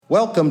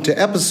Welcome to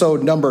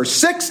episode number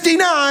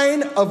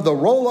 69 of the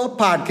Roll Up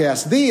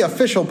Podcast, the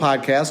official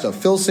podcast of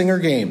Phil Singer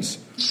Games.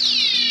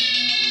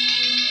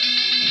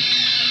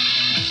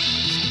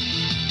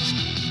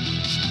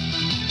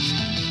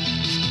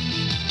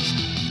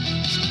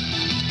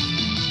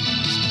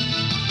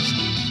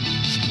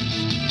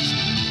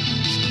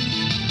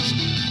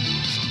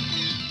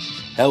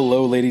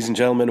 Hello, ladies and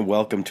gentlemen.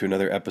 Welcome to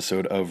another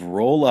episode of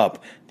Roll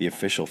Up, the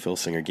official Phil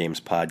Singer Games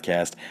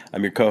podcast.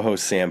 I'm your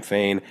co-host, Sam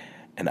Fain,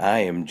 and I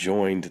am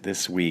joined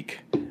this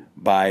week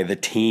by the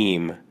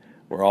team.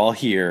 We're all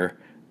here,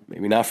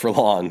 maybe not for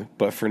long,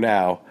 but for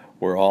now,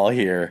 we're all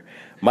here.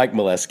 Mike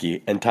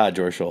Molesky and Todd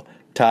Dorschel.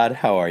 Todd,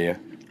 how are you?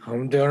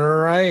 I'm doing all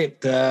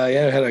right. I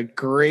had a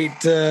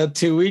great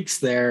 2 weeks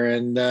there,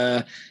 and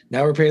now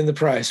we're paying the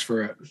price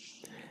for it.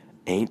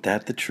 Ain't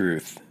that the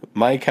truth?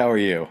 Mike, how are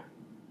you?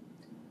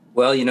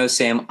 Well,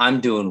 Sam, I'm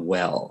doing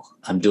well.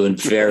 I'm doing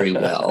very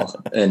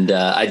well. And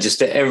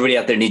everybody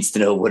out there needs to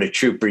know what a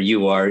trooper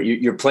you are.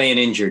 You're playing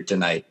injured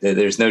tonight.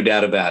 There's no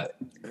doubt about it.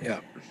 Yeah.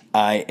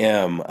 I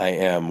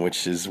am,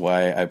 which is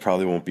why I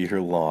probably won't be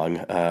here long.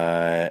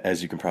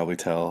 As you can probably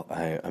tell,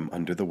 I'm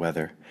under the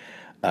weather.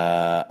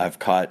 I've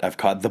caught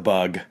the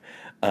bug.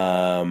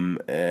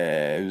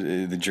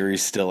 The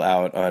jury's still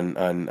out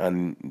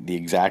on the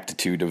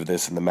exactitude of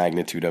this and the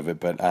magnitude of it,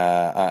 but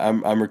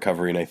I'm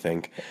recovering, I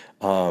think.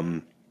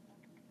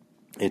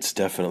 It's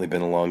definitely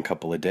been a long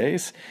couple of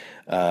days.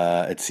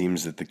 It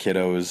seems that the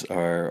kiddos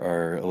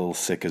are a little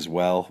sick as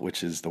well,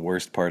 which is the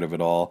worst part of it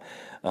all.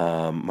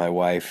 My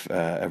wife,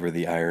 ever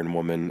the Iron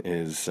Woman,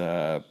 is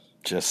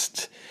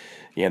just,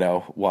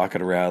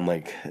 walking around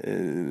like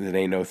it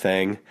ain't no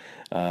thing,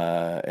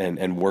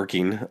 and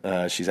working.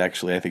 I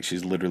think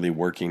she's literally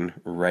working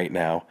right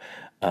now.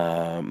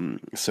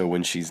 So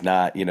when she's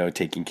not,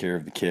 taking care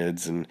of the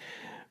kids and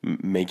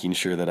making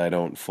sure that I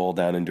don't fall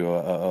down into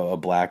a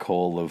black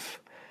hole of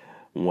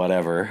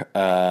whatever,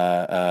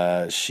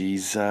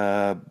 she's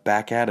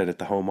back at it at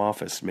the home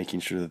office, making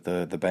sure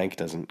that the bank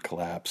doesn't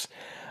collapse.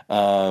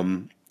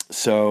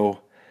 So,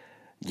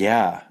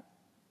 yeah,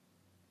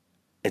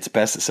 it's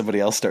best that somebody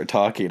else start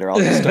talking, or I'll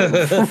just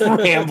start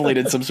rambling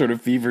in some sort of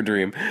fever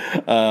dream.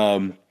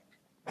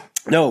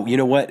 No, you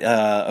know what?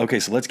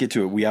 Okay, so let's get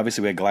to it. We had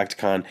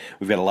Galacticon.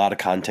 We've got a lot of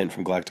content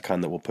from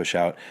Galacticon that we'll push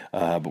out,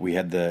 but we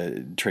had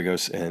the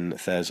Trigos and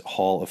Thez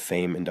Hall of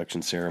Fame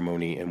induction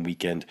ceremony and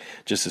weekend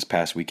just this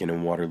past weekend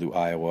in Waterloo,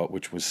 Iowa,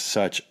 which was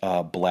such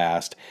a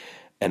blast.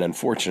 And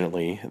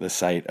unfortunately, the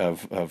site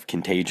of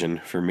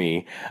contagion for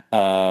me.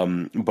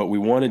 But we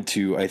wanted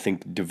to, I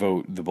think,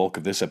 devote the bulk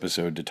of this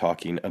episode to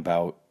talking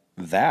about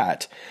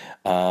that.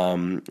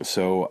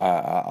 So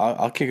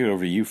I'll kick it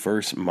over to you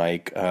first,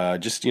 Mike.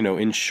 Just,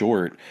 in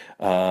short,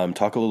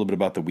 talk a little bit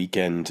about the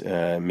weekend,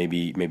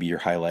 maybe your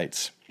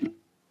highlights.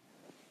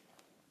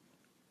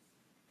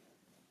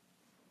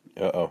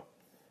 Uh-oh.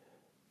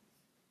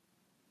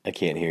 I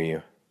can't hear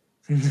you.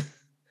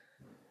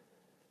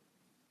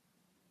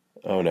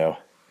 Oh, no.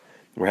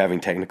 We're having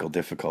technical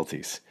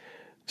difficulties.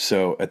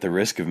 So at the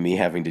risk of me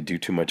having to do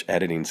too much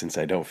editing since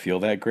I don't feel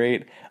that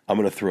great, I'm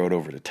going to throw it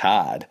over to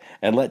Todd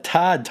and let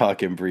Todd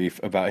talk in brief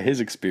about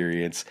his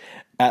experience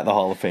at the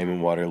Hall of Fame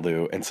in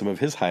Waterloo and some of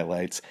his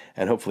highlights,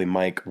 and hopefully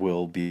Mike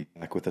will be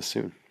back with us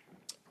soon.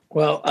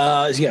 Well,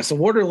 so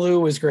Waterloo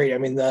was great. I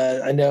mean,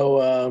 I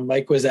know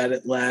Mike was at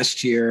it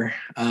last year,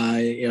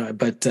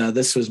 but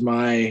this was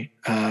my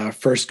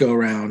first go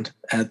around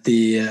at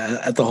the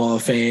Hall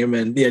of Fame,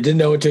 and didn't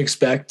know what to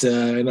expect.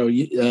 I know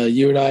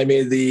you and I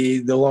made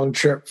the long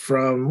trip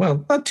from,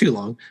 well, not too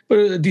long, but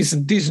a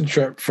decent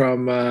trip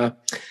from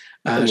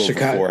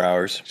Chicago. 4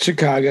 hours.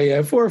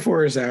 Chicago,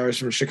 4 hours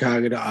from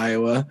Chicago to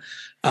Iowa.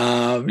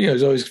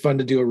 It's always fun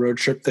to do a road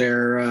trip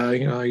there.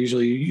 I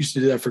usually used to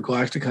do that for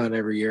Galacticon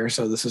every year.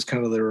 So this is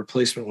kind of the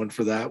replacement one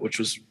for that, which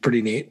was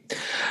pretty neat.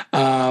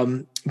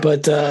 Overall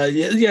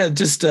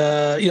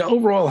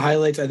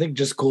highlights, I think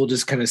just cool,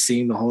 just kind of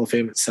seeing the Hall of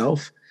Fame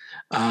itself.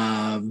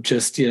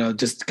 Just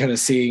kind of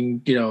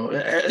seeing,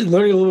 learning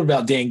a little bit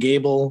about Dan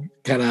Gable,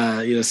 kind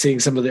of, seeing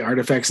some of the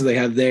artifacts that they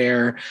had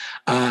there.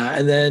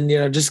 And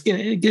then, just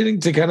getting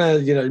to kind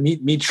of,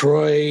 meet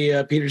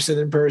Troy Peterson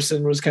in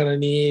person was kind of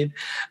neat.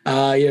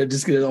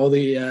 Just all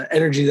the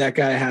energy that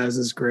guy has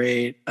is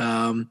great.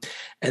 And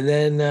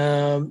then,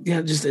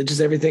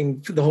 just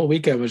everything for the whole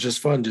weekend was just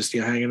fun. Just,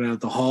 hanging out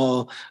at the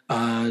hall,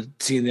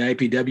 seeing the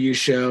IPW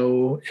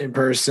show in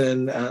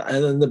person.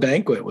 And then the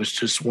banquet was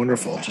just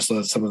wonderful. Just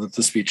some of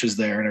the speeches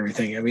there and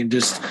everything. I mean,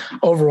 just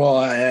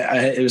overall,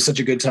 it was such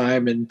a good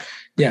time. And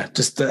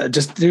just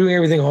doing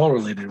everything hall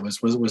related was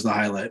the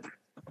highlight.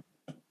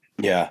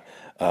 Yeah.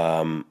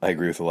 I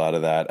agree with a lot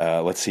of that.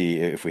 Let's see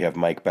if we have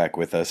Mike back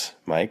with us.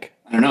 Mike?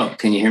 I don't know.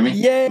 Can you hear me?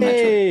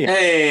 Yay!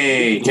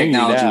 Hey,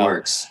 technology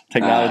works.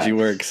 Technology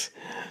works.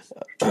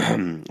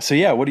 So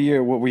yeah, what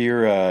were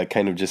your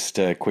kind of just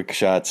quick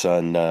shots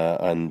on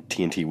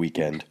TNT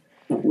weekend?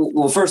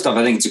 Well, first off,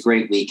 I think it's a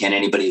great weekend.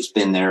 Anybody who's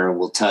been there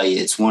will tell you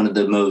it's one of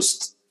the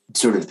most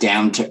sort of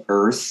down to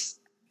earth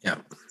Yeah.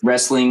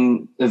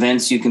 wrestling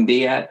events you can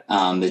be at.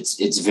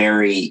 It's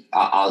very,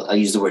 I'll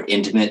use the word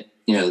intimate,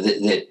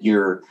 that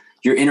you're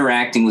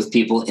interacting with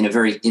people in a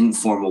very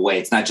informal way.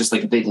 It's not just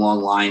like a big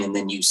long line and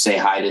then you say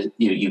hi to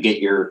you get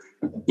your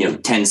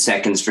 10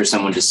 seconds for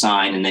someone to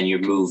sign and then you're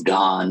moved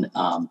on.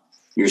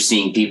 You're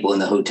seeing people in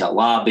the hotel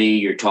lobby,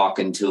 you're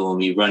talking to them,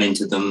 you run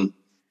into them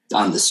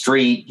on the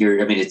street.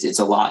 It's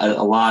a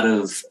lot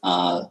of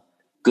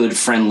good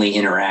friendly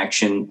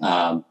interaction.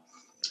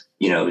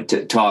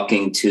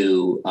 Talking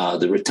to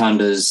the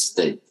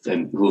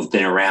Rotundas who have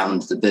been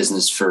around the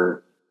business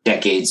for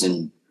decades,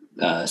 and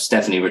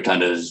Stephanie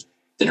Rotunda's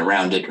been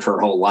around it her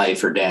whole life.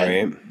 Her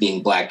dad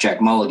being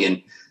Blackjack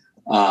Mulligan.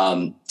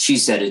 She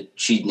said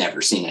she'd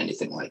never seen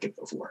anything like it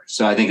before.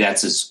 So I think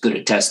that's as good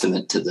a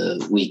testament to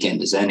the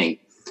weekend as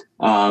any.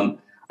 I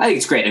think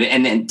it's great.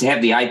 And then to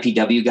have the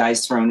IPW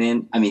guys thrown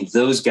in,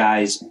 those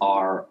guys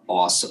are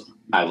awesome.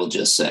 I will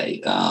just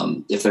say,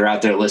 if they're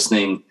out there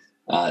listening,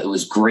 it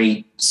was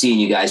great seeing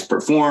you guys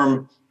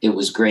perform. It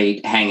was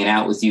great hanging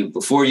out with you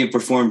before you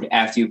performed,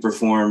 after you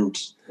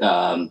performed,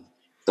 the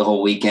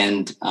whole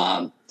weekend.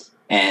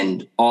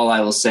 And all I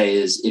will say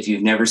is, if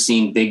you've never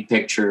seen Big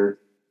Picture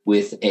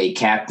with a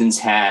captain's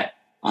hat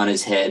on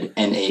his head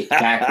and a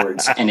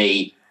backwards and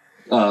a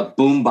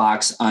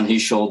boombox on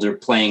his shoulder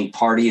playing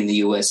Party in the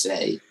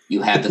USA,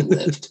 you haven't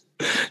lived.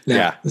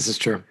 Yeah, this is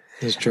true.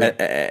 That's true.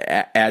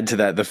 Add to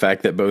that the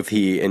fact that both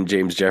he and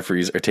James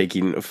Jeffries are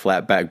taking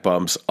flat back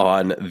bumps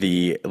on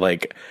the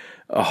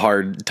a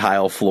hard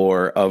tile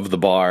floor of the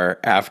bar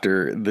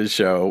after the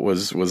show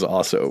was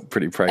also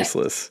pretty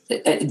priceless.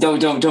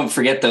 Don't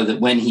forget though that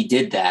when he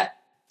did that,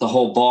 the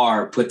whole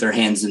bar put their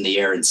hands in the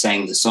air and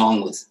sang the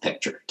song with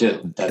Picture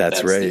too.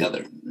 That's right. The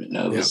other,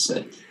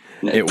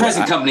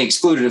 present company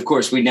excluded. Of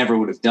course, we never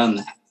would have done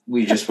that.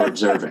 We just were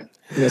observing.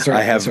 That's right.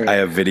 I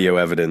have video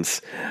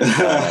evidence.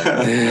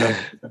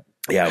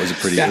 Yeah, it was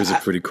a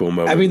pretty cool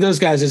moment. Those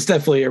guys, it's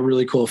definitely a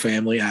really cool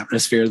family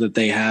atmosphere that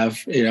they have,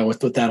 with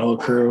that whole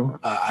crew.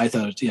 I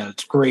thought,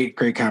 it's great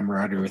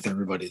camaraderie with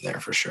everybody there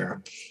for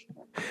sure.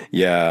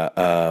 Yeah.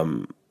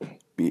 I'll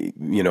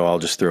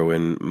just throw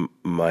in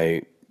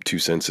my 2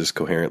 cents as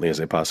coherently as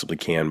I possibly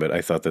can, but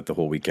I thought that the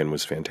whole weekend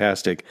was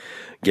fantastic.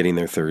 Getting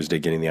there Thursday,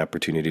 getting the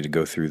opportunity to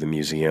go through the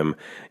museum,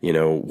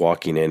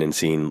 walking in and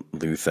seeing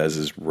Lou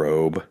Thesz's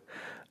robe,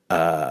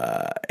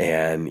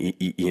 and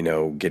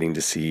getting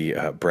to see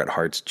Bret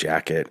Hart's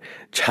jacket,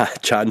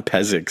 John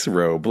Pezzik's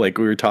robe. Like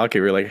we were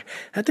like,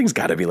 that thing's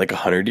got to be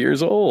 100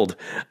 years old.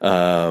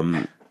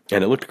 And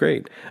it looked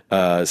great.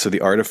 So the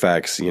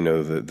artifacts,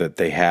 that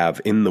they have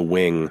in the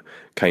wing,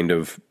 kind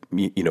of,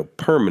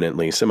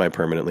 permanently,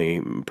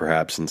 semi-permanently,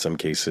 perhaps in some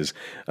cases,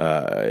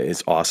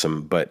 is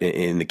awesome. But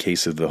in the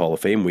case of the Hall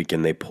of Fame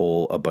weekend, they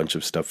pull a bunch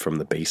of stuff from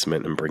the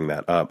basement and bring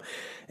that up.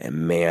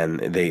 And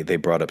man, they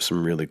brought up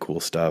some really cool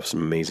stuff,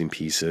 some amazing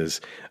pieces.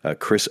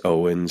 Chris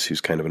Owens,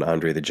 who's kind of an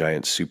Andre the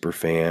Giant super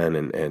fan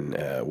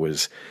and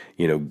was,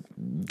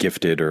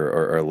 gifted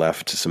or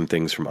left some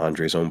things from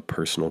Andre's own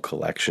personal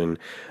collection,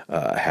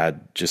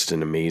 had just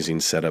an amazing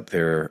setup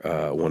there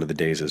one of the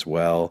days as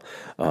well,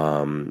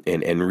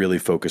 and really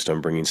focused on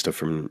bringing stuff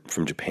from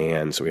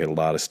Japan. So we had a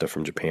lot of stuff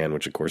from Japan,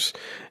 which of course,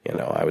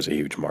 I was a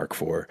huge mark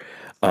for.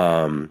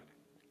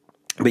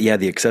 But yeah,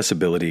 the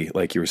accessibility,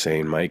 like you were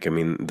saying, Mike,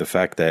 the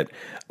fact that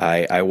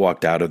I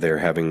walked out of there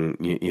having,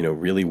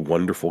 really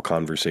wonderful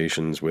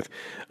conversations with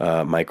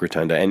Mike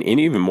Rotunda and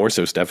even more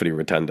so Stephanie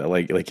Rotunda,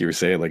 like you were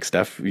saying, like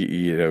Steph,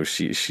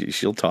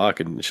 she'll talk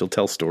and she'll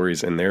tell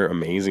stories and they're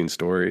amazing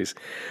stories.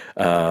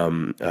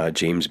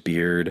 James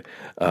Beard,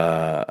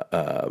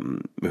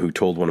 who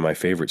told one of my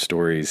favorite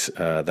stories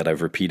that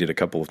I've repeated a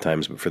couple of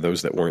times, but for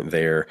those that weren't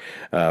there,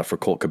 for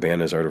Colt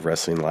Cabana's Art of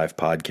Wrestling Live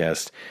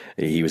podcast,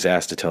 he was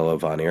asked to tell a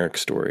Von Erich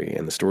story,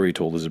 and the story he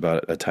told was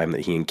about a time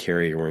that he and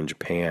Kerry were in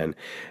Japan,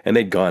 and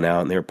they'd gone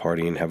out and they were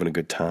partying, having a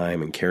good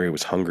time, and Kerry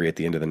was hungry at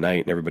the end of the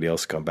night, and everybody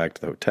else had gone back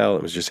to the hotel.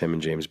 It was just him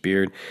and James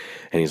Beard,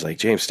 and he's like,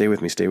 James, stay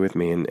with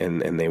me,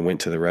 and they went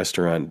to the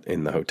restaurant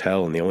in the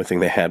hotel, and the only thing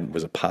they had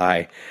was a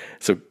pie.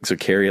 So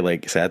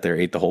Kerry sat there,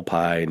 ate the whole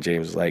pie, and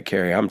James was like,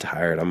 Kerry, I'm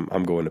tired,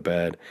 I'm going to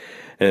bed.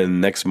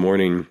 And next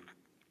morning,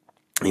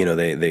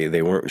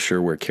 they weren't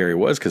sure where Kerry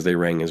was because they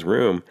rang his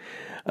room.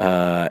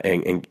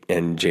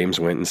 And James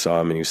went and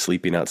saw him, and he was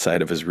sleeping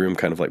outside of his room,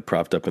 kind of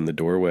propped up in the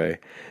doorway.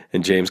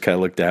 And James kind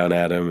of looked down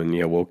at him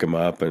and, woke him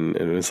up and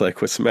it was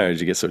like, what's the matter? Did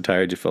you get so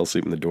tired you fell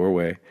asleep in the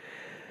doorway?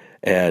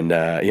 And,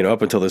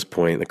 up until this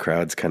point, the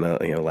crowd's kind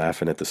of,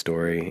 laughing at the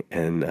story.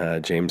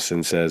 And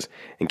Jameson says,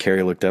 and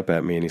Kerry looked up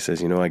at me and he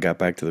says, I got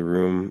back to the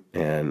room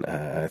and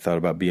I thought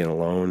about being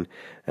alone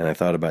and I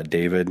thought about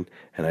David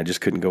and I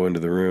just couldn't go into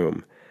the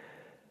room.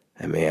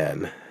 And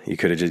man, you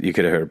could have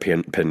heard a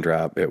pin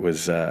drop. It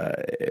was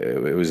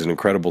an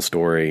incredible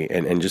story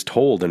and just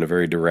told in a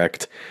very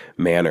direct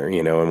manner,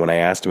 and when I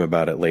asked him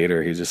about it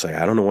later, he was just like,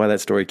 I don't know why that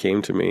story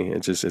came to me.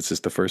 It's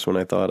just the first one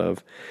I thought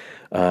of.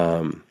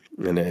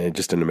 And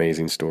just an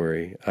amazing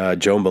story.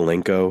 Joe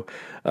Malenko,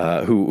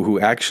 who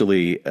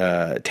actually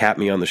tapped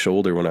me on the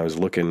shoulder when I was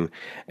looking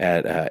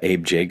at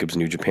Abe Jacobs'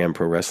 New Japan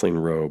Pro Wrestling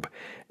robe,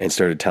 and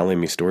started telling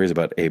me stories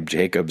about Abe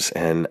Jacobs.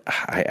 And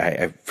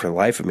I for the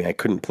life of me, I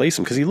couldn't place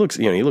him because he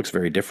looks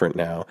very different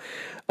now.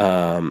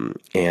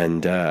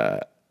 And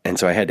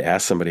so I had to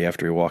ask somebody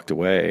after he walked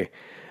away.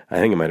 I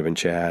think it might have been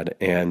Chad,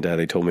 and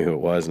they told me who it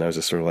was, and I was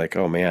just sort of like,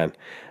 oh man,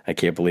 I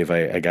can't believe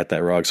I got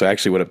that wrong. So I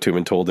actually went up to him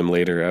and told him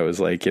later, I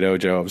was like,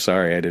 Joe, I'm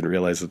sorry, I didn't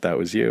realize that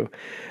was you.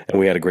 And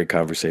we had a great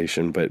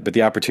conversation, but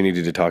the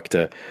opportunity to talk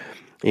to,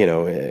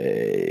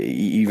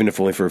 even if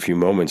only for a few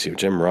moments,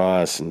 Jim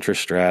Ross and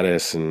Trish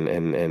Stratus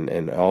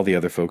and all the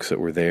other folks that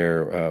were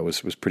there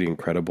was pretty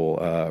incredible.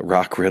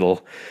 Rock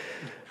Riddle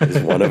is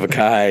one of a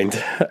kind.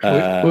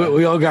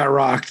 We all got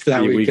rocked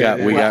that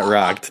weekend. We got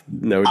rocked,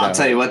 no doubt. I'll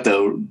tell you what,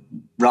 though.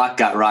 Rock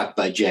got rocked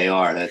by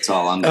JR. That's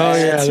all I'm going to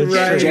say.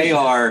 That's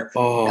right.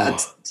 JR,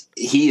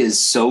 he is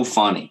so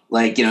funny.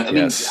 Like, I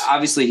mean,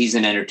 obviously he's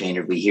an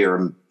entertainer. We hear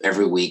him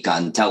every week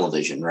on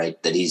television,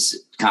 right? That he's an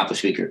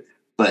accomplished speaker.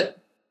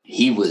 But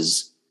he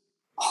was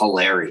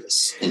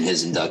hilarious in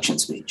his induction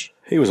speech.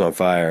 He was on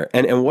fire.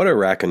 And what a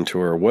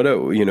raconteur.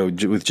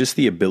 With just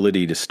the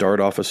ability to start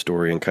off a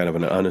story in kind of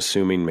an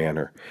unassuming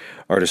manner,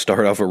 or to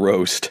start off a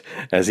roast,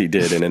 as he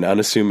did, in an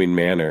unassuming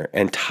manner,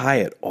 and tie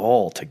it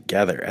all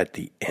together at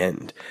the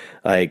end.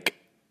 Like,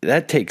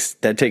 that takes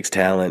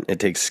talent, it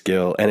takes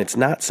skill, and it's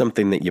not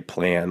something that you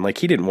plan. Like,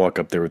 he didn't walk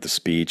up there with a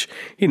speech.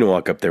 He didn't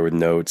walk up there with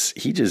notes.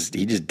 He just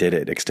did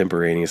it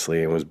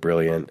extemporaneously and was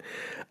brilliant.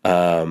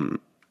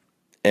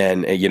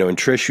 And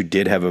Trish, who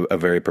did have a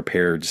very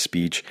prepared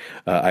speech,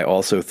 I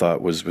also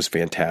thought was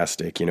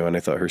fantastic, and I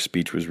thought her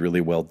speech was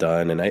really well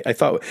done. And I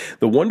thought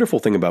the wonderful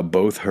thing about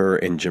both her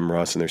and Jim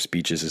Ross and their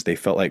speeches is they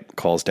felt like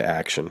calls to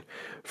action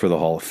for the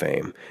Hall of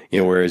Fame,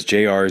 whereas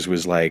JR's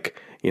was like,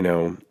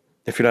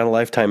 if you're not a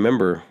lifetime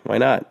member, why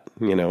not?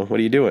 What are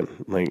you doing?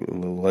 Like,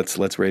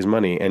 let's raise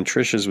money. And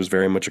Trish's was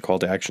very much a call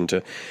to action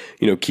to,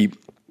 keep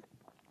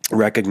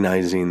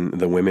recognizing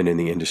the women in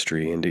the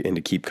industry and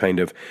to keep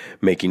kind of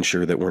making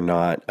sure that we're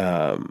not,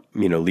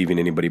 leaving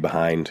anybody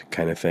behind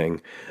kind of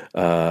thing.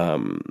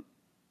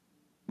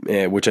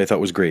 Which I thought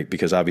was great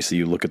because obviously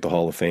you look at the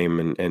Hall of Fame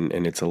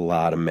and it's a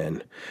lot of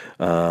men.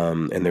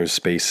 And there's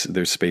space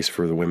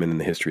for the women in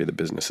the history of the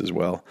business as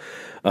well.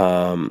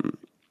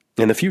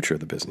 And the future of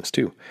the business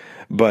too.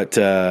 But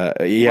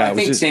I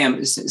think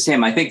Sam,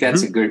 I think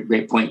that's a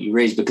great point you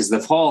raised, because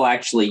the Hall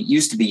actually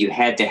used to be, you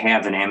had to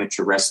have an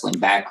amateur wrestling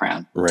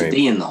background to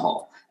be in the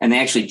Hall. And they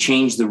actually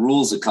changed the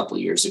rules a couple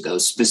of years ago,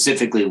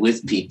 specifically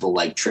with people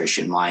like Trish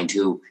in mind,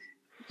 who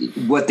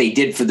what they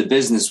did for the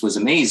business was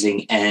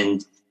amazing,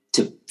 and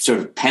to sort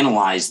of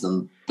penalize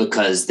them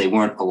because they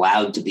weren't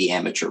allowed to be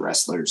amateur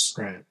wrestlers.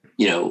 Right.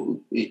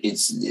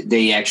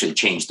 They actually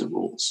changed the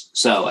rules.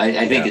 So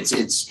I think it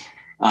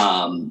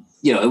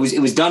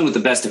was done with the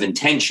best of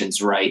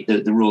intentions, right?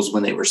 The rules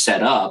when they were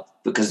set up,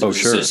 because it was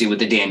associated with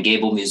the Dan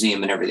Gable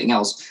Museum and everything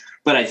else.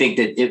 But I think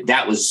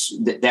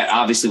that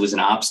obviously was an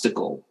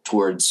obstacle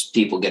towards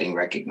people getting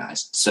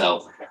recognized.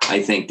 So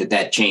I think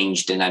that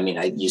changed. And I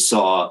mean, you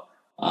saw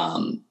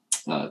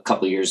a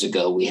couple of years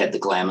ago, we had the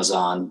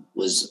Glamazon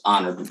was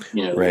honored,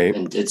 right.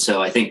 And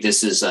so I think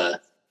this is a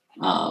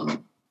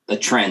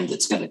trend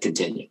that's going to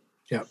continue.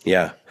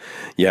 Yeah.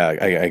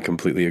 I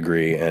completely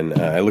agree, and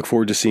I look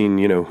forward to seeing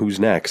who's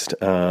next.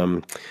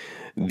 One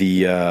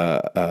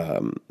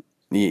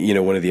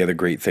of the other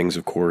great things,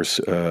 of course,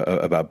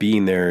 about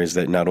being there is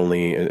that not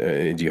only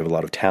do you have a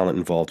lot of talent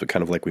involved, but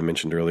kind of like we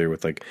mentioned earlier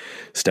with like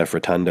Steph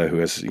Rotunda, who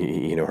has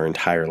her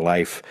entire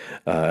life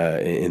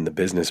in the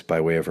business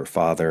by way of her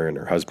father and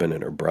her husband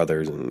and her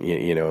brothers, and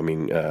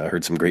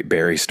heard some great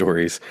Barry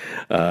stories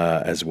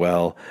as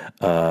well,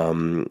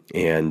 and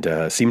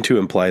seemed to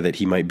imply that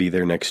he might be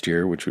there next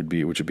year, which would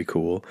be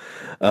cool.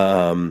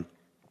 But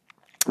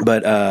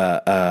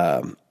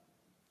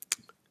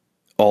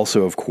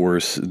also, of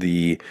course,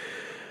 the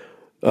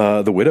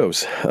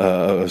widows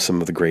of some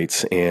of the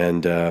greats,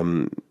 and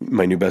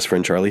my new best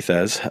friend Charlie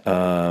Thez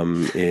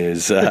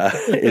is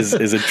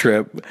a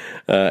trip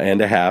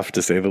and a half,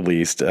 to say the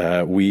least.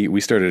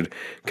 We started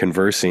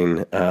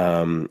conversing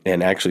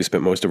and actually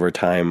spent most of our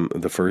time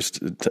the first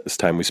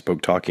time we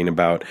spoke talking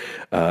about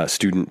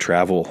student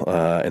travel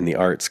and the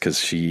arts, because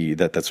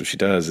that's what she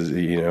does,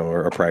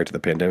 or prior to the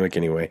pandemic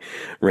anyway,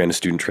 ran a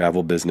student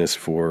travel business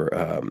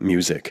for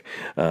music,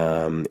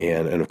 and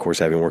of course,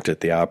 having worked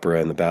at the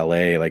opera and the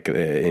ballet, like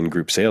in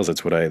group sales,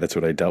 that's what I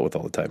dealt with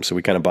all the time. So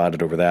we kind of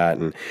bonded over that,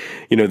 and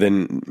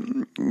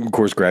then of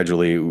course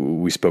gradually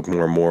we spoke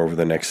more and more over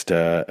the next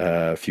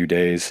few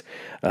days,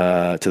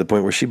 to the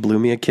point where she blew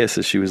me a kiss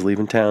as she was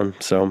leaving town.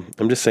 So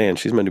I'm just saying,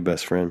 she's my new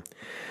best friend.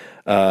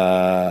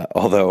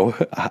 Although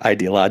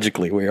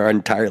ideologically we are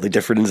entirely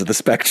different ends of the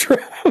spectrum.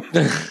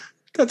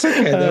 That's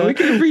okay, though. We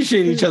can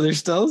appreciate each other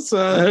still.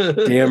 So.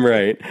 Damn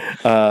right.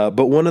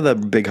 But one of the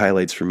big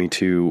highlights for me,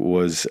 too,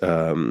 was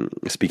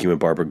speaking with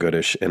Barbara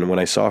Goodish. And when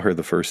I saw her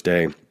the first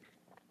day,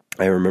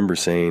 I remember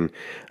saying,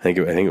 I think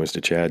it was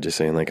to Chad, just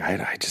saying like,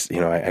 I just,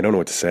 I don't know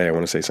what to say. I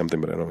want to say something,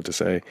 but I don't know what to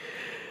say.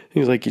 He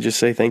was like, you just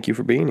say thank you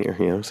for being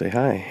here, say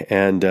hi.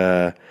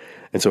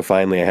 And so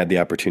finally I had the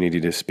opportunity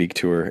to speak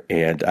to her,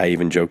 and I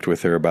even joked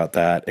with her about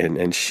that.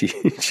 And she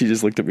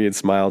just looked at me and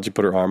smiled. She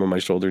put her arm on my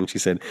shoulder and she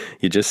said,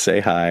 you just say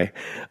hi.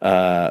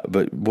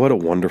 But what a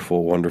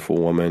wonderful, wonderful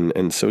woman,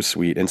 and so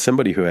sweet, and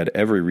somebody who had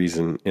every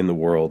reason in the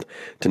world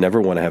to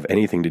never want to have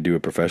anything to do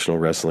with professional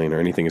wrestling or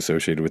anything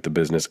associated with the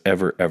business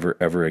ever, ever,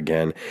 ever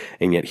again.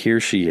 And yet here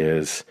she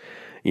is,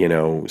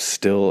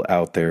 still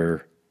out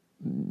there,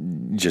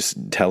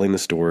 just telling the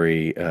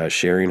story,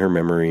 sharing her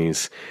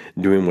memories,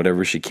 doing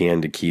whatever she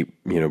can to keep,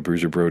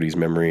 Bruiser Brody's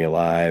memory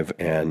alive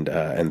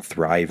and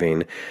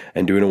thriving,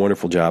 and doing a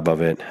wonderful job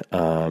of it.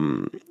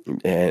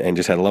 And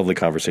just had a lovely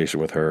conversation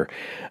with her.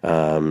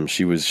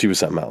 She was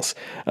something else.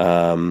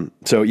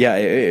 So yeah,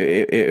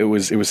 it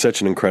was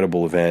such an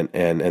incredible event,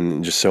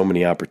 and just so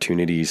many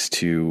opportunities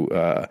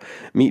to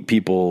meet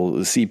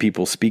people, see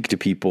people, speak to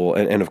people,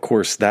 and of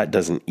course that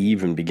doesn't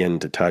even begin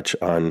to touch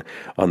on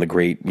the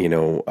great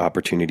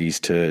opportunities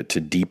to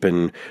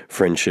deepen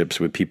friendships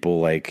with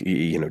people like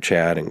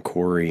Chad and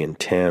Corey and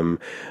Tim,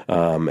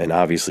 and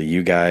obviously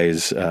you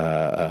guys,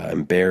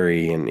 and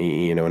Barry, and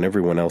and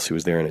everyone else who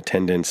was there in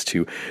attendance,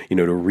 to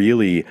to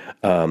really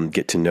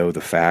get to know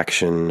the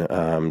faction,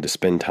 to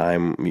spend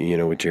time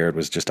with Jared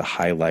was just a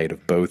highlight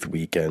of both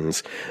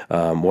weekends.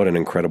 What an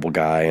incredible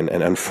guy, and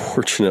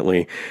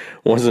unfortunately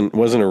wasn't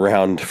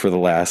around for the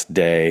last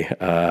day,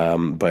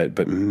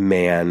 but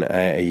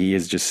man, he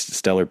is just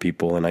stellar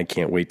people, and I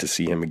can't wait to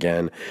see him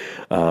again.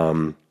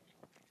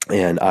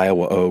 And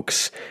Iowa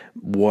Oaks,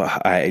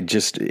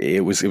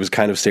 it was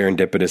kind of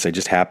serendipitous. I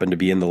just happened to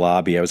be in the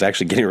lobby. I was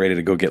actually getting ready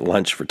to go get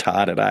lunch for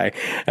Todd and I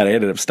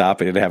ended up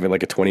stopping and having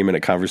like a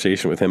 20-minute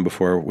conversation with him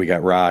before we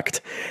got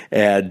rocked.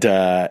 And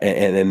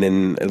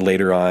then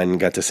later on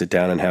got to sit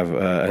down and have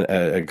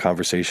a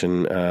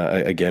conversation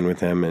again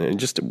with him. And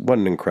just what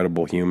an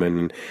incredible human,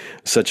 and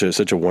such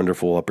a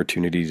wonderful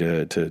opportunity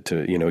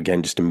to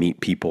again, just to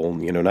meet people,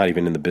 not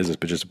even in the business,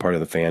 but just a part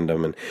of the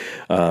fandom.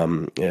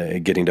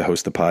 And getting to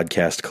host the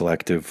podcast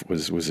collective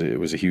was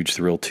a huge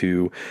thrill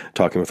too,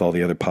 talking with all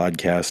the other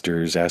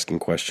podcasters, asking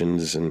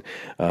questions, and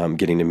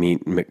getting to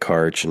meet Mick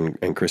Karch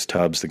and Chris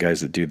Tubbs, the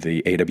guys that do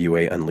the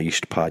AWA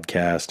Unleashed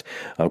podcast.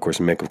 Of course,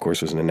 Mick,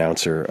 was an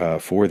announcer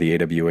for the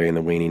AWA in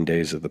the waning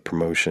days of the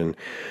promotion.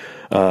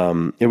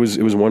 It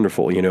was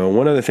wonderful.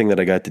 One other thing that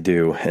I got to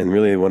do, and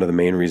really one of the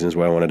main reasons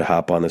why I wanted to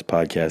hop on this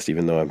podcast,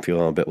 even though I'm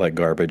feeling a bit like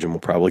garbage and will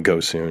probably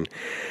go soon,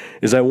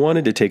 is I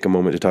wanted to take a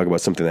moment to talk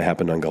about something that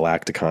happened on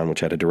Galacticon,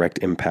 which had a direct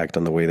impact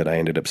on the way that I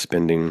ended up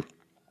spending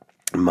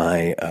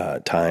my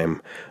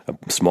time, a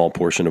small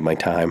portion of my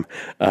time,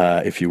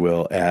 if you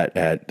will,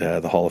 at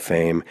the Hall of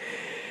Fame.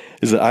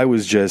 Is that I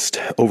was just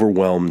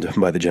overwhelmed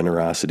by the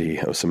generosity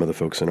of some of the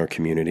folks in our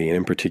community. And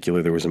in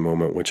particular, there was a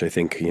moment which I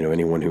think,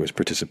 anyone who was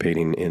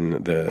participating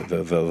in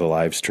the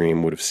live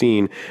stream would have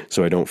seen.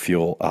 So I don't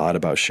feel odd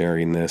about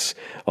sharing this.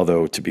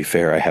 Although, to be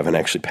fair, I haven't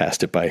actually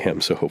passed it by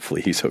him. So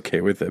hopefully he's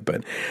okay with it.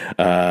 But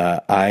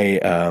I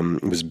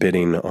was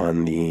bidding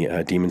on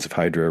the Demons of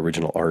Hydra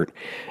original art.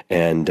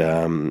 And,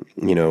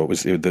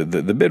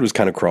 the bid was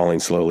kind of crawling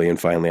slowly. And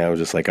finally, I was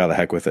just like, oh, the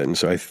heck with it. And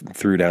so I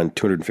threw down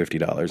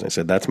 $250. And I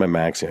said, that's my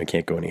max. I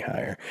can't go any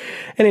higher,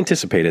 and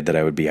anticipated that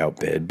I would be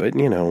outbid, but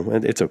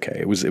it's okay.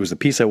 It was the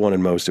piece I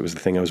wanted most. It was the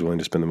thing I was willing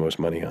to spend the most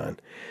money on.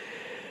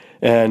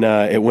 And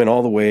it went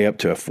all the way up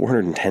to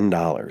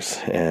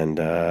 $410,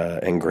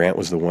 and Grant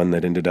was the one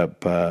that ended up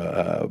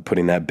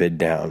putting that bid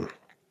down.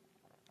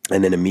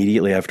 And then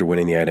immediately after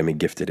winning the item, he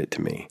gifted it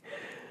to me.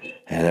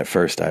 And at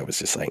first I was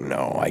just like,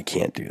 no, I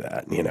can't do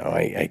that.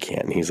 I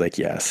can't. And he's like,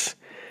 yes.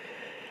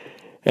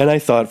 And I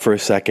thought for a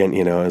second,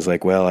 I was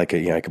like, well, I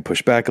could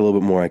push back a little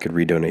bit more. I could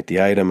redonate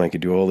the item. I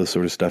could do all this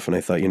sort of stuff. And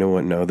I thought, you know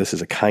what? No, this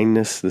is a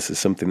kindness. This is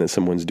something that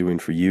someone's doing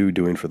for you,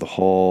 doing for the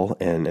hall,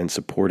 and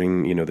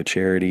supporting, the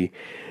charity.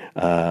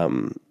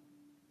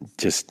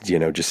 Just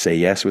say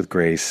yes with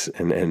grace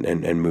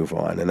and move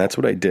on. And that's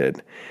what I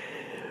did.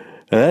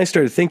 And then I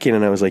started thinking,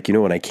 and I was like,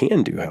 what I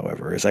can do,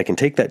 however, is I can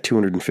take that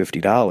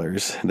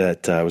 $250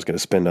 that I was going to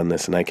spend on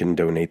this, and I can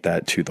donate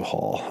that to the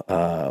hall,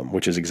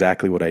 which is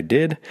exactly what I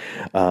did,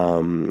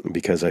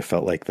 because I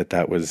felt like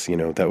that was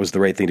the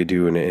right thing to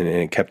do, and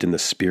it kept in the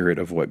spirit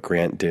of what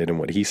Grant did and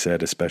what he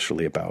said,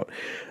 especially about,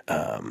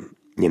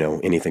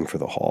 anything for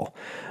the hall.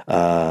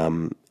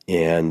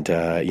 And,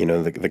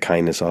 the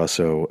kindness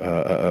also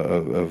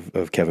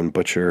of Kevin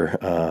Butcher,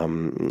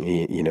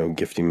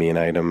 gifting me an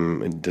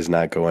item does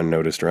not go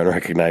unnoticed or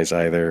unrecognized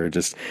either.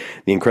 Just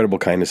the incredible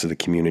kindness of the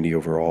community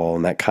overall,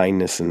 and that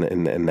kindness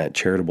and that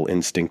charitable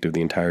instinct of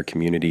the entire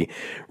community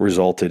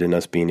resulted in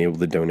us being able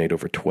to donate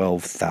over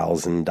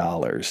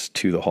 $12,000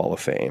 to the Hall of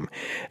Fame.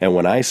 And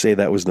when I say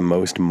that was the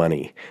most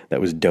money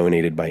that was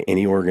donated by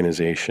any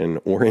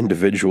organization or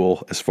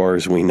individual, as far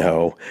as we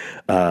know,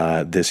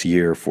 this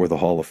year for the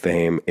Hall of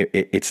Fame,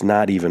 it's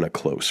not even a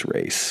close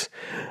race.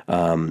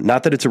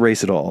 Not that it's a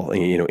race at all.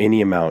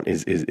 Any amount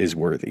is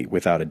worthy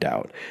without a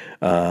doubt.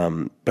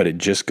 But it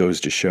just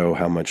goes to show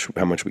how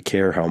much we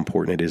care, how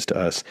important it is to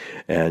us,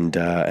 and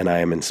I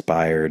am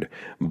inspired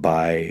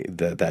by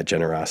that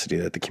generosity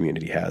that the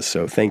community has.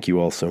 So thank you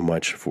all so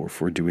much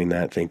for doing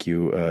that. Thank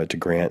you to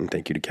Grant, and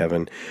thank you to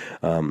Kevin.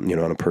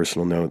 On a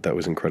personal note, that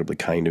was incredibly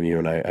kind of you,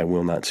 and I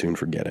will not soon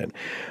forget it.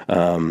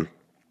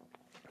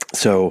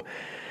 So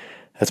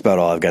that's about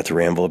all I've got to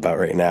ramble about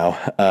right now.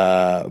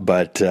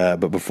 But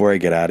before I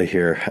get out of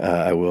here,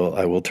 I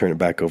will turn it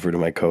back over to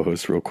my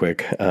co-host real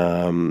quick,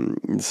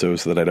 so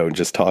that I don't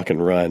just talk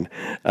and run.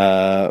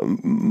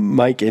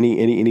 Mike,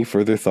 any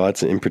further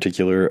thoughts in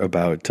particular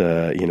about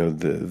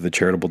the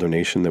charitable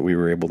donation that we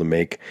were able to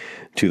make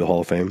to the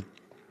Hall of Fame?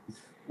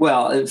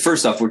 Well,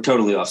 first off, we're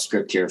totally off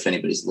script here if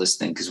anybody's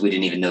listening, because we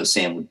didn't even know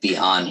Sam would be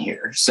on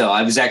here. So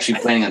I was actually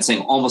planning on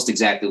saying almost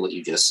exactly what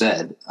you just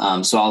said.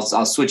 So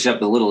I'll switch it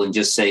up a little and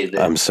just say that.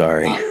 I'm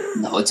sorry.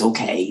 No, it's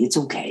okay. It's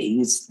okay.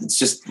 It's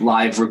just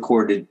live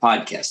recorded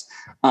podcast.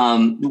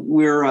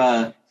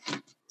 I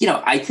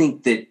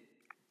think that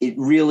it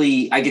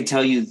really, I could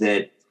tell you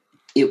that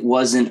it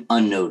wasn't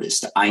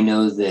unnoticed. I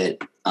know that,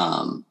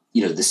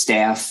 the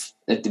staff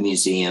at the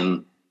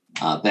museum,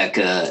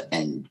 Becca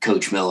and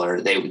Coach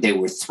Miller, they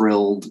were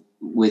thrilled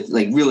with,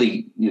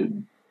 really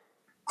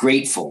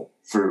grateful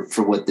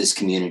for what this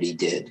community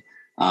did.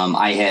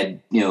 I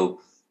had,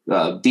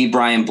 B.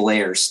 Brian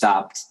Blair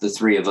stopped the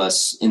three of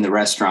us in the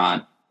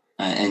restaurant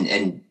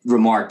and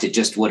remarked at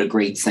just what a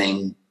great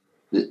thing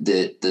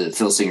the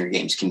Phil Singer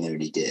Games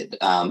community did.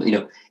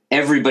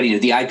 Everybody,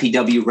 the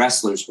IPW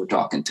wrestlers were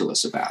talking to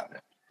us about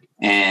it.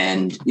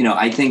 And,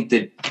 I think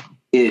that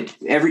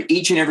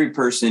each and every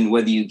person,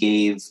 whether you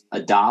gave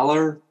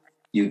 $1,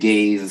 you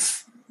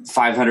gave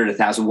 500,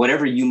 1,000,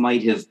 whatever you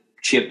might have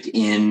chipped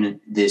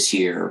in this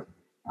year,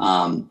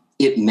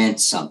 it meant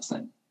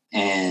something,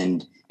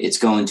 and it's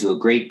going to a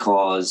great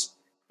cause.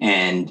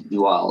 And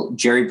while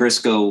Jerry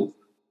Briscoe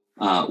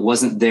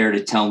wasn't there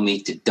to tell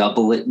me to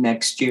double it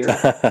next year,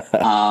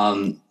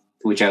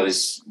 while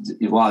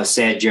I was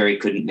sad Jerry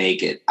couldn't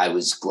make it, I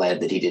was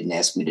glad that he didn't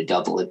ask me to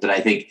double it. But I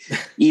think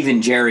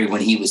even Jerry,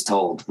 when he was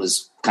told,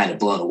 was kind of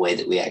blown away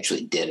that we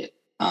actually did it.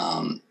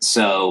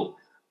 So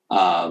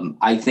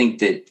I think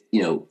that,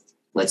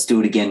 let's do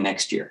it again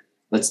next year.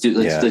 Let's I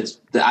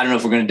don't know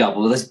if we're going to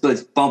double, but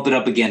let's bump it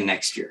up again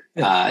next year.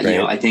 Right.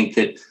 I think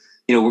that,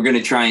 we're going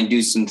to try and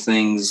do some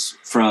things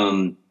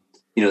from,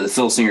 the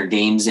Phil Singer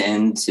Games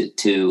end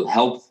to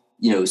help,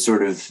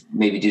 sort of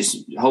maybe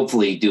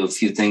hopefully do a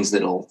few things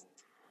that'll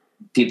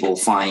people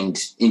find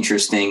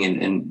interesting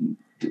and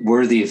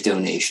worthy of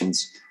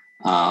donations.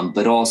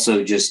 But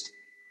also just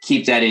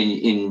keep that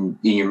in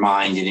your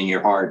mind and in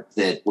your heart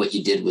that what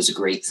you did was a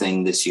great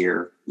thing this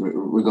year,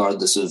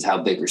 regardless of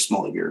how big or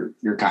small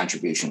your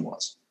contribution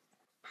was.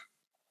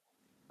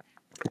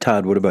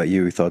 Todd, what about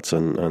you? Thoughts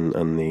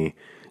on the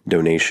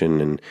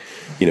donation and,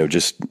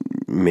 just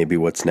maybe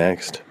what's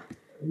next?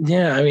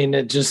 Yeah, I mean,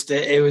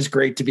 it was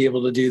great to be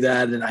able to do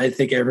that, and I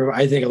think a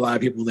lot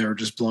of people there were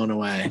just blown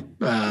away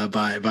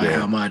by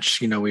how much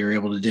we were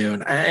able to do.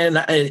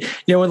 And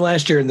when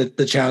last year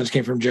the challenge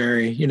came from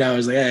Jerry, I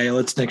was like, hey,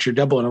 let's next year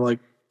double, and I'm like,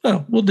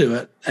 oh, we'll do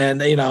it.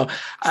 And and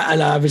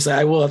obviously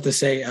I will have to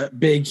say a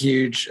big,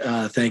 huge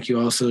thank you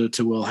also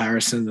to Will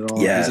Harrison and all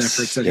of his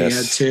efforts that he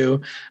had too.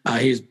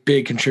 He's a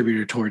big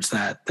contributor towards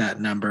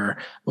that number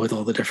with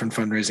all the different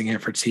fundraising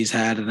efforts he's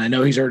had. And I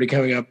know he's already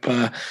coming up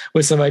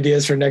with some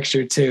ideas for next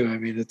year too. I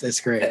mean, it's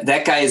great.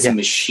 That guy is a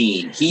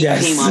machine. He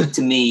came up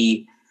to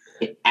me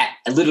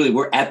literally,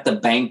 we're at the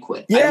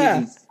banquet.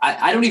 Yeah.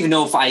 I don't even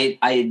know if I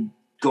had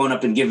going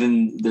up and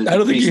giving the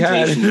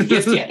presentation the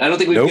gift yet. I don't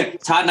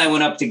think Todd and I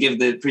went up to give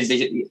the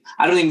presentation.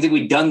 I don't even think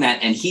we'd done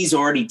that. And he's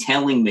already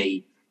telling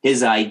me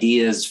his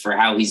ideas for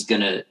how he's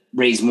going to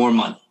raise more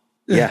money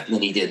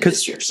than he did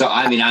this year. So,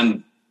 I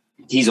mean,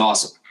 he's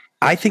awesome.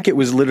 I think it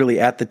was literally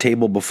at the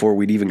table before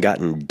we'd even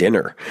gotten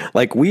dinner.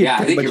 Like we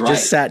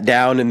just sat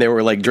down and there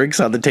were like drinks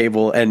on the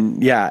table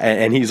and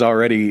he's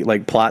already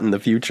like plotting the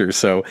future.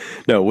 So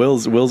no,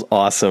 Will's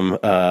awesome.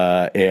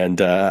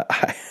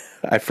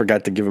 I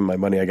forgot to give him my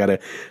money. I gotta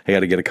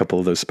get a couple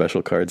of those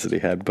special cards that he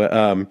had. But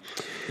I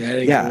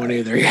didn't get one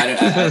either.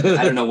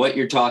 I don't know what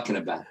you're talking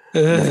about.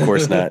 Of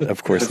course not. The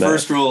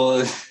first rule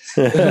is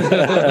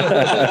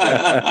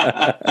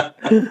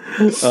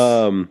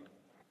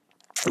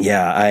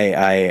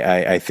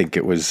I think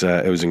it was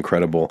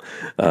incredible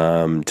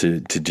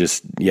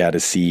to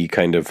see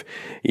kind of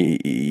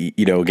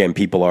again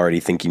people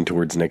already thinking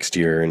towards next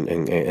year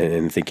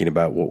and thinking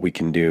about what we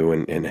can do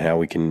and how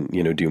we can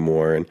do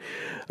more and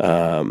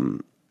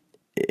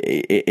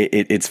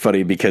it's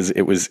funny because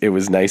it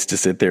was nice to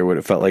sit there when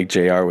it felt like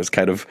JR was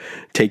kind of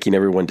taking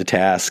everyone to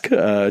task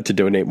to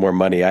donate more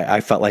money. I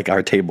felt like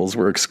our tables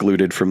were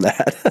excluded from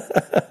that.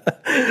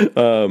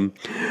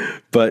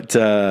 But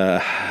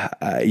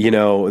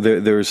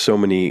there's so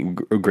many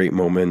great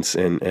moments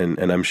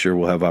and I'm sure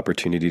we'll have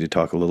opportunity to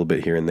talk a little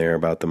bit here and there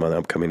about them on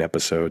upcoming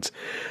episodes.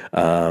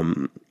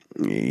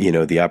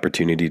 the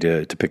opportunity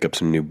to pick up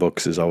some new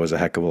books is always a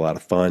heck of a lot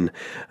of fun.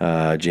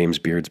 James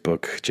Beard's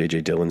book,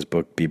 J.J. Dillon's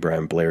book, B.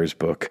 Brian Blair's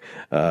book,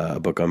 a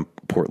book on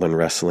Portland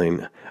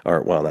wrestling,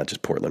 or well, not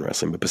just Portland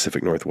wrestling, but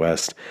Pacific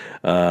Northwest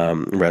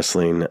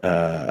wrestling.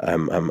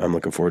 I'm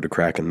looking forward to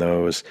cracking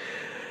those.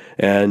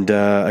 And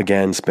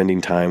again,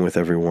 spending time with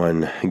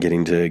everyone,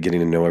 getting to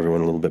know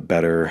everyone a little bit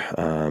better,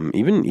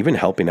 even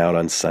helping out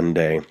on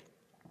Sunday.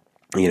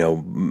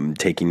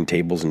 Taking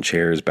tables and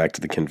chairs back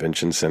to the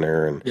convention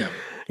center, and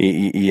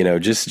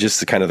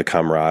just kind of the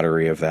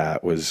camaraderie of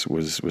that was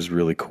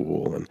really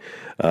cool. And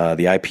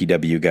the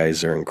IPW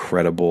guys are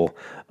incredible.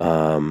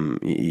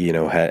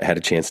 Had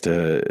a chance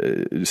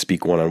to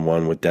speak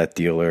one-on-one with Death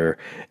Dealer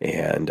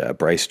and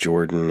Bryce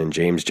Jordan and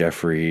James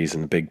Jeffries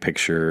and the Big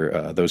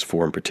Picture, those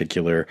four in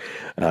particular,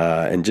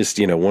 and just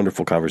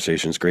wonderful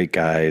conversations, great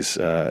guys,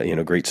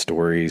 great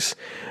stories,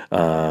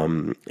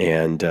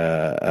 and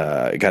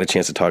got a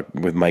chance to talk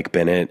with Mike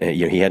Bennett.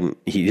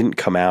 He didn't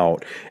come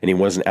out, and he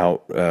wasn't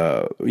out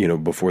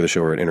before the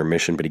show or at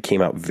intermission, but he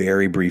came out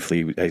very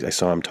briefly. I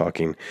saw him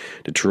talking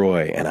to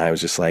Troy, and I was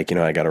just like,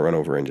 I got to run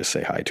over and just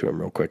say hi to him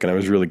real quick. And I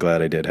was really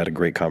glad I did. Had a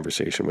great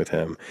conversation with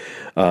him.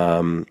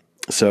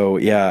 So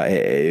yeah,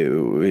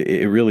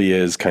 it really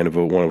is kind of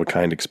a one of a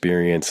kind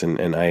experience.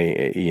 And I,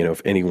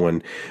 if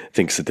anyone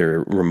thinks that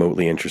they're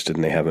remotely interested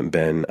and they haven't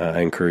been,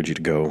 I encourage you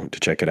to go to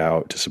check it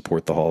out, to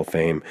support the Hall of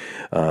Fame.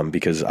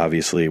 Because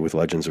obviously with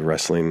Legends of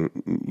Wrestling,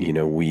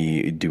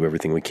 we do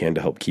everything we can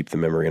to help keep the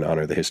memory and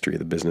honor the history of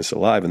the business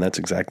alive. And that's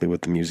exactly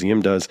what the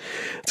museum does.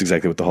 It's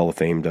exactly what the Hall of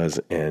Fame does.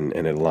 And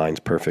it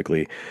aligns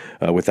perfectly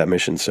with that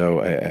mission.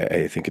 So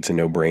I think it's a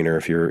no-brainer.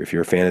 If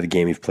you're a fan of the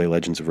game, you've played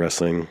Legends of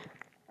Wrestling,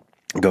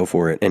 go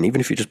for it. And even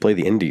if you just play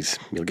the indies,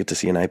 you'll get to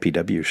see an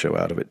IPW show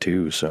out of it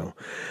too. So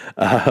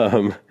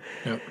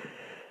Yep.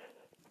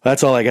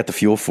 That's all I got the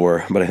fuel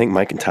for, but I think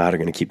Mike and Todd are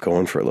going to keep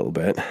going for a little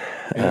bit.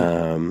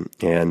 Yeah.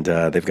 And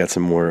they've got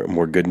some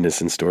more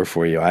goodness in store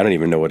for you. I don't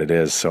even know what it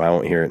is, so I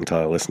won't hear it until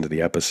I listen to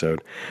the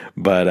episode.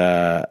 But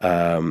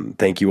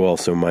thank you all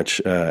so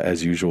much,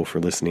 as usual, for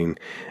listening,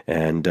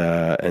 and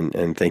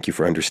thank you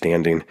for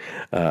understanding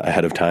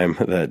ahead of time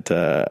that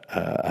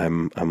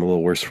I'm a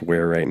little worse for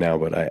wear right now,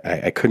 but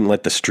I couldn't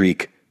let the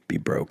streak be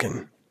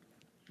broken.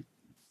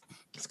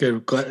 It's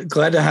good.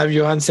 Glad to have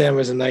you on, Sam. It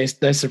was a nice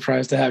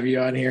surprise to have you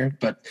on here,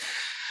 but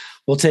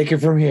we'll take it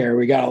from here.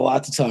 We got a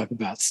lot to talk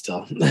about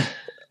still.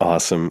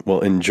 Awesome. Well,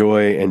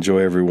 enjoy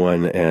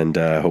everyone. And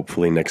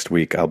hopefully next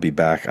week I'll be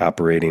back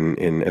operating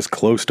in as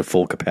close to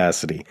full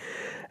capacity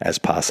as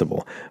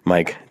possible.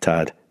 Mike,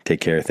 Todd, take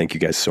care. Thank you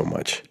guys so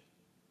much.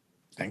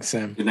 Thanks,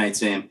 Sam. Good night,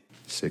 Sam.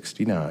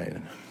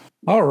 69.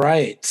 All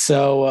right.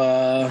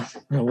 So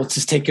we'll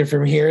just take it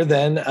from here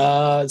then.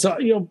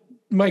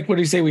 Mike, what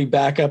do you say we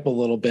back up a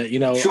little bit?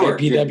 Sure,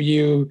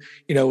 IPW,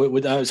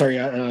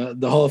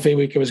 the Hall of Fame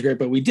weekend was great,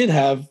 but we did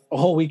have a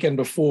whole weekend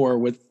before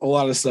with a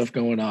lot of stuff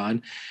going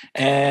on,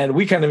 and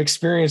we kind of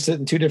experienced it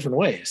in two different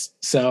ways.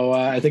 So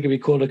I think it'd be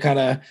cool to kind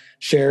of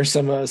share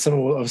some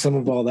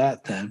of all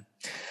that then.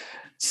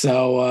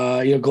 So,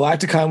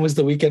 Galacticon was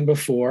the weekend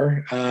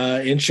before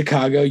in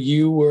Chicago.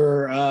 You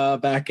were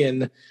back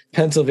in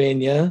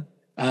Pennsylvania.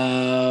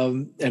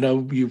 I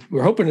know you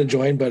were hoping to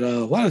join, but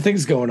a lot of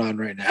things going on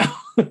right now.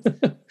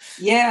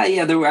 Yeah.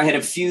 I had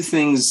a few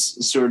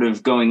things sort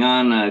of going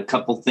on. A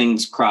couple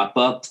things crop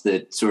up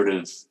that sort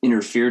of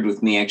interfered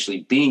with me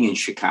actually being in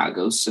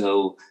Chicago.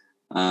 So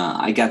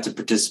I got to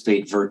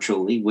participate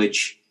virtually,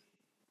 which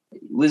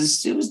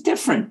was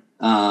different.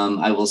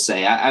 I will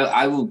say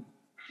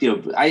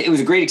it was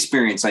a great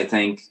experience, I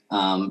think,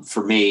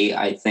 for me,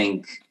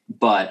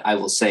 but I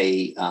will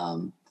say,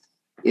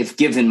 if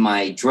given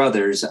my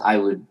druthers, I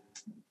would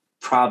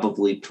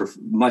probably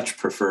much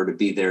prefer to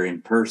be there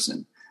in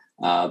person.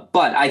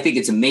 But I think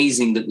it's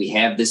amazing that we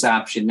have this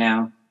option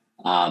now.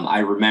 I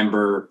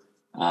remember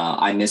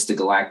I missed a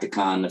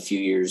Galacticon a few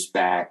years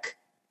back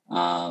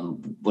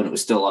when it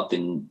was still up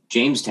in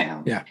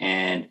Jamestown. Yeah.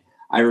 And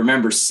I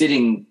remember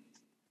sitting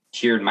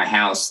here in my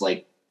house,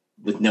 like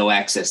with no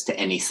access to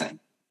anything,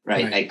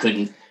 right? I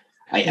couldn't.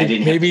 I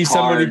didn't. Maybe have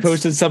somebody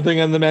posted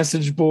something on the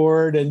message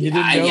board, and you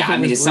didn't know. Yeah,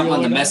 it's something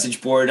on the message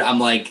board. I'm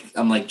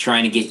like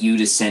trying to get you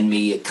to send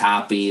me a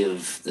copy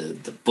of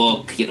the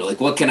book.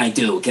 What can I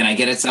do? Can I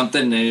get it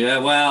something?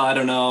 Well, I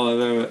don't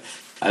know.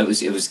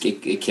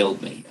 It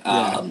killed me.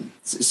 Yeah.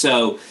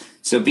 So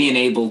being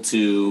able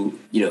to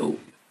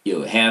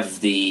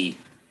have the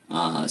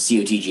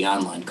COTG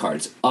online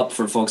cards up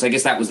for folks. I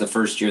guess that was the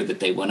first year that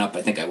they went up.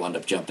 I think I wound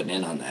up jumping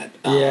in on that.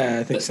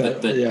 I think so.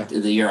 But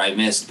the year I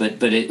missed,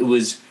 but it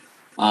was.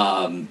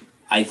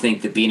 I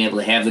think that being able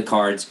to have the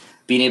cards,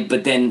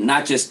 but then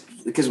not just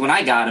because when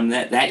I got them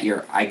that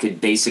year, I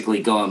could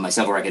basically go on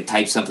myself or I could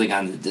type something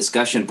on the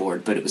discussion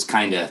board, but it was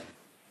kind of,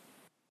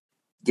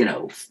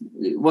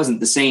 it wasn't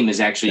the same as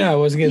actually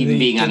even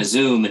being on a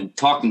Zoom and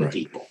talking to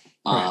people.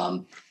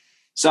 Right.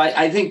 So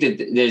I think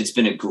that it's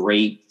been a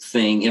great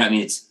thing. I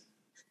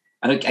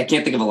can't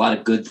think of a lot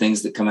of good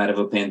things that come out of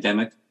a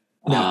pandemic.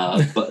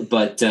 No.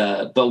 But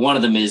one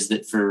of them is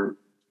that for,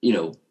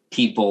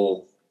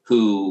 people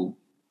who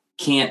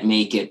can't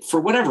make it for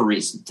whatever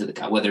reason to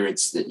the, whether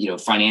it's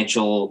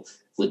financial,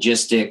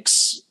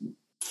 logistics,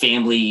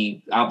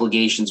 family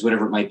obligations,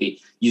 whatever it might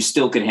be, you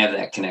still can have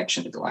that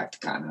connection to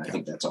Galacticon. And I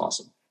think that's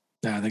awesome.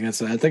 Yeah, I think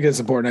it's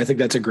important. I think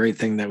that's a great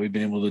thing that we've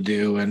been able to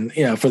do. And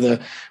for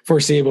the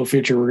foreseeable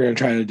future, we're going to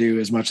try to do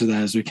as much of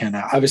that as we can.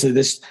 Obviously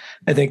this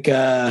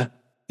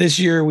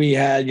year we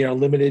had,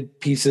 limited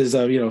pieces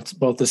of,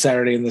 both the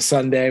Saturday and the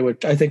Sunday,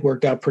 which I think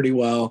worked out pretty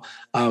well.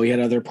 We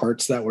had other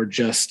parts that were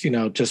just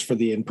for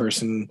the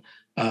in-person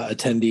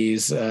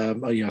attendees,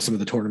 some of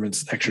the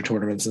tournaments, extra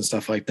tournaments and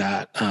stuff like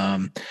that.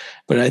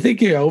 But I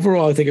think,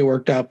 overall, I think it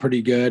worked out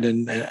pretty good.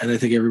 And I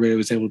think everybody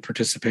was able to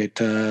participate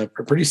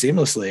pretty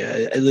seamlessly,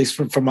 at least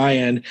from my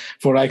end,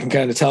 from what I can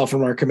kind of tell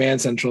from our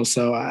command central.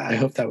 So I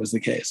hope that was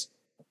the case.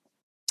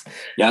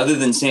 Yeah, other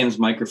than Sam's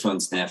microphone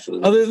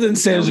snafu. Other than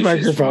Sam's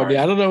microphone,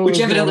 I don't know. Which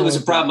evidently was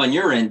a problem on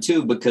your end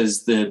too,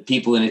 because the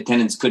people in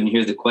attendance couldn't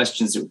hear the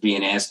questions that were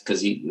being asked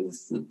because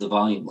of the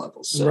volume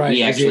levels. So right,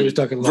 we actually was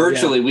talking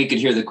virtually we could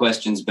hear the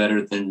questions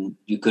better than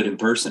you could in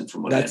person.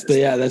 From what that's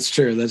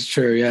true. That's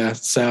true. Yeah.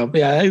 So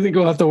I think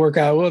we'll have to work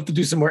out. We'll have to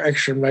do some more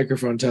extra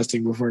microphone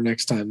testing before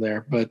next time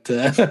there. But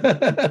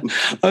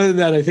other than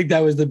that, I think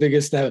that was the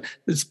biggest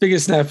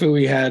snafu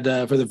we had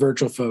for the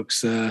virtual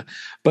folks.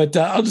 But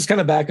I'll just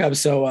kind of back up.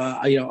 So.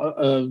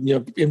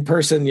 In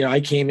person,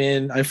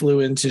 I flew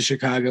into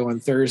Chicago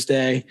on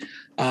Thursday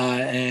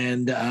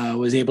and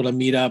was able to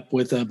meet up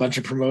with a bunch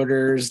of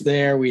promoters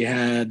there. We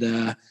had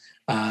the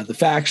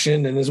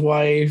Faction and his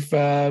wife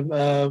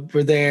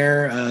were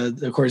there.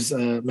 Of course,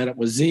 met up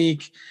with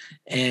Zeke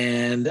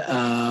and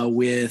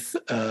with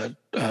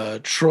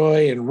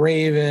Troy and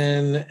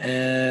Raven.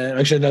 And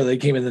actually, no, they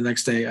came in the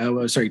next day.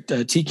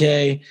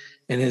 TK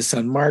and his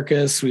son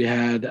Marcus. We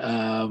had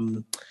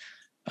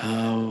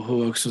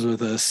who else was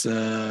with us?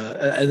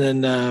 And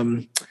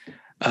then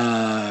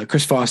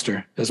Chris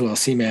Foster as well,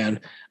 C-Man,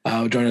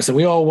 joined us. And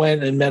we all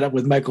went and met up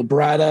with Michael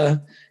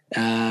Bratta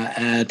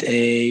at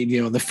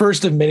the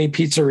first of many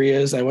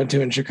pizzerias I went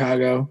to in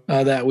Chicago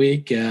that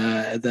week,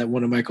 that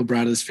one of Michael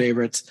Bratta's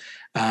favorites.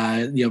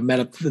 Met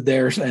up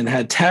there and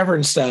had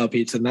tavern-style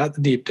pizza, not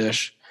the deep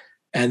dish,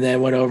 and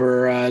then went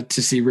over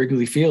to see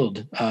Wrigley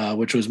Field,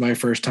 which was my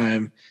first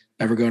time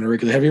ever going to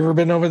Wrigley. Have you ever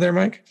been over there,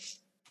 Mike?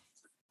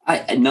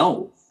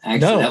 No.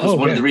 Actually, that was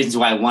one of the reasons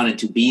why I wanted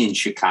to be in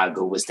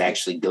Chicago, was to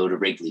actually go to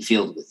Wrigley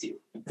Field with you.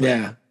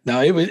 Yeah,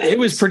 no, it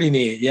was pretty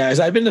neat. Yeah, as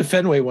I've been to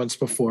Fenway once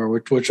before,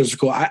 which was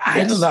cool.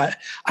 I don't know.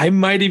 I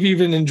might have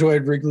even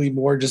enjoyed Wrigley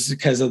more just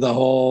because of the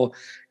whole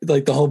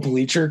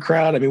bleacher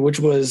crowd. I mean, which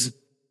was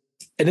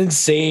an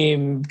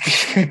insane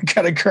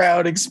kind of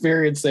crowd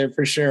experience there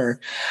for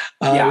sure.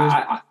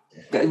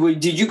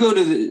 Did you go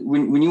to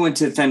when you went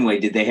to Fenway?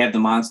 Did they have the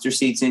monster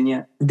seats in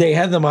yet? They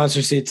had the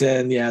monster seats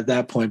in, at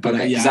that point. But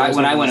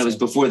when I went, it was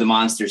before the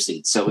monster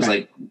seats, so it was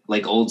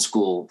like old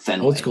school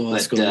Fenway. Old school.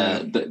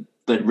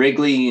 But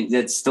Wrigley,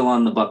 that's still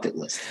on the bucket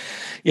list.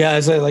 Yeah,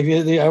 so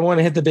I want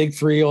to hit the big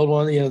three old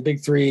one, the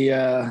big three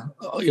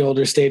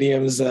older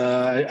stadiums.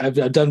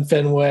 I've done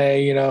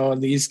Fenway, on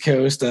the East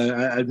Coast.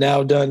 I've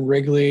now done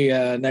Wrigley.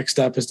 Next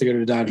up is to go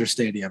to Dodger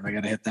Stadium. I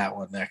got to hit that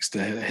one next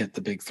to hit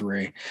the big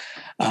three.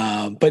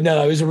 But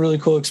no, it was a really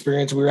cool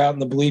experience. We were out in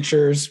the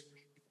bleachers,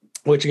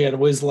 which again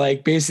was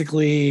like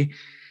basically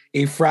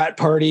a frat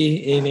party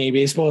in a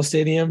baseball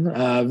stadium.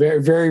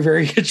 Very, very,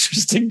 very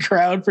interesting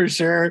crowd for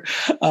sure.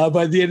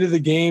 By the end of the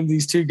game,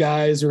 these two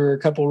guys who were a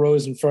couple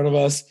rows in front of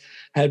us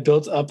had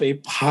built up a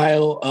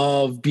pile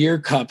of beer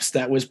cups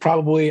that was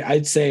probably,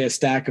 I'd say, a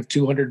stack of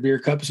 200 beer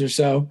cups or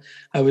so.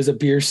 I was a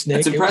beer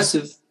snake. That's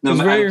impressive. No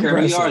matter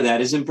who you are,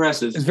 that is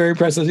impressive. It's very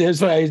impressive. Yeah,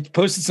 so I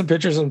posted some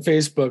pictures on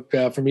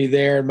Facebook for me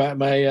there. And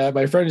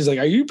my friend is like,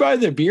 "Are you by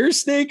the beer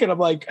snake?" And I'm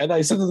like, and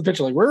I sent him the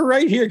picture like, "We're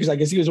right here," because I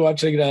guess he was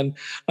watching it on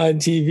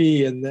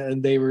TV,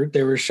 and they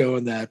were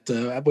showing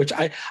that, which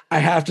I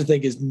have to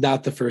think is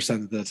not the first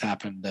time that's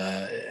happened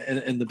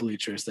in the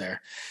bleachers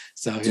there.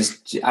 So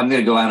I'm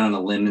going to go out on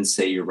a limb and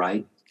say you're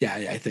right. Yeah,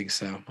 I think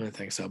so.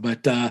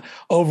 But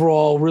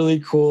overall, really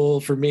cool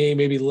for me,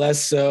 maybe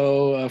less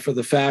so for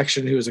the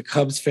Faction, who was a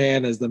Cubs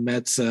fan, as the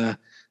Mets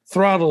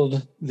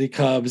throttled the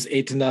Cubs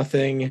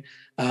 8-0.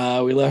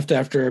 We left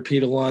after a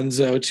Pete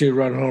Alonso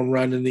 2-run home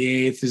run in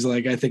the 8th. He's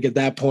like, I think at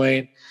that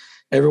point,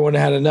 everyone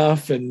had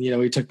enough, and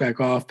we took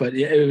back off. But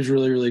it was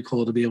really, really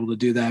cool to be able to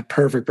do that.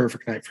 Perfect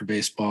night for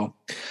baseball.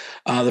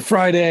 The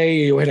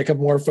Friday, we had a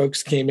couple more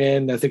folks came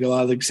in. I think a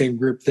lot of the same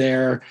group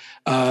there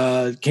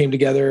came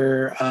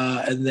together,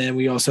 and then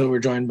we also were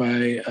joined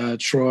by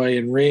Troy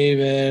and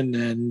Raven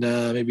and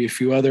maybe a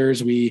few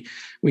others. We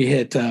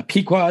hit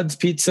Pequod's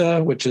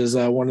Pizza, which is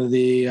one of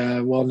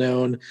the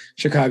well-known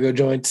Chicago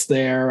joints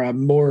there,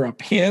 more a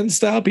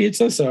pan-style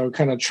pizza, so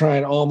kind of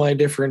trying all my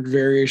different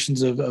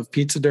variations of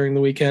pizza during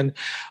the weekend.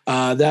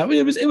 That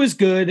it was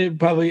good. It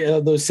probably,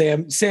 though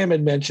Sam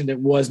had mentioned it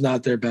was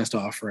not their best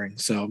offering,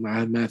 so I'm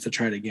going to have to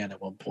try it again at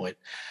one point.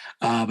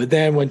 But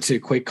then went to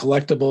Quake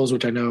Collectibles,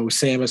 which I know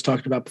Sam has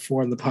talked about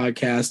before in the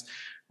podcast.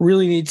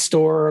 really neat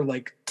store,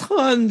 like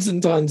tons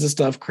and tons of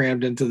stuff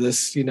crammed into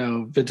this,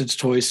 vintage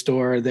toy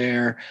store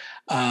there.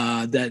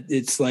 That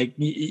it's like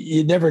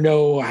you never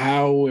know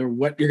how or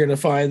what you're going to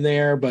find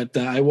there. But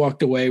I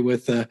walked away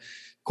with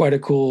quite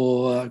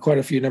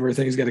a few number of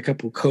things. Got a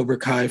couple Cobra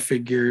Kai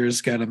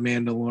figures, got a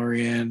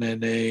Mandalorian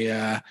and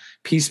a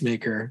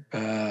Peacemaker.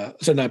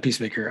 So not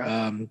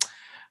Peacemaker.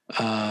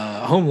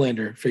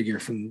 Homelander figure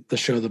from the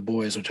show The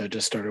Boys, which I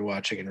just started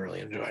watching and really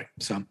enjoying.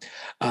 So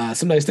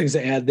some nice things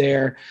to add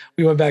there.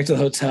 We went back to the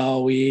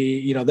hotel.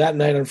 We, that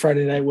night on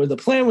Friday night, where the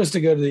plan was to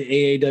go to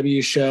the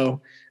AAW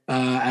show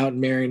out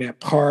in Marionette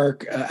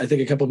Park. I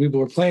think a couple of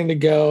people were planning to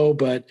go,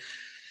 but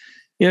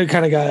I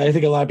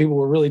think a lot of people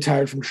were really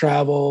tired from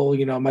travel.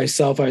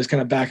 Myself, I was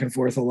kind of back and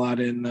forth a lot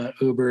in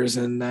Ubers,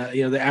 and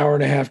the hour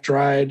and a half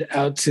drive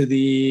out to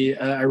the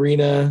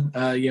arena.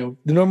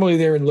 Normally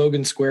they're in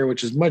Logan Square,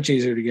 which is much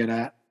easier to get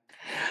at.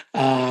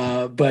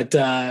 But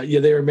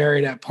they were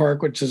Marionette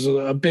Park, which is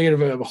a bit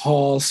of a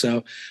hall.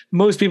 So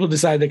most people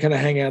decided to kind of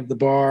hang out at the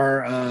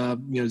bar.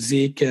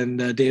 Zeke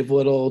and Dave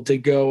Little did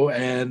go,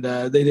 and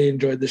they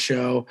enjoyed the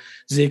show.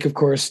 Zeke, of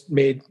course,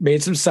 made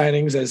some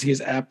signings, as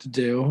he's apt to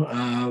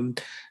do.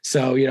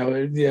 So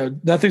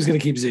nothing's going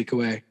to keep Zeke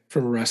away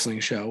from a wrestling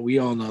show. We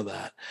all know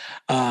that.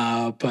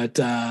 But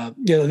I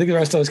think the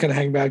rest of us kind of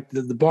hang back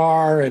to the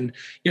bar and,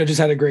 just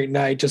had a great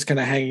night, just kind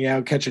of hanging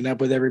out, catching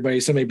up with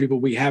everybody. So many people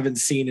we haven't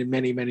seen in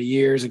many, many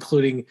years,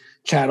 including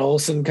Chad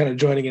Olson kind of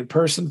joining in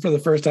person for the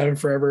first time in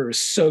forever. It was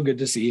so good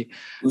to see.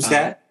 Who's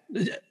that?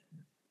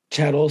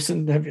 Chad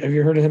Olson. Have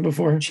you heard of him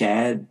before?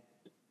 Chad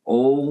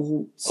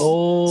Olson.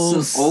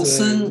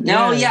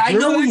 No, yeah, I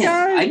know him.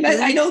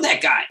 I know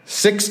that guy.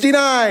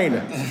 69.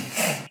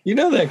 You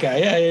know that guy.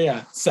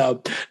 Yeah.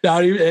 So now,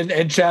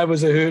 and Chad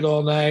was a hoot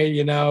all night,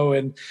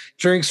 and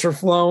drinks were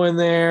flowing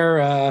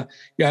there.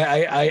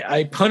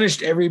 I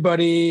punished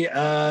everybody,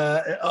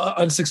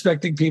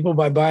 unsuspecting people,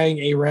 by buying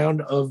a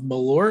round of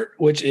Malort,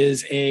 which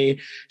is a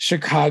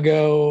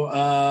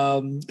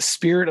Chicago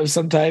spirit of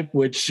some type,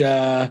 which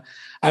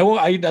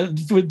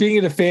with being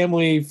in a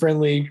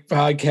family-friendly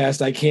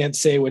podcast, I can't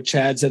say what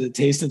Chad said it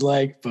tasted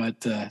like,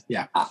 but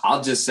yeah.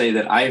 I'll just say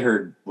that I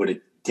heard what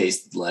it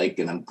tasted like,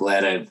 and I'm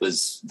glad it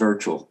was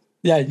virtual.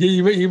 Yeah,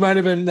 you might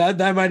have been that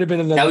might have been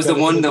another. That was the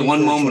one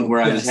moment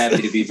where I was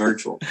happy to be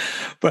virtual.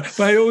 but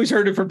I always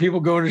heard it from people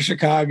going to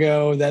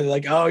Chicago that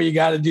like, oh, you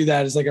got to do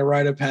that. It's like a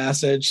rite of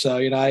passage. So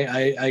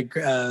I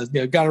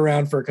got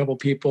around for a couple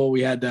people.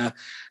 We had I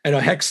know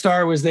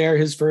Hexstar was there,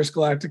 his first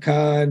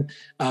Galacticon.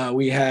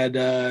 We had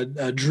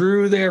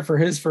Drew there for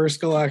his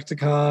first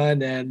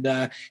Galacticon,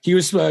 and he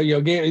was as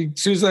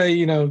soon as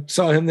I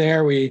saw him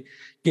there, we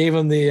gave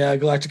him the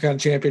Galacticon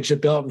Championship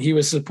belt, and he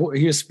was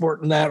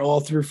sporting that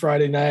all through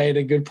Friday night,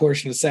 a good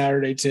portion of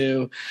Saturday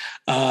too.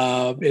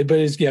 But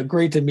it's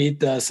great to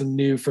meet some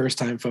new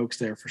first-time folks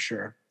there for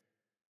sure.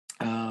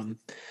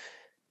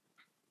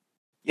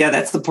 Yeah,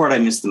 that's the part I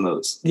miss the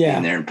most. Yeah,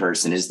 being there in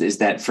person is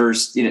that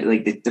first,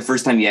 like the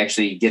first time you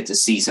actually get to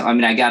see some. I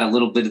mean, I got a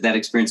little bit of that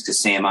experience because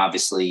Sam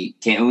obviously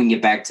can't. We can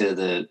get back to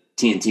the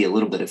TNT a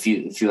little bit, a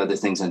few other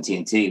things on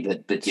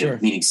TNT, but sure.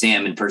 Meeting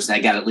Sam in person, I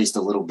got at least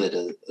a little bit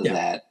of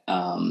that.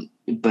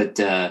 But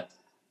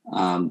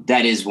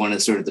that is one of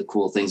the, sort of the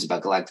cool things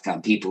about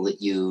Galacticon, people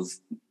that you've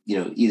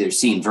either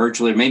seen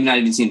virtually or maybe not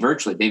even seen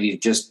virtually. Maybe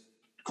you've just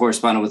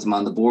corresponded with them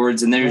on the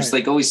boards, and there's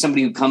like always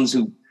somebody who comes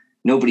who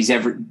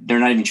they're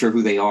not even sure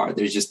who they are.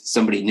 There's just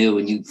somebody new,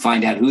 and you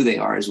find out who they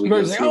are as we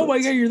go through. Oh my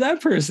God, you're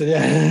that person.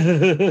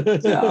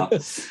 Yeah.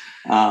 That's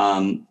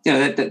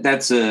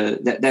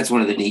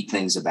one of the neat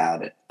things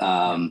about it.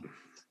 The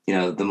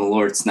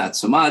Malort's not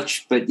so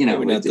much, but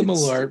not the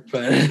Malort,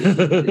 but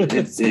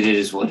it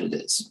is what it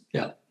is.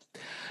 Yeah.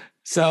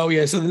 So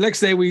the next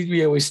day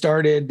we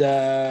started.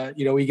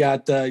 We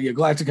got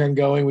Galacticon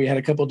going. We had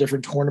a couple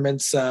different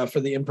tournaments for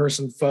the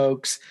in-person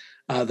folks.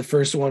 The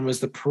first one was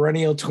the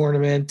Perennial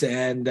Tournament,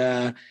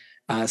 and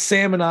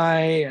Sam and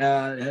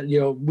I,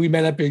 we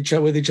met up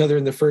with each other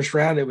in the first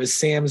round. It was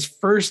Sam's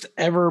first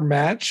ever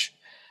match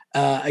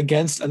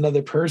against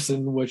another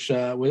person, which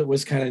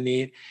was kind of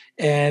neat.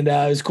 And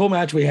it was a cool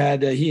match. We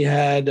had he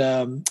had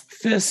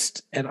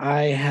Fist, and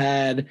I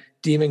had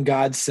Demon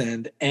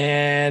Godsend,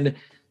 and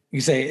you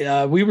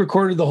say we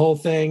recorded the whole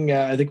thing.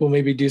 I think we'll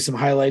maybe do some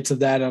highlights of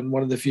that on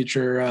one of the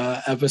future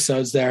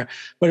episodes there.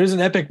 But it was an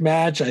epic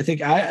match. I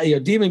think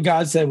Demon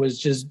Godsend was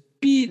just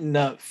beating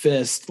up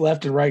Fist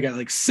left and right. Got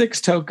like 6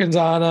 tokens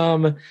on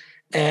him,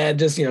 and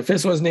just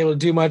Fist wasn't able to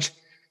do much.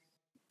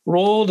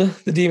 Rolled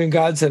the Demon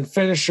Godsend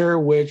finisher,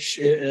 which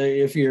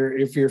if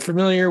you're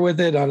familiar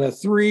with it, on a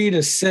 3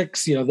 to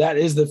 6, that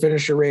is the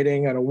finisher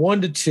rating. On a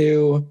 1 to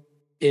 2.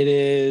 It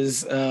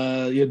is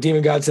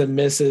Demon Godsend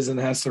misses and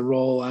has to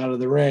roll out of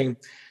the ring.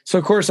 So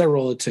of course I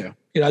roll a 2.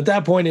 At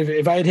that point,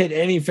 if I had hit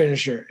any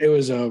finisher, it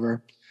was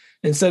over.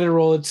 Instead of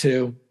roll a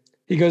 2,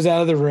 he goes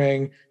out of the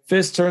ring.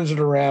 Fist turns it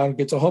around,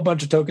 gets a whole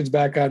bunch of tokens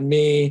back on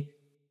me,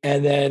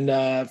 and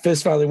then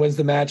Fist finally wins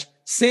the match.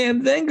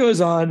 Sam then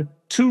goes on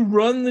to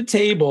run the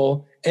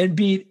table and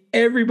beat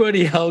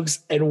everybody else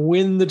and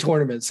win the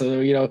tournament.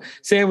 So,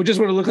 Sam would just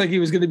want to look like he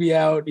was going to be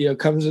out,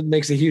 comes and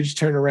makes a huge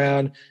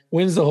turnaround,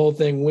 wins the whole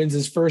thing, wins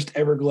his first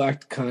ever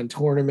Galacticon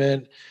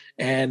tournament,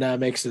 and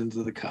makes it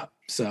into the cup.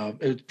 So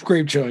it was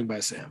great showing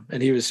by Sam,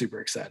 and he was super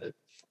excited.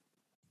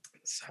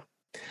 So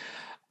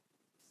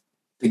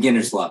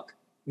beginner's luck.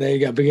 There you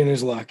go.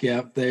 Beginner's luck.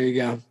 Yeah, there you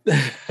go.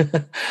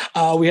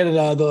 We had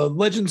the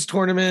Legends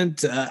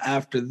tournament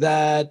after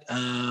that,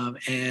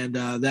 and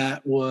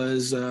that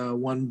was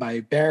won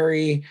by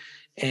Barry.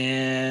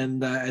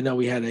 And I know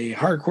we had a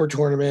hardcore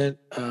tournament,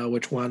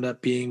 which wound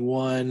up being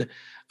won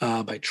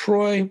by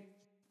Troy,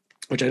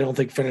 which I don't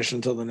think finished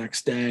until the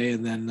next day.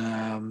 And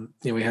then,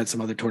 we had some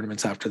other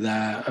tournaments after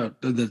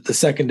that, the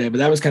second day, but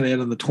that was kind of it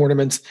on the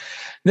tournaments.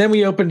 And then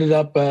we opened it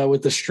up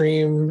with the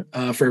stream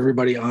for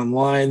everybody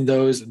online.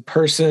 Those in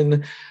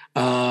person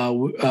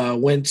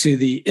went to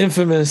the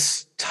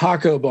infamous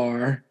taco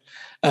bar,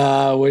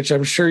 which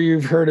I'm sure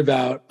you've heard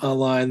about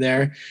online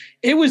there.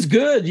 It was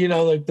good,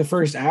 like the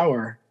first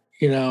hour.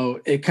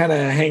 It kind of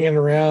hanging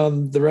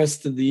around the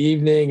rest of the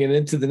evening and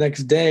into the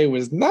next day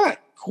was not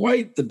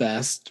quite the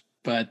best.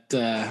 But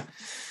there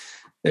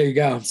you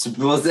go. So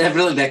was that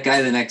really that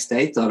guy the next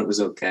day thought it was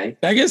okay?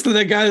 I guess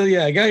that guy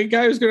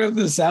was going to have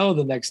the salad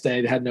the next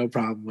day. Had no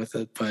problem with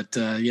it. But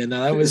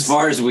that was as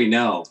far as we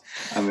know.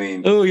 I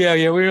mean, oh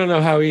yeah, we don't know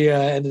how he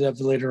ended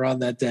up later on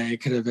that day.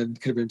 It could have been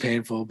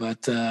painful,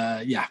 but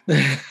yeah.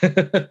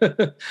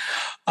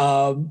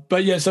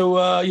 But yeah, so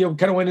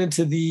kind of went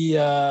into the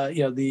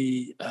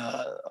we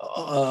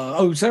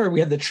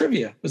had the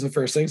trivia was the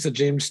first thing. So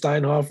James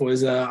Steinhoff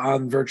was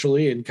on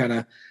virtually and kind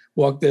of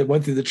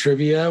went through the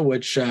trivia,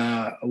 which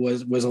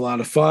was a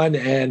lot of fun.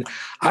 And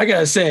I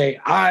gotta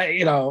say,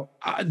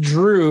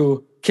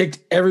 Drew kicked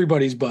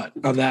everybody's butt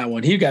on that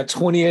one. He got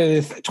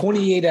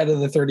 28 out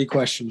of the 30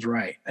 questions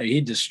right. I mean,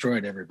 he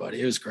destroyed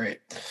everybody. It was great.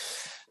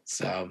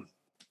 So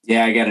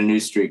yeah, I got a new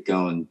streak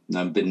going.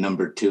 I've been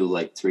number 2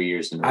 like 3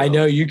 years in a row. I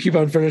know you keep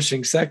on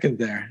finishing second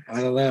there.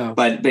 I don't know,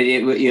 but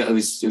it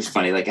was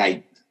funny. Like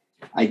I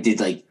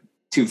did like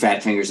 2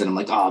 fat fingers, and I'm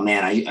like, oh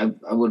man, I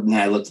wouldn't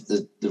have looked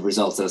at the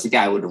results. I was like,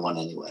 I would have won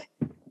anyway.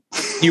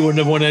 You wouldn't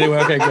have won anyway.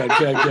 Okay,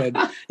 good.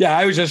 Yeah,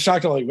 I was just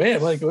shocked. I'm like, man, I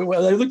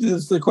looked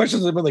at the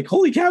questions and I've been like,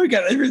 holy cow, we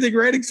got everything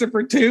right except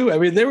for 2. I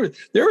mean, there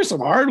were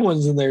some hard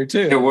ones in there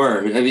too. There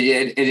were. I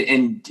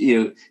mean,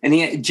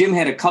 Jim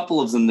had a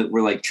couple of them that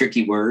were like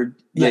tricky word.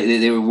 Yeah.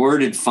 They were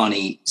worded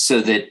funny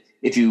so that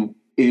if you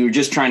were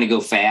just trying to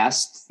go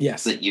fast,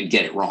 yes, that you'd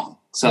get it wrong.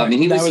 So right. I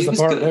mean, that was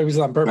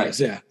on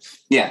purpose. Right. Yeah.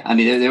 Yeah, I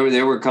mean,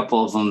 there were a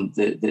couple of them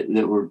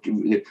that were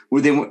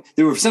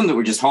there were some that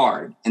were just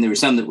hard, and there were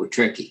some that were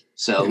tricky.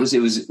 So yeah. it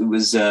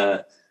was,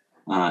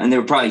 and there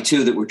were probably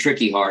 2 that were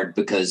tricky hard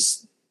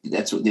because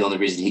that's the only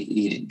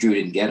reason Drew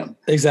didn't get them.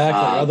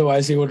 Exactly.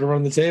 Otherwise, he would have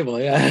run the table.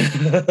 Yeah.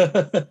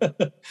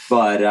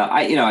 But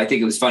I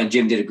think it was fun.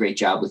 Jim did a great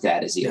job with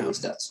that, as he always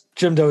does.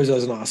 Jim always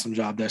does an awesome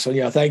job there. So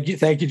thank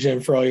you, Jim,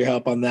 for all your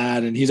help on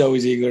that, and he's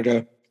always eager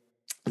to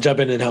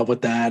jump in and help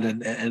with that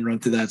and run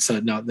through that.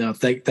 So no,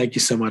 thank you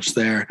so much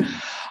there.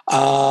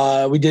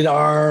 We did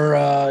our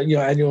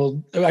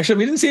annual. Actually,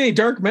 we didn't see any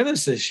Dark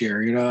Menace this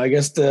year. I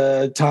guess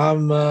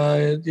Tom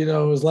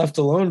was left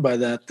alone by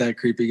that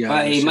creepy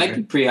guy. He might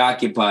be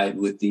preoccupied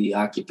with the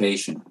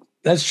occupation.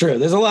 That's true.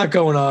 There's a lot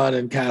going on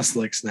in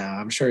Catholics now.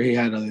 I'm sure he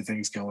had other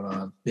things going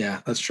on. Yeah,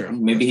 that's true.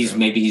 Maybe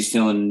he's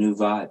feeling a new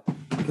vibe.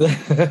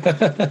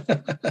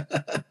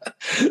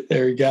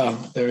 There we go.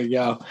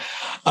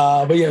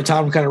 But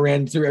Tom kind of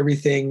ran through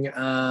everything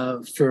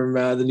from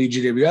the new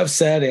GWF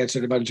set,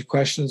 answered a bunch of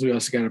questions. We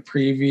also got a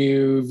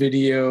preview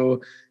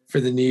video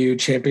for the new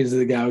Champions of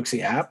the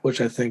Galaxy app,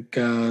 which I think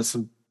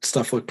some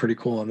stuff looked pretty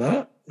cool on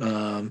that.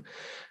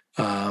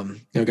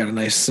 Got a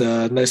nice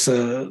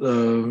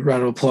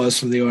round of applause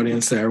from the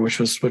audience there, which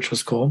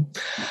was cool.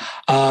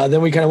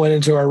 Then we kind of went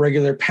into our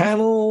regular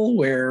panel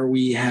where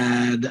we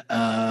had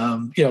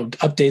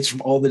updates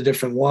from all the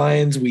different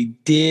lines. We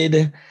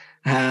did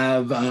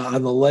have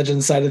on the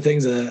Legend side of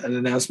things an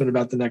announcement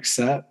about the next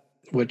set,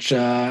 which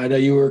I know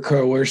you were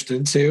coerced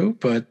into,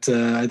 but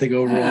I think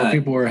overall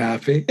people were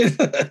happy.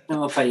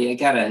 No, if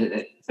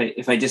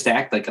I just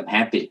act like I'm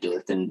happy to do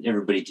it, then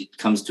everybody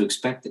comes to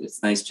expect it.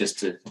 It's nice just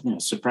to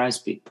surprise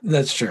people.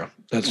 That's true.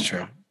 But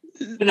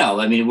no,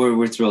 I mean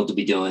we're thrilled to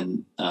be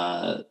doing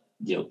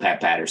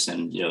Pat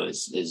Patterson.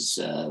 As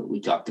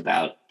we talked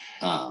about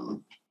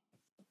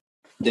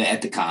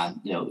at the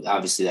con.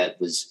 Obviously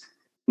that was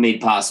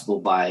made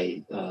possible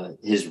by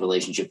his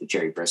relationship with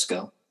Jerry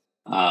Briscoe,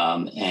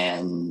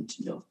 and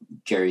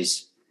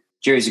Jerry's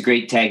a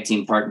great tag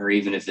team partner,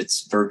 even if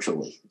it's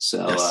virtually.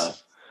 So.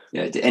 Yes.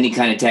 Any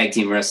kind of tag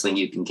team wrestling,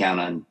 you can count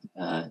on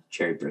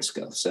Jerry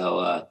Briscoe.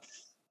 So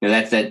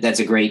that's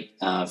a great.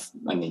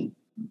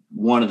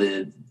 One of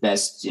the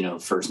best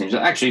first names.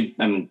 Actually,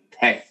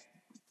 heck,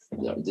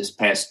 this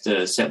past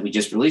set we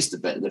just released,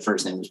 the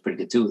first name was pretty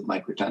good too with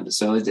Mike Rotunda.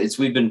 So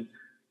we've been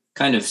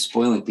kind of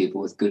spoiling people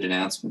with good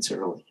announcements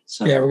early.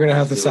 So yeah, we're gonna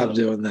have to stop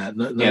doing that.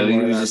 We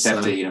just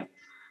have to.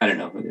 I don't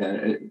know.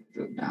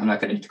 I'm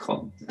not going to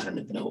call. I don't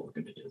even know what we're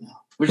going to do now.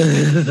 We're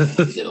just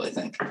going to do, I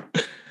think.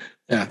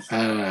 Yeah.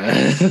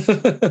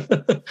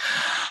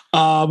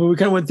 But we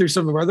kind of went through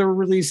some of our other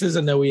releases.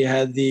 I know we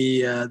had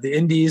the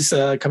Indies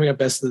coming up,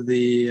 Best of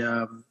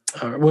the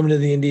Women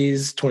of the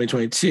Indies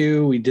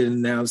 2022. We did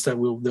announce that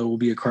there will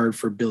be a card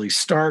for Billy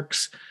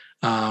Starks,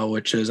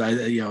 which is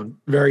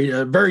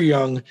very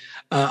young,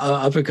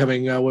 up and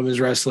coming women's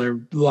wrestler.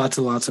 Lots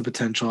and lots of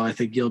potential. I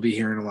think you'll be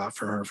hearing a lot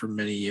from her for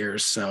many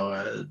years.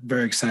 So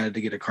very excited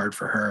to get a card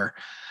for her.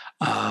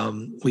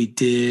 We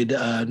did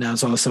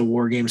announce also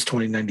War Games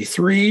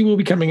 2093 will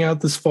be coming out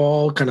this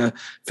fall, kind of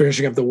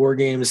finishing up the War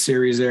Games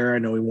series there. I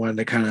know we wanted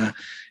to kind of,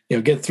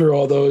 get through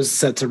all those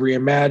sets of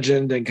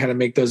reimagined and kind of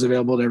make those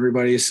available to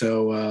everybody.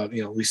 So,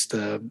 at least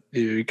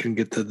you can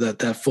get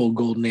that full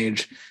golden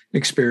age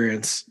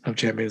experience of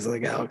Champions of the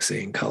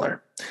Galaxy in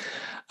color.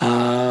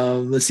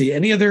 Let's see,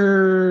 any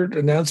other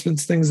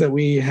announcements, things that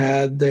we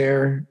had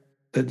there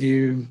that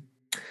you...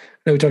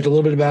 I know we talked a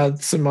little bit about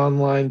some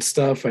online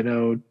stuff. I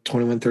know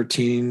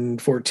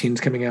 2113-14 is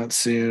coming out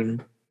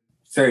soon.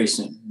 Very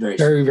soon.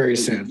 Very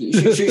soon.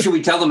 Should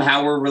we tell them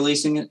how we're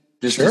releasing it?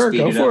 Sure,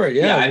 go for it.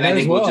 Yeah, I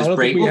think we'll just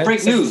break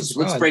news.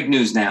 Let's break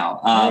news now.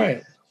 All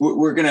right.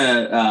 We're going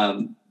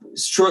to,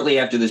 shortly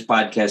after this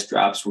podcast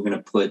drops, we're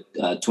going to put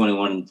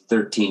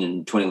 2113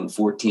 and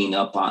 2114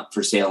 up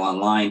for sale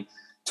online.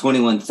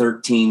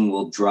 2113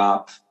 will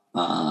drop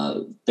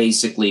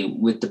basically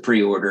with the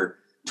pre-order.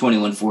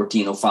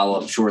 2114 will follow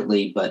up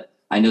shortly, but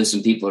I know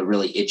some people are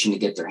really itching to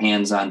get their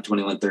hands on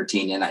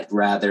 2113, and I'd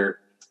rather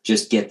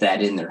just get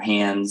that in their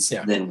hands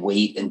than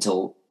wait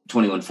until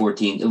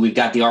 2114. We've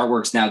got the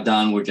artworks now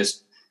done. We're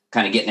just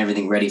kind of getting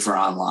everything ready for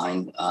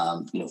online,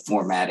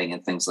 formatting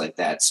and things like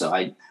that. So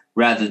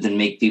rather than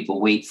make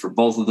people wait for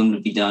both of them to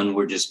be done,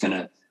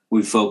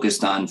 we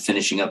focused on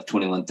finishing up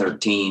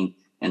 2113,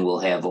 and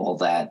we'll have all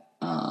that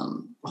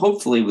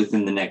hopefully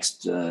within the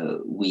next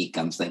week,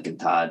 I'm thinking,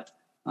 Todd.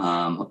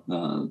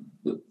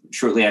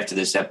 Shortly after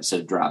this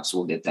episode drops,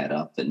 we'll get that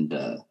up,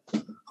 and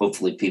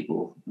hopefully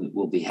people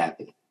will be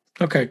happy.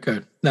 Okay,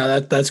 good.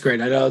 No, that's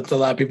great. I know a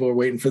lot of people are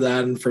waiting for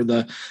that and for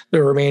the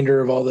remainder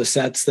of all the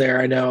sets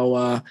there. I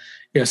know,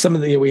 some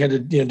of we had to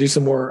do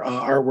some more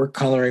artwork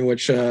coloring,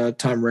 which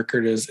Tom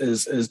Rickard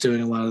is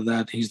doing a lot of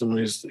that. He's the one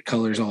who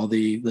colors all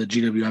the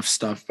GWF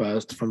stuff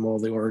from all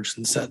the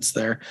Origin sets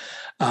there,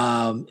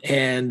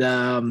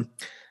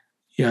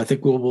 I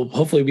think we'll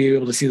hopefully be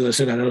able to see those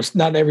soon. I know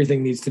not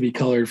everything needs to be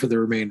colored for the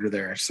remainder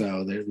there,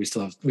 so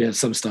we have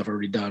some stuff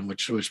already done,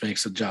 which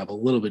makes the job a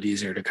little bit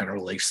easier to kind of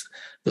release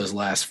those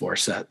last 4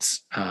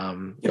 sets.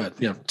 But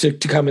to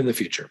come in the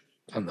future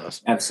on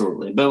those.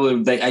 Absolutely,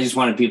 but I just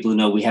wanted people to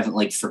know we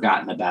haven't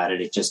forgotten about it.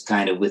 It just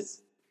kind of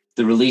with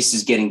the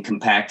releases getting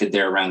compacted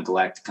there around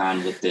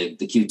Galacticon with the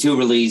Q2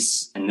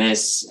 release and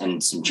this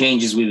and some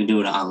changes we've been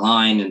doing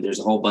online, and there's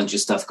a whole bunch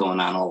of stuff going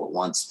on all at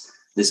once.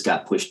 This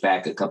got pushed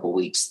back a couple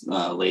weeks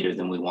later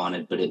than we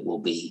wanted, but it will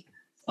be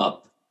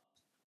up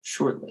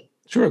shortly.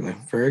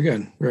 Very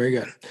good.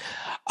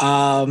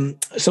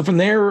 So from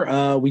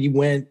there, we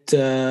went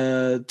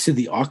to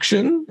the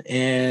auction,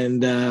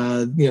 and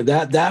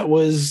that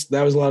was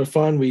a lot of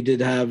fun. We did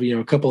have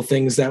a couple of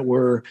things that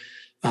were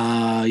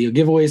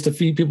giveaways to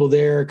feed people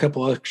there, a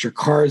couple of extra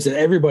cards that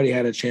everybody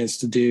had a chance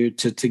to do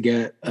to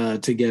get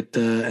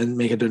and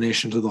make a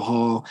donation to the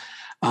hall.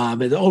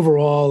 But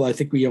overall, I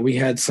think we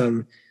had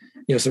some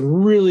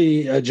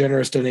really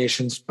generous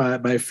donations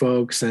by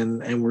folks,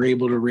 and we're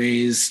able to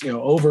raise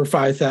over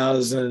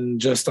 5,000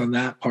 just on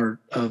that part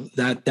of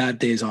that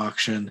day's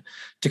auction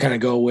to kind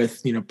of go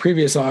with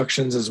previous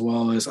auctions as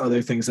well as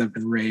other things that have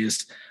been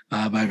raised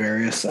by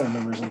various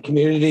members of the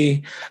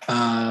community.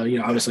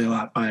 Obviously a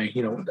lot by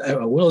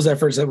Will's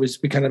efforts that we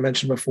kind of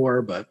mentioned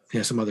before, but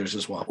some others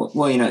as well.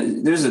 Well,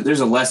 there's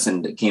a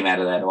lesson that came out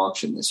of that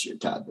auction this year,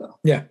 Todd. Though.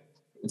 Yeah.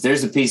 If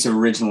there's a piece of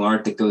original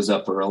art that goes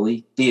up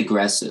early, be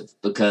aggressive,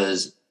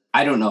 because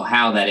I don't know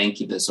how that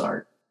Incubus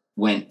art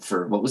went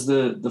for, what was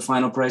the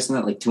final price on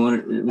that? Like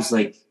 200, it was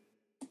like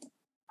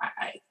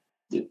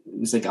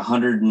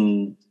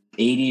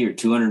 180 or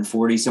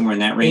 240, somewhere in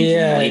that range.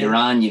 Yeah, and later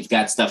on, you've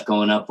got stuff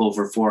going up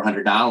over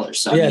 $400.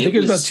 So, I think it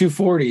was about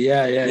 240.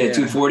 Yeah.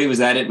 240. Was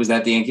that it? Was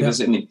that the Incubus?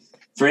 Yeah. I mean,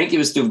 for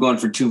Incubus to have gone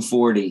for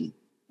 240,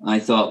 I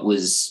thought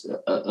was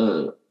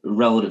a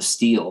relative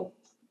steal.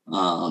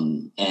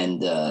 When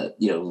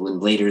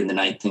later in the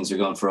night things are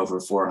going for over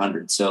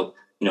 400. So,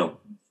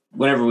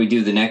 whenever we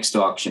do the next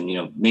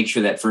auction, make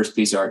sure that first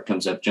piece of art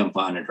comes up, jump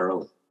on it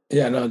early.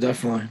 Yeah, no,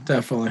 definitely.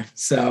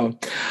 So,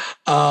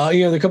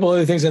 a couple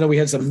other things. I know we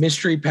had some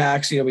mystery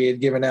packs, we had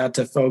given out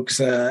to folks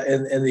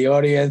in the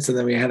audience, and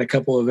then we had a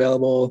couple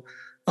available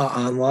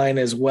online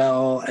as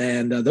well.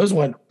 And those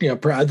went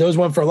for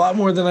a lot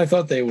more than I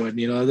thought they would.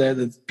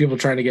 The people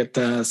trying to get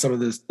some of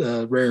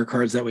the rare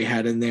cards that we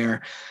had in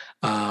there.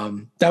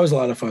 That was a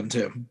lot of fun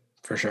too,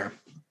 for sure.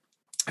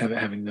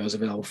 Having those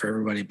available for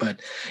everybody, but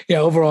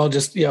overall,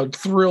 just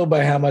thrilled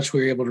by how much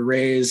we were able to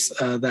raise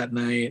that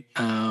night.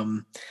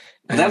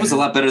 That was a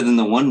lot better than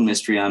the one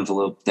mystery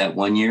envelope that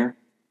one year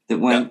that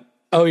went.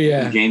 Oh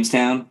yeah,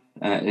 Jamestown.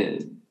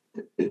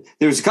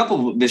 there was a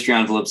couple of mystery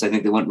envelopes I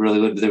think that went really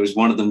good, but there was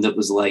one of them that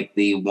was like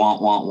the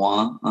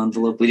want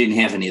envelope. We didn't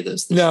have any of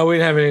those. No, we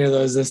didn't have any of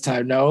those this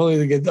time. No, only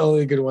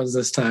the good ones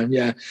this time.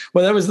 Yeah.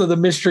 Well, that was the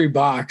mystery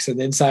box,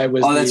 and inside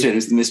was that's right. It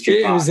was the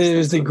mystery box. It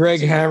was the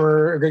Greg the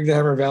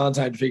Hammer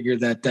Valentine figure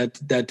that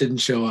didn't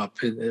show up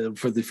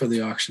for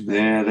the auction.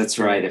 Yeah, that's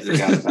right. I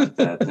forgot about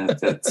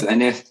that. I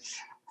know.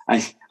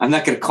 I'm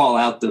not going to call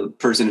out the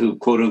person who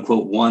quote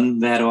unquote won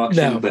that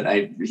auction, but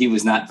he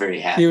was not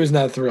very happy. He was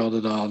not thrilled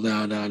at all.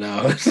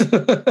 No.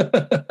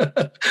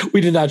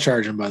 We did not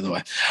charge him, by the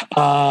way.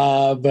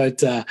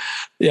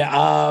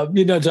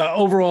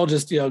 Overall,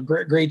 just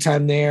great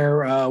time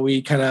there.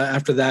 We kind of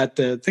after that,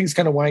 things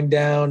kind of wind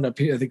down. I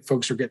think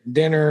folks were getting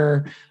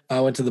dinner.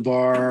 Went to the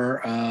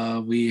bar.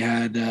 We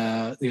had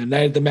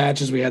night at the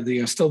matches. We had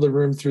still the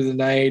room through the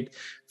night.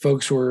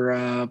 Folks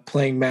were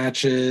playing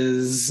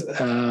matches,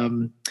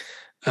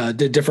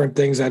 did different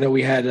things. I know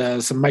we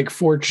had some Mike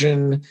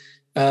Fortune,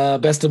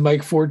 best of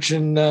Mike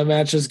Fortune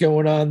matches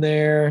going on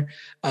there.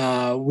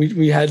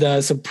 We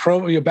had some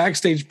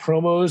backstage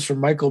promos from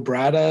Michael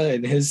Bratta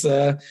and his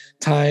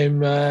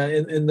time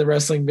in the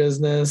wrestling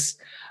business.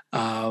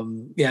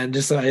 And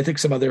just I think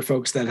some other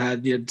folks that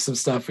had some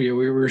stuff. We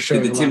were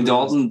showing. Did the Tim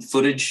Dalton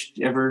footage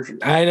ever?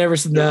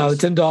 The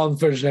Tim Dalton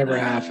footage never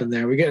happened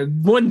there. We get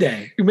one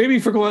day, maybe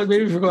for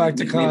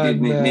Galacticon.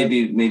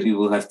 Maybe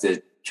we'll have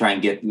to try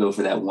and go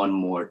for that one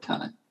more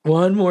time.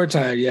 One more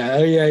time, yeah.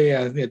 Oh,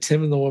 yeah.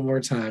 Tim and the one more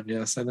time.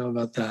 Yes, I know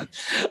about that.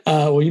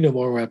 Well, you know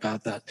more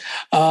about that.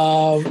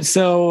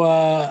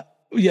 So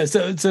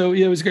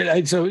it was great.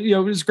 It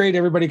was great.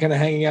 Everybody kind of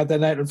hanging out that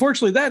night.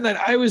 Unfortunately, that night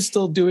I was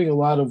still doing a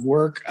lot of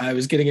work. I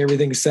was getting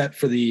everything set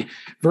for the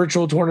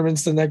virtual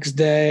tournaments the next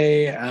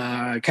day,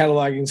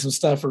 cataloging some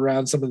stuff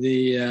around some of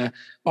the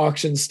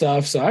auction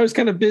stuff. So I was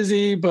kind of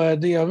busy,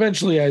 but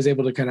eventually I was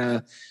able to kind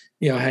of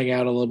hang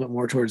out a little bit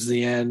more towards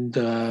the end.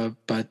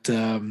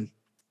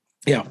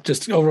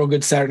 Just overall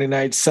good Saturday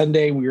night.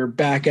 Sunday we were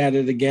back at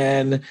it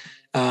again.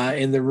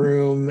 In the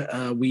room,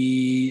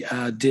 we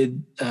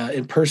did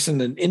in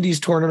person an Indies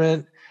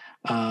tournament,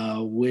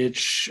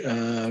 which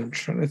I'm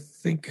trying to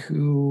think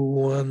who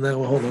won that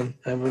one. Hold on,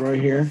 I have it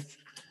right here.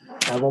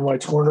 I have all my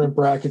tournament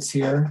brackets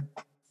here.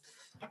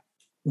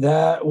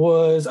 That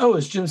was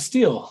it's Jim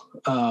Steele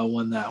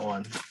won that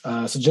one.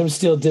 So Jim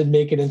Steele did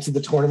make it into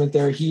the tournament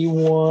there. He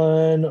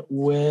won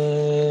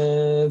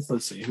with,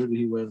 let's see, who did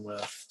he win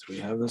with? Do we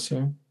have this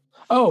here?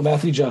 Oh,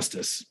 Matthew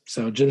Justice.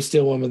 So Jim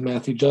Steele won with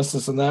Matthew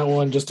Justice on that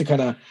one. Just to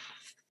kind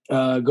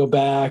of go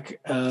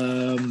back. As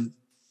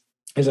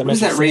I mentioned,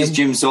 does that raise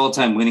Jim's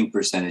all-time winning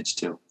percentage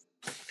to?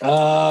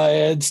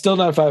 It's still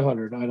not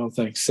 500. I don't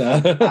think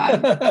so.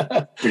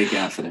 I'm pretty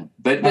confident,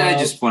 but I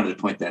just wanted to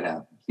point that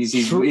out.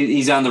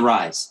 He's on the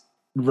rise.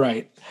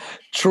 Right.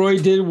 Troy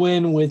did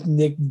win with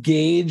Nick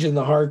Gage in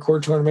the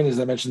hardcore tournament. As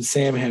I mentioned,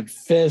 Sam had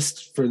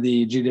Fist for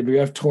the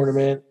GWF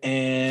tournament,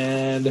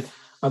 and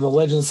on the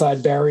legend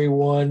side, Barry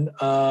won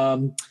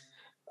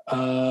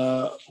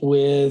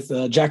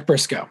with Jack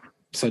Briscoe.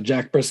 So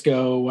Jack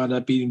Briscoe wound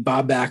up beating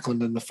Bob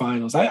Backlund in the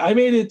finals. I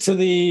made it to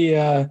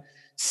the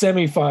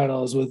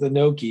semifinals with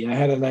Inoki. I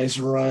had a nice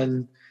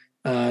run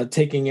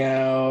taking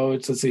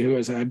out, let's see who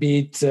was I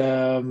beat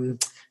Stan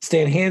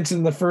Hansen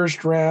in the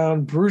first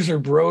round, Bruiser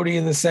Brody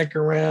in the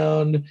second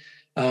round,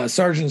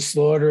 Sergeant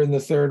Slaughter in the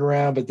third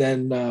round, but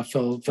then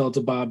fell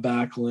to Bob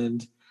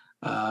Backlund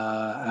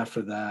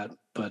after that.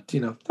 But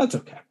that's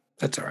okay.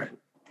 That's all right.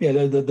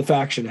 Yeah, the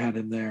faction had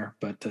him there,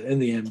 but in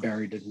the end,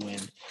 Barry did win.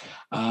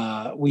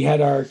 We had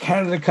our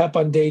Canada Cup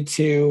on day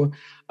 2,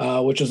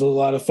 which was a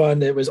lot of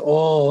fun. It was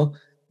all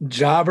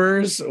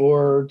jobbers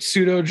or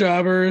pseudo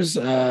jobbers.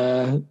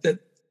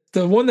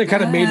 The one that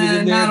kind of made it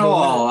in there. Not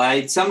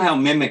all. Somehow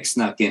Mimic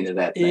snuck into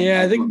that thing.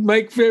 Yeah, I think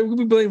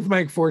we blame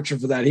Mike Fortune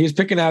for that. He was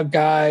picking out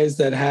guys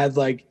that had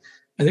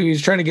I think he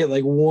was trying to get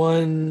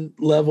one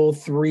level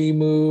 3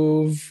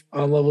 move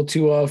on level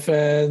 2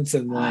 offense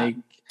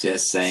and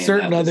just saying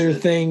certain other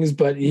things,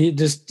 but he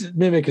just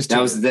Mimic is that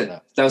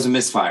was a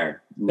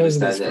misfire.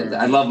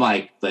 I love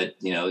Mike, but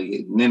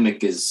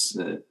Mimic is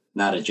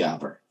not a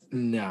jobber.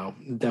 No,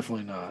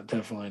 definitely not.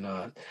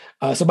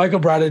 So Michael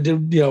Bratta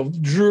did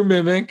drew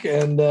Mimic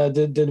and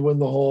did win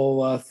the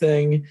whole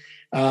thing.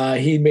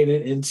 He made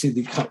it into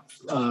the Cup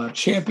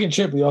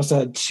championship. We also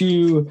had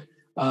 2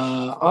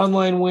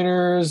 online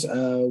winners,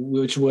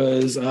 which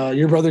was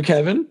your brother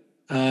Kevin.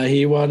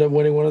 He wound up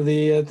winning one of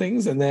the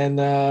things, and then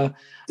the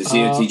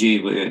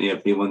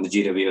COTG. He won the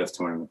GWF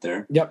tournament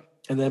there. Yep,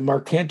 and then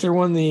Mark Cantor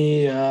won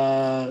the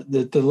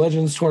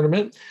Legends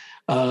tournament,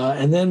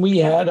 and then we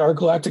had our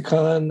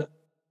Galacticon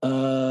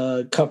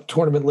Cup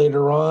tournament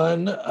later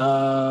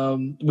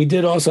on. We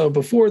did also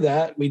before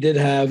that we did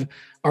have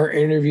our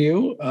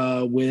interview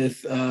with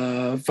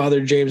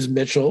Father James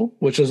Mitchell,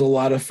 which was a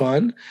lot of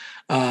fun.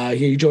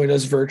 He joined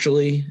us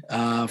virtually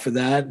for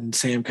that, and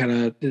Sam kind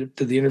of did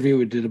the interview.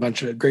 We did a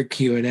bunch of great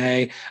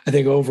Q&A. I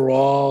think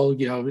overall,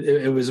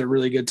 it was a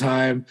really good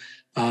time.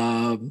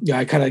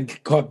 I kind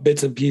of caught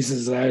bits and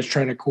pieces and I was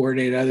trying to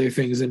coordinate other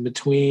things in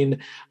between.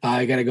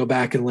 I got to go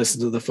back and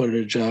listen to the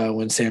footage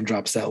when Sam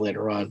drops that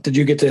later on. Did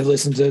you get to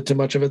listen to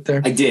much of it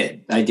there? I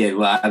did.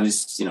 Well, I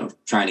was,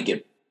 trying to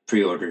get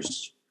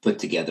pre-orders put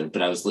together,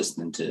 but I was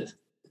listening to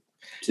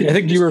I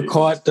think you were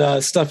caught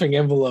stuffing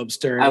envelopes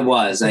during. I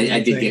was. I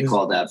did get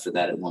called out for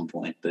that at one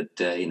point, but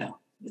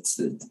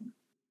it's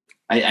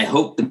I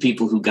hope the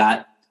people who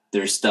got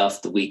their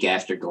stuff the week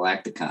after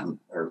Galacticon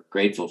are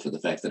grateful for the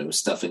fact that I was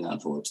stuffing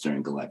envelopes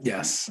during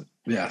Galacticon.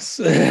 Yes.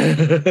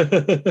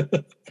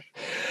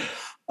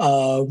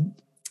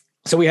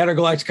 So we had our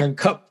Galacticon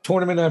Cup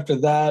tournament after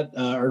that.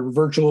 Our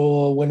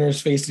virtual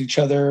winners faced each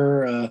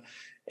other.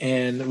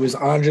 And it was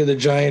Andre the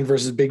Giant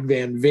versus Big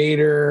Van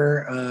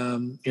Vader.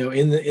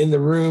 In the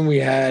room we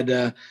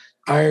had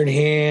Iron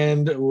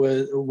Hand,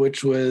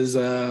 which was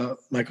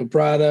Michael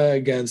Prada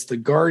against the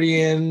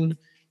Guardian,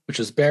 which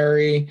was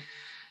Barry.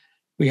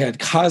 We had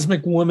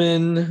Cosmic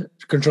Woman,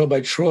 controlled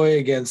by Troy,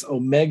 against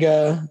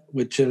Omega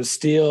with Jim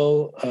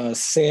Steele.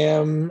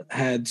 Sam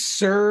had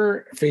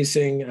Sir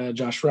facing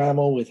Josh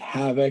Rammel with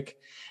Havoc.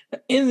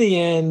 In the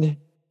end,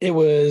 it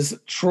was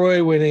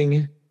Troy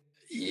winning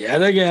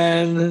yet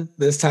again,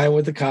 this time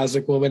with the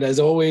Cosmic Woman, as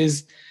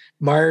always,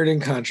 mired in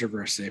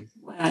controversy.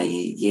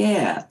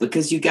 Yeah,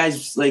 because you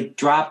guys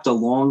dropped a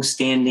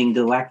long-standing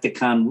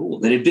Galacticon rule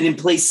that had been in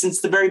place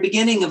since the very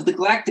beginning of the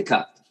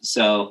Galacticon.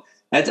 So,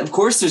 of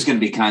course, there's going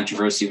to be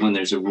controversy when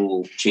there's a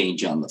rule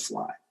change on the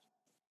fly.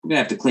 We're going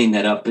to have to clean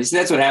that up. But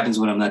that's what happens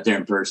when I'm not there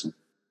in person.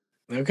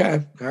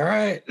 Okay. All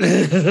right.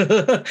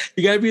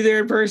 You got to be there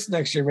in person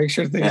next year. Make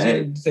sure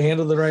things are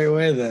handled the right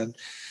way then.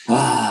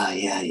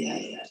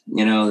 Yeah.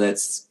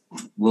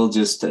 We'll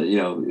just,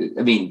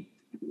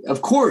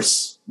 of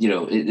course,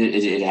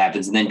 it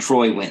happens. And then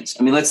Troy wins.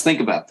 Let's think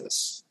about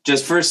this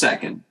just for a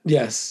second.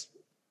 Yes.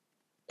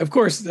 Of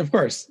course,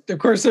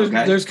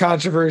 there's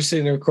controversy,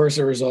 and of course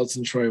it results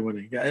in Troy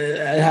winning.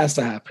 It has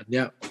to happen.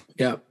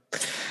 Yep.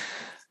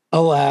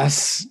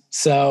 Alas.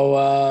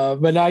 So,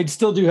 but I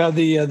still do have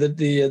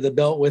the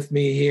belt with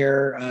me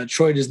here.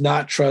 Troy does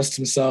not trust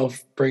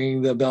himself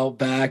bringing the belt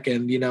back,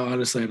 and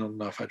honestly, I don't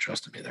know if I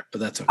trust him either.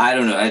 But that's okay. I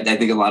don't know. I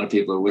think a lot of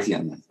people are with you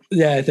on that.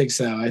 Yeah, I think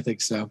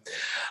so.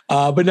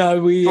 But no,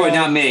 Troy,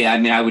 not me.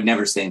 I would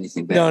never say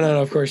anything bad.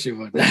 No. Of course you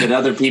would. But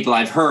other people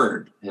I've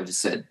heard have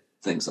said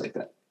things like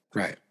that.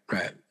 Right.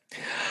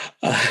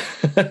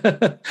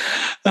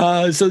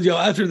 So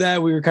after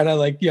that we were kind of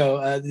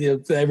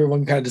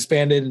everyone kind of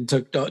disbanded and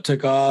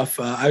took off.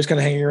 I was kind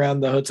of hanging around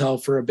the hotel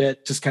for a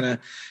bit, just kind of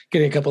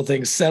getting a couple of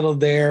things settled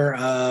there.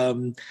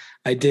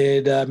 I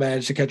did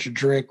manage to catch a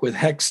drink with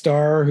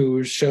Hexstar,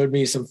 who showed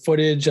me some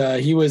footage.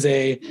 He was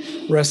a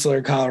wrestler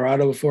in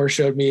Colorado before,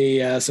 showed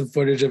me some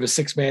footage of a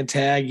 6-man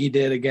tag he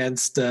did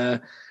against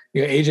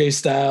AJ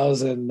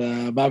Styles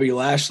and Bobby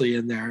Lashley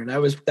in there, and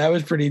that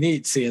was pretty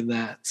neat seeing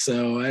that.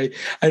 So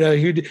I know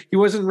he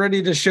wasn't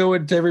ready to show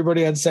it to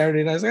everybody on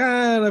Saturday, and I was like,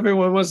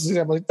 everyone wants to see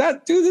that. I'm like,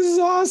 that dude, this is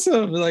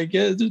awesome.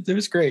 It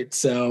was great.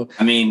 So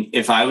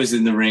if I was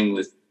in the ring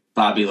with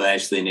Bobby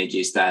Lashley and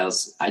AJ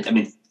Styles,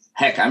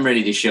 heck, I'm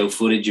ready to show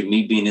footage of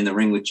me being in the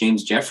ring with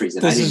James Jeffries,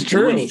 and I didn't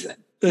do anything.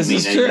 This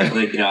is true.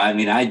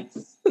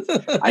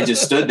 I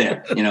just stood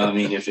there.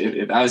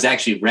 If I was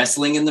actually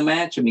wrestling in the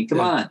match, come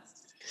on.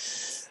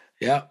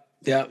 Yeah.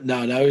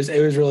 No, it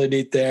was really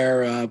neat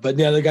there. But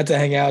they got to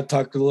hang out,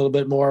 talk a little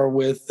bit more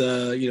with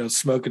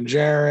Smoke and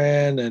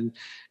Jaron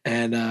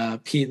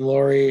and Pete and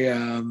Lori,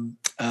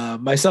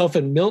 myself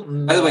and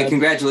Milton. By the way,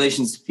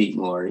 congratulations to Pete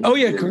and Lori. Oh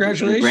yeah,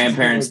 congratulations. They're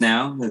grandparents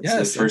now.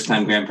 That's the first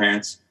time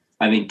grandparents.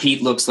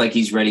 Pete looks like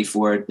he's ready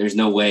for it. There's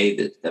no way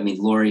that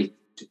Lori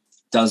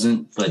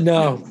doesn't, but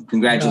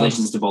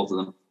congratulations to both of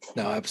them.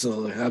 No,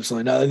 absolutely.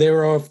 No, they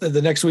were off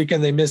the next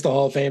weekend. They missed the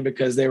Hall of Fame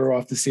because they were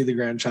off to see the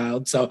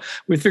grandchild. So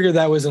we figured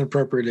that was an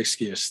appropriate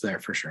excuse there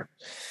for sure.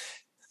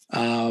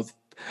 But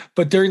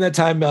during that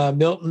time,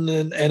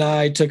 Milton and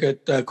I took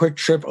a quick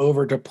trip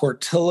over to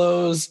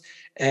Portillo's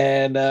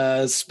and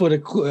split a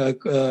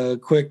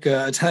quick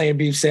Italian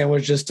beef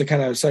sandwich just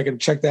to so I can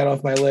check that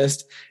off my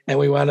list. And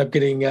we wound up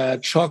getting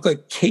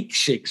chocolate cake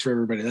shakes for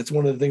everybody. That's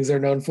one of the things they're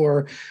known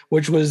for,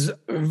 which was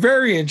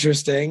very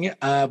interesting.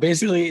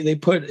 Basically, they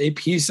put a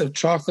piece of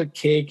chocolate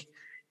cake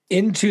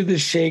into the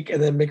shake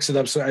and then mix it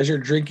up. So as you're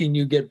drinking,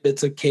 you get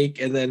bits of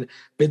cake and then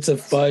bits of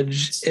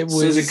fudge.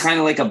 Is it kind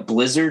of like a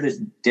Blizzard at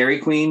Dairy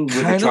Queen?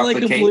 Kind of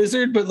like a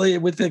Blizzard, but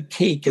with a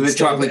cake. With a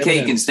chocolate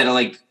cake instead of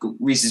like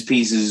Reese's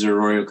Pieces or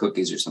Oreo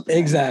cookies or something.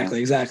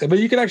 Exactly. But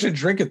you can actually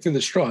drink it through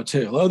the straw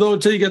too. Although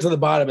until you get to the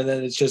bottom and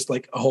then it's just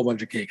like a whole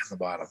bunch of cake at the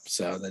bottom.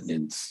 So then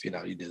it's,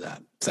 you do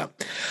that. So,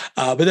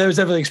 but that was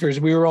definitely an experience.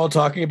 We were all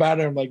talking about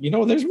it. I'm like,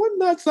 there's one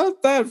that's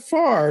not that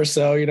far.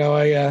 So,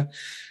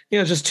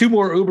 just 2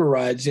 more Uber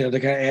rides, to kind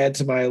of add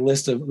to my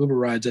list of Uber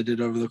rides I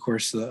did over the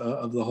course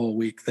of the whole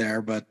week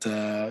there. But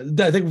I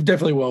think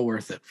definitely well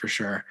worth it for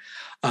sure.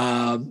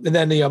 And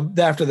then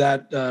after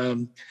that,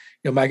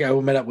 Mike, I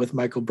met up with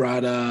Michael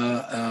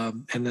Brada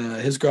and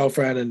his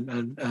girlfriend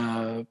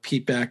and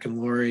Pete Beck and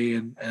Lori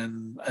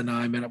and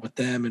I met up with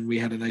them, and we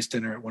had a nice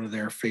dinner at one of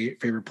their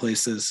favorite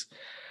places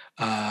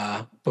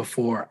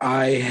before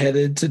I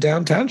headed to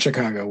downtown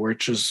Chicago,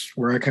 which is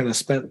where I kind of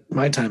spent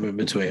my time in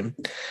between.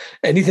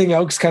 Anything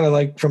else kind of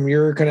like from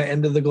your kind of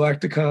end of the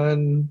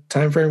Galacticon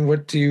timeframe?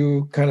 What do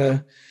you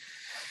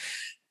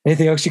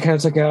anything else you kind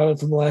of took out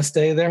from the last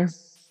day there?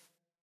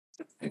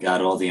 I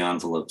got all the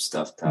envelope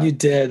stuff, Todd. You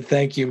did.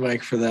 Thank you,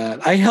 Mike, for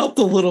that. I helped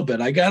a little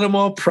bit. I got them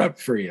all prepped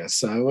for you.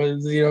 So I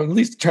was, at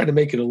least trying to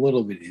make it a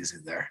little bit easy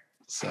there.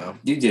 So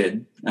you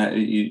did.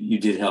 You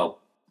did help.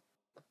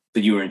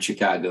 But you were in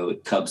Chicago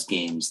at Cubs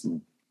games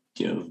and,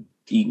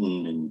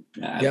 eating and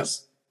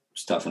was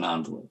stuffing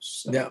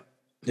envelopes. So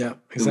yeah,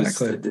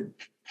 exactly.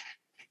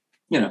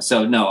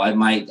 So no,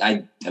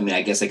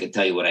 I guess I could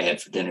tell you what I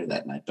had for dinner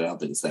that night, but I don't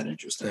think it's that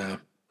interesting. Yeah.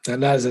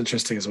 Not as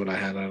interesting as what I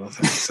had, I don't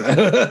think so.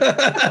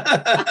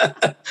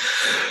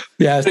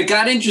 Yeah. But it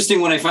got interesting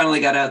when I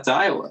finally got out to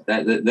Iowa.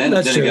 Then it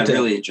got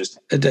really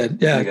interesting. It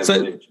did, yeah.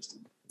 Really interesting.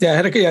 Yeah, I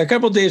had a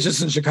couple of days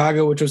just in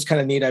Chicago, which was kind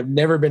of neat. I've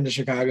never been to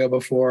Chicago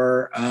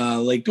before. At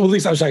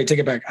least I'm sorry, take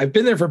it back. I've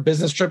been there for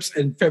business trips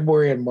in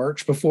February and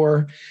March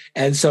before.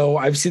 And so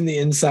I've seen the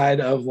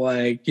inside of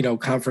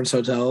conference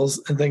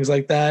hotels and things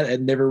like that,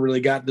 and never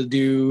really gotten to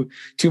do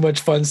too much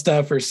fun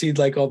stuff or see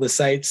all the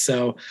sites.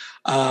 So,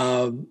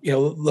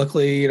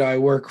 luckily, I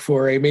work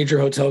for a major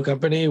hotel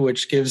company,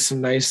 which gives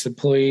some nice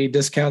employee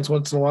discounts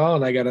once in a while.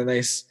 And I got a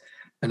nice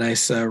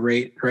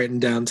rate right in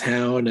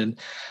downtown, and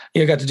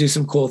got to do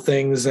some cool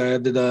things. I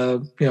did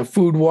a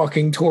food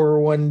walking tour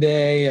one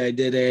day. I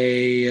did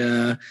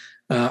a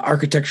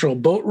architectural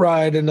boat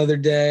ride another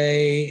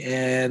day,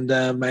 and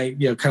my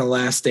kind of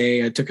last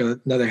day I took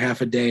another half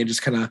a day and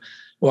just kind of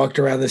walked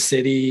around the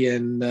city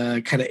and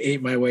kind of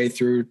ate my way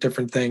through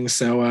different things.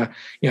 So I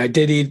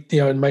did eat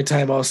in my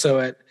time also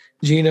at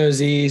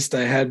Gino's East.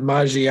 I had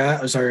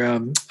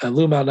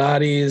Lou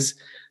Malnati's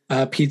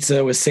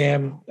pizza with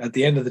Sam at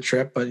the end of the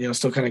trip, but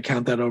still kind of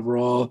count that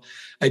overall.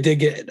 I did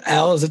get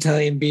Al's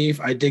Italian beef.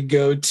 I did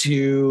go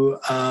to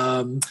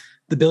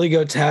the Billy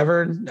Goat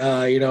Tavern,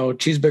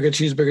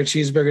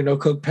 cheeseburger, no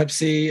Coke,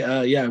 Pepsi.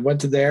 I went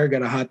to there,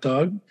 got a hot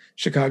dog,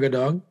 Chicago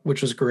dog,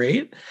 which was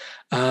great.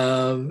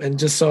 And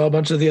just saw a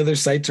bunch of the other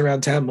sites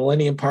around town.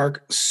 Millennium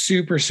Park,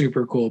 super,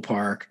 super cool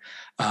park.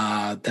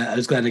 That I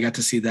was glad I got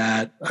to see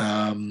that.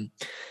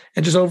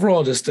 And just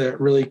overall, just a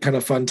really kind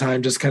of fun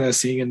time, just kind of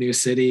seeing a new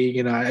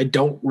city. I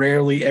don't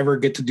rarely ever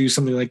get to do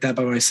something like that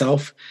by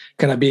myself,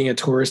 kind of being a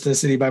tourist in the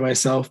city by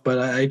myself, but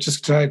I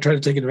just try to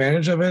take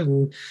advantage of it.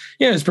 And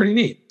it's pretty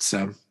neat.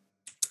 So,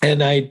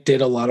 and I did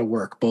a lot of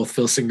work, both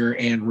Phil Singer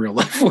and real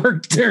life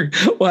work there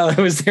while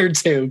I was there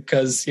too,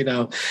 because, it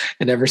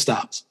never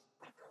stops.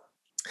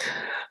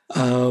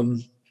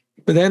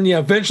 But then,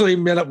 eventually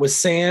met up with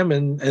Sam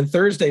and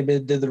Thursday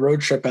did the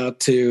road trip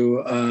out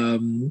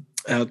to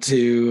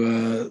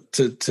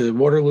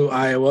Waterloo,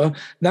 Iowa.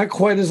 Not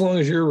quite as long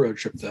as your road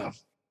trip, though.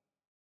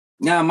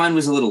 No, mine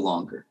was a little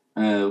longer.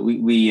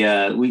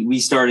 We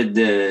started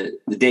the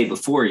day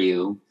before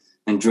you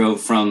and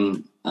drove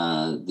from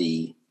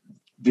the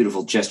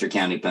beautiful Chester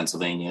County,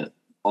 Pennsylvania,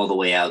 all the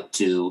way out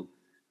to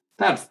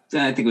I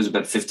think it was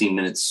about 15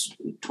 minutes,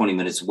 20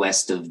 minutes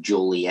west of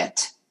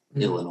Joliet,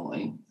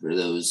 Illinois, for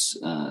those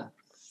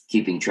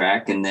keeping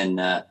track, and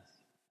then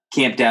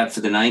camped out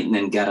for the night, and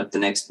then got up the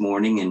next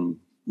morning and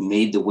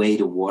made the way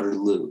to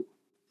Waterloo.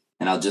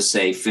 And I'll just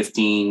say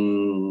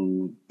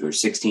 15 or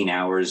 16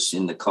 hours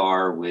in the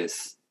car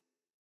with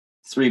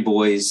 3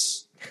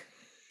 boys.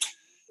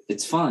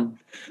 It's fun.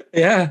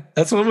 Yeah,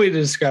 that's one way to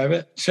describe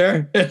it.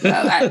 Sure. It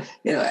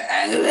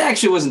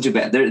actually wasn't too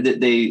bad.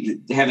 They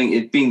having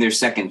it being their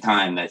second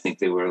time, I think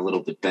they were a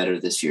little bit better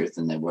this year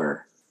than they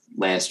were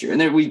last year.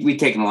 And we've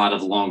taken a lot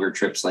of longer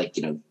trips,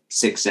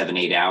 6, 7,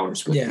 8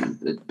 hours with them.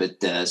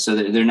 But so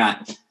they're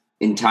not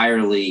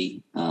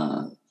entirely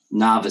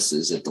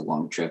novices at the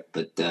long trip,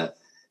 but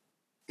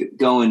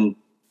going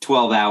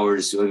 12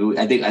 hours.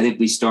 I think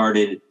we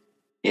started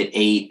at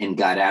 8 and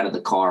got out of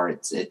the car.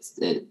 It's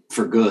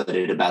for good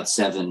at about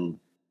 7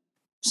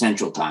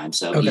 Central Time.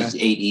 So 8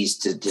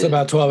 East to it's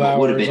about 12 hours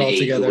would have been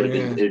altogether. 8, would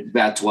have been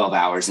about 12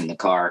 hours in the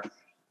car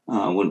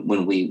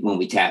when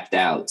we tapped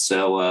out.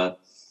 So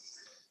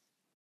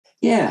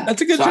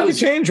that's a good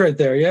change right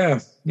there. Yeah.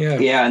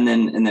 And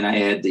then I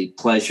had the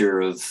pleasure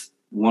of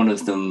one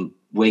of them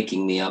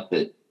waking me up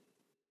at,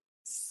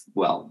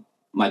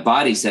 my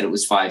body said it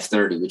was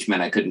 5:30, which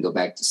meant I couldn't go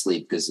back to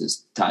sleep because,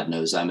 as Todd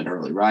knows, I'm an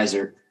early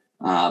riser.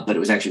 But it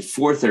was actually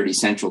 4:30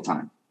 Central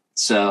Time.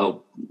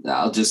 So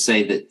I'll just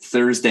say that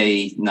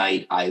Thursday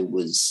night I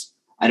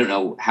don't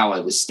know how I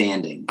was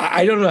standing.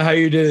 I don't know how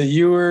you did it.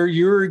 You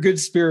were good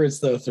spirits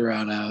though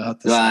throughout.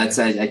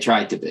 I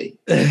tried to be,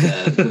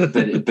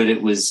 but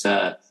it was.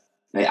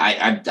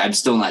 I'm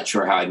still not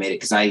sure how I made it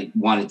because I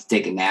wanted to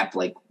take a nap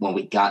when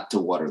we got to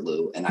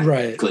Waterloo and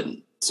I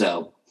couldn't.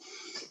 So,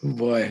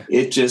 boy,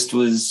 it just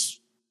was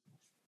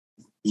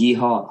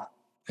yeehaw.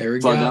 There we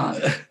Plug go. on.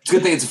 It's a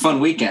good thing it's a fun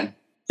weekend.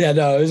 Yeah,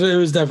 no, it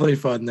was definitely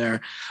fun there.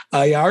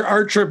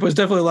 Our trip was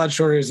definitely a lot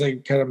shorter, as I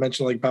kind of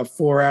mentioned, like about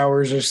 4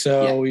 hours or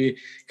so. Yeah. We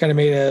kind of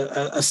made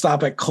a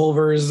stop at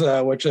Culver's,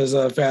 which is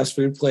a fast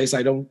food place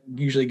I don't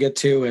usually get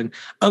to. And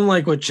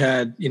unlike what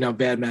Chad,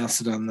 bad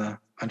mouthed on the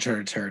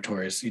Uncharted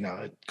Territories,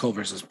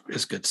 Culver's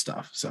is good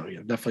stuff. So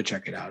definitely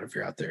check it out if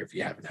you're out there, if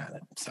you haven't had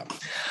it. So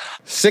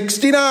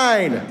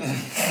 69.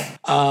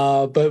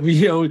 But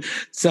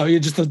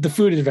just the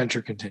food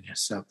adventure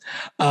continues. So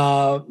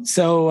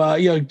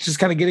just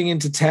kind of getting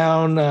into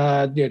town,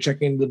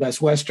 checking the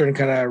Best Western,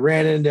 kind of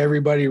ran into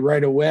everybody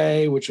right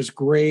away, which was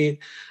great.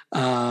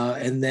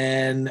 And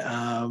then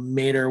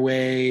made our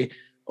way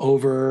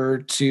over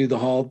to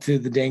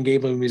the Dan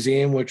Gable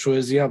Museum, which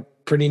was,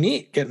 pretty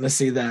neat getting to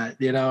see that.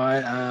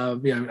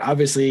 I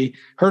obviously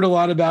heard a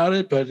lot about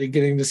it, but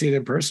getting to see it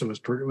in person was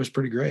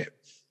pretty great.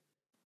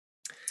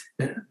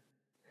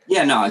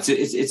 Yeah, no,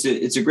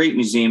 it's a great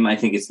museum. I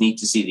think it's neat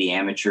to see the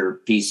amateur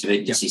piece of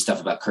it. You see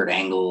stuff about Kurt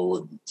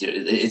Angle.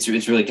 It's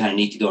really kind of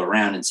neat to go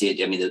around and see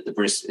it. I mean,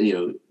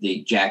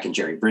 the Jack and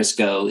Jerry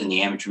Briscoe in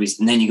the amateur piece,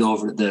 and then you go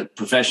over to the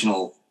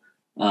professional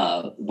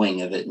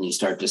wing of it, and you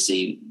start to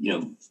see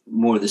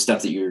more of the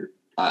stuff that you're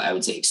I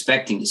would say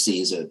expecting to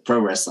see as a pro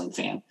wrestling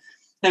fan.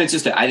 And I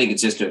think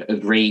it's just a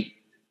great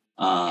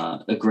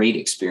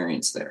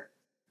experience there.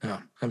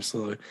 Oh,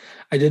 absolutely.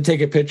 I did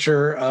take a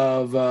picture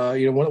of,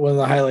 one of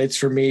the highlights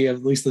for me,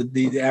 at least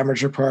the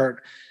amateur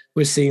part,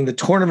 was seeing the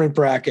tournament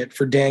bracket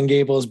for Dan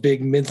Gable's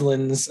big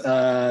Midlands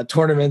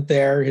tournament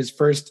there. His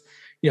first,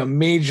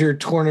 major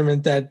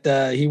tournament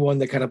that he won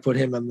that kind of put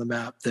him on the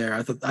map there.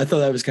 I thought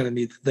that was kind of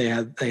neat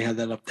that they had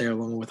that up there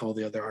along with all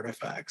the other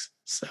artifacts.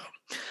 So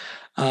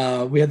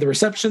we had the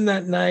reception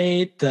that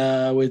night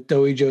with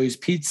Doughy Joey's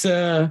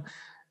Pizza.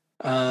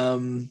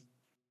 And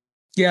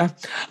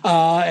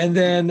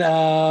then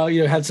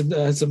had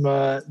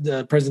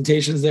some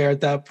presentations there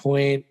at that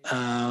point,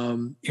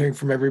 hearing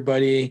from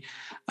everybody.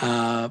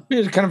 It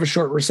was kind of a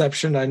short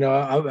reception. I know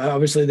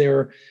obviously they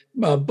were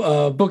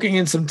booking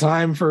in some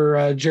time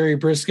for Jerry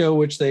Briscoe,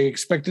 which they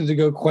expected to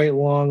go quite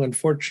long.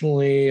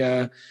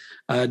 Unfortunately,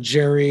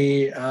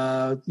 Jerry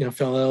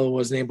fell ill,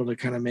 wasn't able to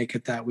kind of make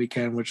it that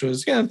weekend, which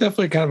was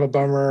definitely kind of a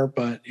bummer.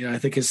 But I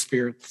think his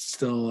spirit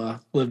still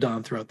lived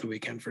on throughout the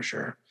weekend for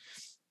sure.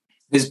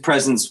 His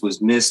presence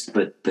was missed,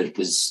 but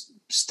was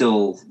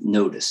still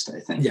noticed,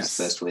 I think. Yes. Is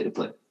the best way to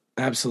put it.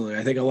 Absolutely.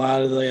 I think a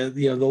lot of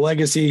the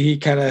legacy he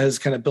has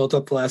built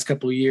up the last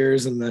couple of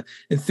years, and the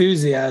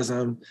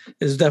enthusiasm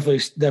is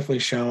definitely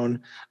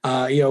shown.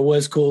 It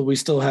was cool. We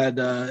still had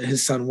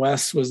his son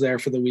Wes was there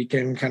for the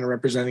weekend, kind of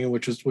representing him,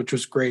 which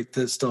was great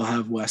to still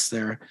have Wes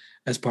there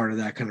as part of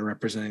that, kind of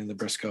representing the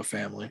Briscoe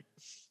family.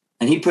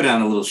 And he put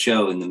on a little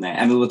show in the match.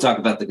 I mean, we'll talk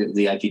about the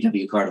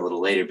IPW card a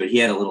little later, but he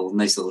had a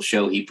nice little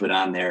show he put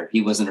on there.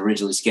 He wasn't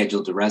originally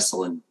scheduled to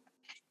wrestle,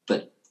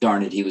 but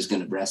darn it, he was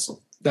going to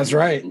wrestle. That's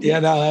right. Yeah,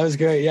 no, that was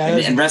great. Yeah,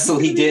 and wrestle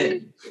he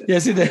did.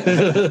 Yes, he did.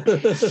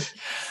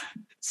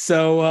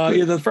 So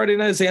the Friday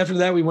nights after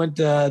that, we went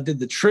did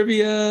the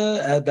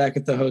trivia back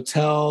at the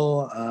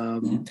hotel,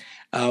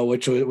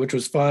 which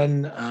was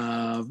fun.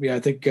 I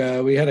think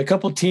we had a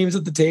couple teams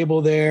at the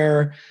table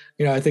there.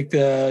 I think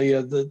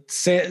the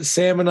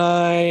Sam and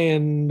I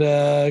and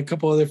a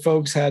couple other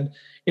folks had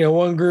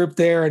one group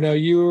there. I know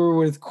you were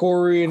with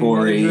Corey and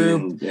another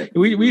group.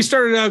 We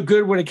started out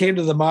good when it came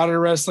to the modern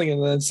wrestling,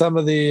 and then some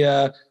of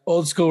the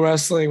old school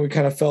wrestling we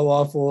kind of fell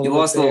off a little. You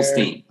lost a little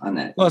steam on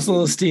that. Lost a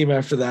little steam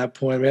after that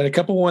point. We had a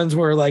couple ones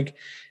where it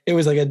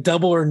was like a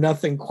double or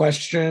nothing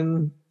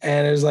question,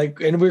 and it was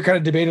and we were kind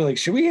of debating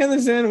should we hand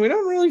this in? We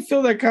don't really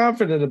feel that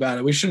confident about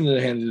it. We shouldn't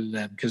have handed it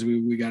in because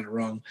we got it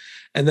wrong.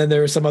 And then there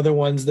were some other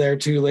ones there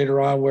too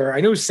later on where I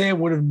know Sam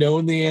would have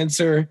known the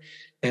answer,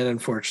 and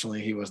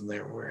unfortunately he wasn't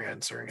there when we were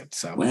answering it.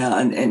 So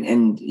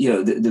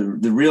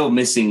the real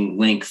missing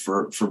link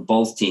for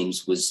both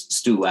teams was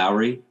Stu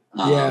Lowry.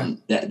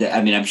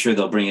 I'm sure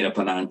they'll bring it up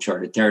on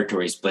Uncharted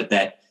Territories, but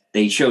that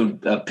they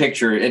showed a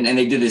picture, and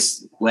they did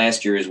this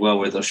last year as well,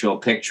 where they'll show a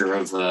picture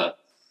of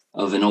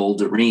an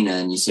old arena,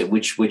 and you say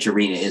which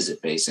arena is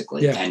it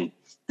basically? Yeah. And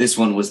this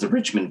one was the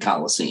Richmond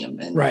Coliseum,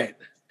 and right.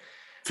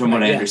 From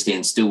what I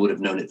understand, Stu would have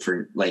known it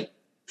for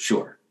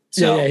sure.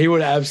 So, yeah, he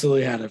would have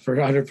absolutely had it for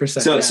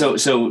 100%.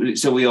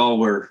 So we all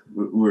were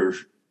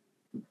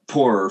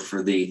poorer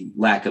for the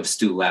lack of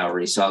Stu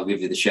Lowry. So I'll give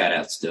you the shout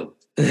out, Stu.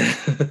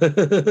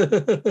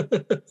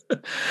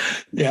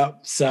 Yeah.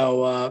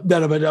 So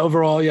but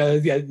overall, yeah.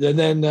 And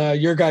then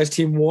your guys'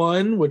 team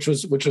won, which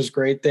was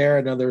great there.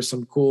 I know there were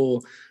some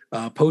cool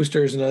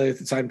posters and other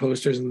signed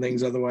posters and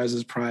things otherwise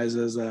as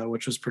prizes,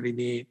 which was pretty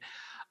neat.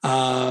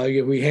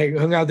 We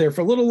hung out there for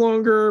a little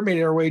longer,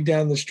 made our way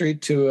down the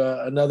street to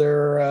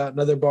another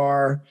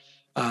bar,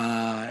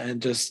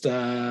 and just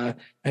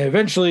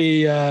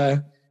eventually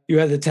you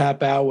had to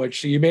tap out,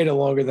 which you made it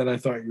longer than I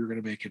thought you were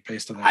going to make it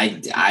based on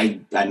that.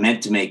 I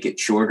meant to make it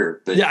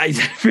shorter, but yeah, I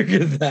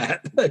figured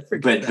that. But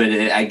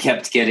I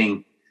kept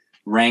getting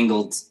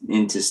wrangled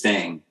into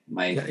staying.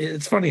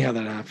 It's funny how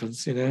that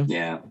happens,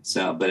 Yeah.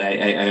 So, but I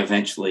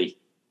eventually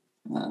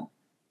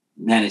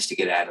managed to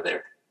get out of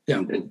there.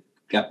 Yeah.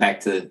 got back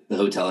to the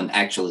hotel and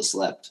actually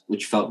slept,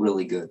 which felt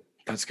really good.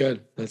 That's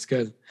good. That's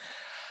good.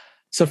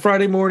 So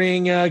Friday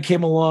morning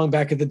came along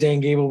back at the Dan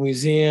Gable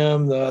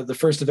Museum. The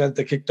first event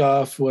that kicked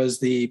off was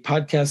the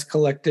Podcast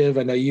Collective.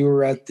 I know you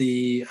were at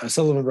the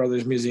Sullivan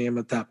Brothers Museum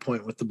at that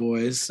point with the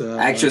boys. Actually,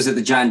 I was at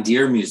the John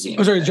Deere Museum.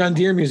 Oh, sorry, John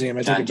Deere Museum.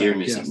 John Deere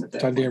Museum.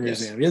 Yes, John Deere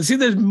Museum. Yeah, see,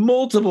 there's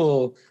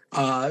multiple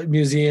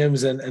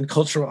museums and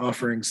cultural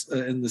offerings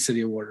in the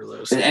city of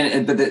Waterloo. So.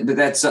 But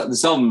that's the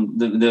Sullivan,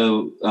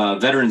 the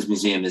Veterans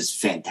Museum is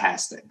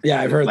fantastic.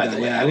 Yeah, I've heard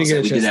that. Yeah, we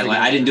did that.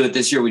 I didn't do it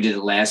this year. We did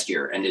it last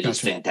year, and it is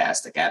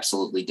fantastic.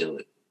 Absolutely do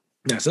it.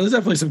 Yeah, so there's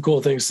definitely some cool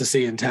things to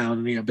see in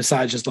town,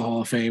 besides just the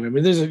Hall of Fame. I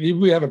mean,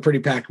 we have a pretty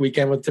packed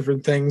weekend with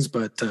different things,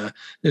 but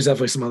there's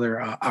definitely some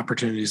other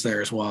opportunities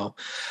there as well.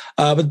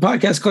 But the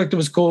Podcast Collective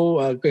was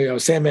cool.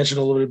 Sam mentioned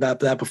a little bit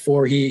about that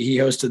before. He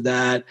hosted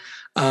that.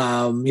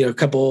 A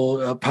couple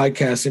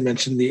podcasts. He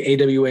mentioned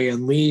the AWA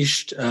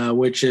Unleashed,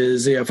 which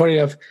is funny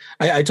enough.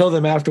 I told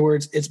them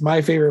afterwards, it's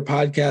my favorite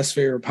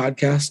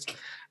podcast.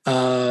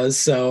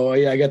 So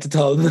yeah, I got to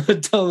tell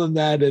them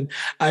that, and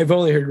I've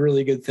only heard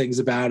really good things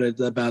about it,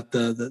 about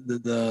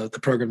the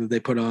program that they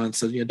put on.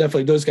 So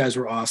definitely those guys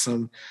were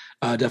awesome.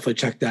 Definitely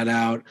check that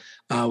out.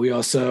 We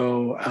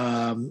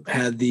also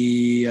had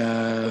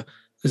the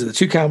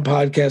Two Count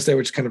podcast there,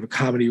 which is kind of a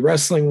comedy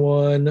wrestling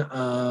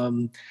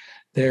one.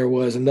 There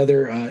was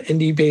another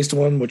indie-based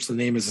one, which the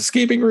name is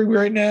escaping me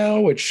right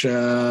now, which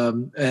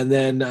and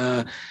then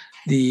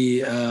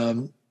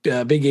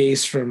the Big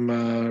Ace from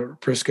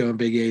Prisco and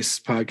Big Ace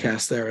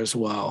podcast there as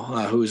well,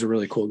 who is a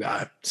really cool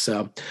guy.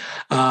 So,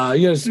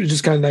 it's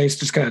just kind of nice,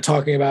 just kind of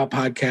talking about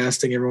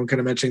podcasting, everyone kind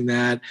of mentioning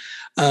that,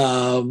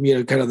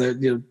 kind of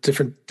the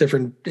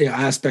different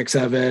aspects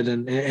of it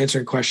and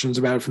answering questions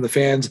about it from the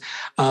fans.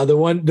 The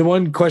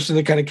one question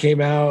that kind of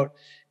came out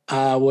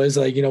was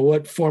like,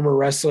 what former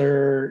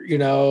wrestler,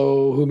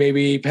 who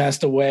maybe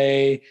passed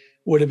away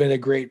would have been a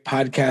great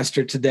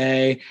podcaster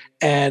today.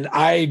 And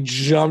I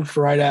jumped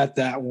right at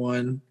that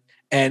one,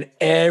 and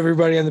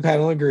everybody on the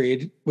panel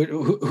agreed.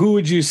 Who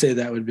would you say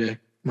that would be,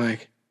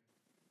 Mike?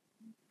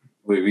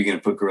 Wait, are we going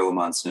to put Gorilla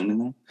Monsoon in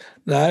there?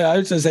 No, I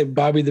was going to say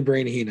Bobby the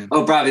Brain Heenan.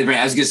 Oh, Bobby the Brain.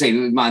 I was going to say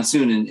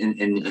Monsoon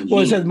and well,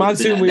 I said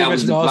Monsoon. That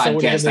was the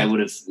podcast I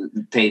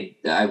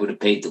would have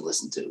paid to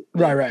listen to.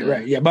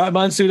 Right. Yeah,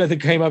 Monsoon I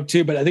think came up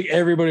too, but I think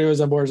everybody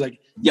was on board. Was like,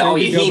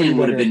 Heenan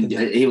would have been.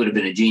 He would have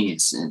been a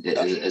genius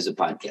as a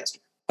podcaster.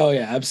 Oh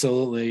yeah,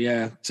 absolutely.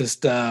 Yeah.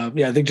 Just, I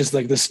think just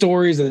like the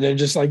stories and then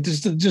just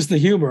the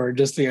humor and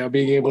just,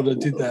 being able to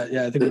do that.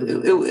 Yeah. I think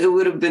it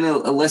would have been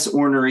a less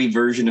ornery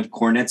version of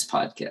Cornette's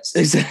podcast.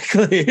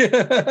 Exactly.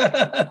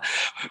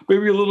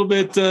 Maybe a little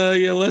bit,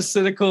 less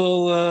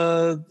cynical,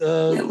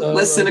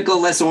 less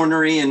cynical, less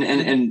ornery and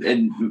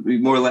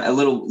more, a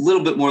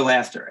little bit more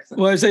laughter. I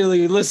think. Well, I say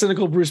like less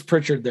cynical Bruce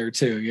Pritchard there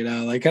too,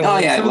 like kind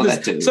of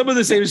some of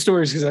the same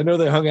stories, because I know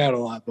they hung out a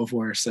lot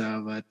before.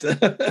 So, but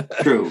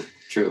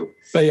True.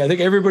 But yeah, I think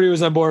everybody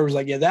was on board. Was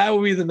like, yeah, that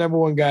would be the number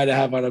one guy to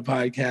have on a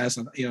podcast.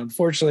 And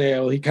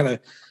unfortunately, he kind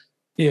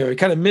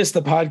of missed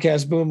the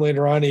podcast boom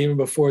later on. Even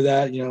before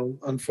that,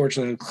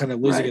 unfortunately, kind of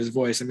losing his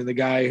voice. I mean, the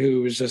guy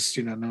who was just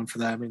known for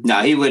that. I mean,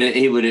 no, he would.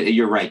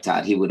 You're right,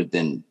 Todd. He would have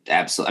been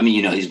absolutely. I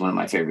mean, he's one of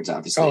my favorites,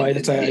 obviously. Oh,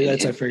 that's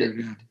I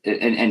figured.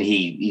 And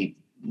he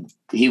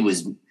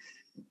was.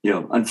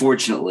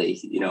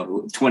 Unfortunately,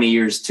 20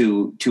 years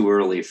too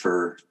early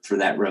for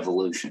that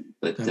revolution,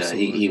 but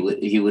he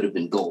would have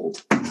been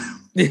gold.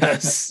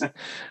 Yes,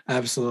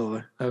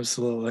 absolutely.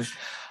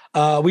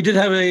 We did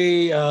have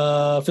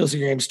a Phil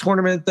Singer Games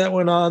tournament that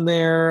went on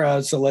there.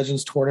 It's a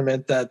Legends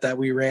tournament that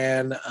we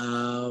ran.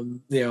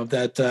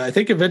 That I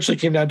think eventually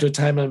came down to a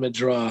time limit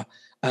draw.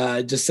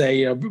 Just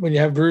say, when you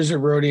have Bruiser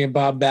Brody and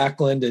Bob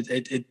Backlund,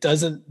 it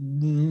doesn't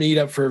meet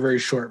up for a very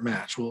short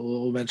match.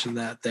 We'll mention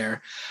that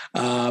there.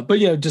 But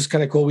just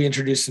kind of cool. We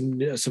introduced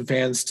some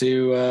fans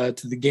to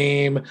the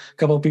game. A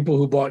couple of people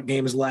who bought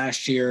games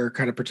last year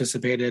kind of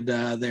participated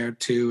there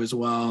too as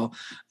well,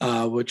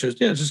 which is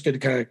just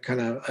good to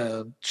kind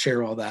of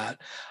share all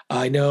that.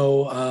 I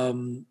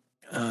know.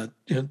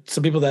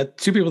 Two people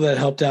that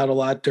helped out a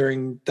lot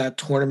during that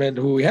tournament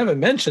who we haven't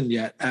mentioned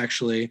yet,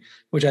 actually,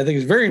 which I think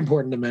is very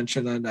important to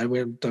mention. And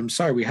I'm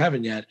sorry we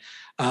haven't yet,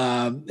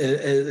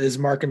 is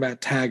Mark and Matt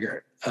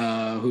Taggart,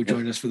 who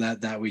joined us for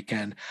that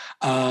weekend,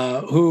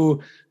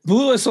 who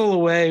blew us all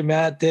away.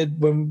 Matt did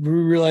when we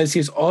realized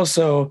he's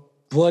also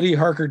Bloody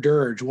Harker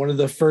Dirge, one of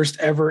the first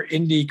ever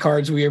indie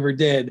cards we ever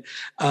did,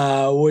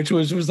 which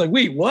was like,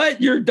 wait,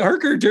 what? You're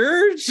Harker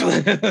Dirge?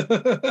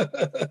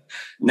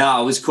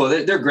 No, it was cool.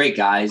 They're great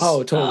guys.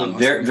 Oh, totally.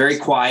 Very, very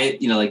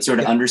quiet, like sort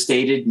of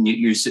understated. And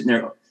you're sitting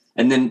there,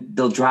 and then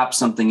they'll drop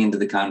something into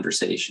the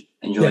conversation,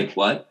 and you're like,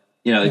 what?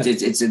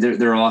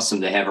 They're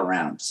awesome to have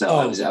around. So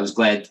I was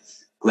glad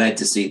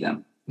to see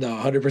them. No,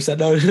 100%.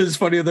 No, it's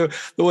funny. The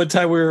one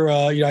time we were,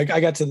 I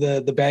got to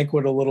the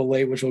banquet a little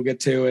late, which we'll get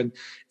to, and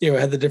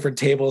had the different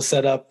tables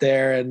set up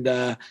there, and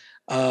there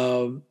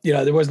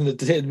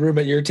wasn't a room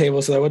at your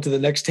table, so I went to the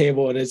next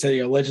table, and it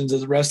said, Legends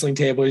is a wrestling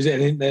table,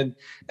 and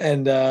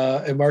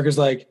Mark is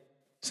like,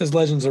 says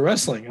Legends of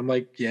Wrestling. I'm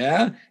like,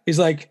 yeah. He's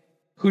like,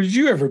 who did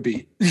you ever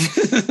beat?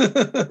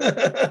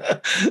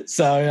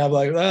 So I'm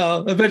like,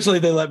 well, eventually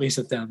they let me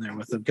sit down there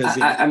with him. Because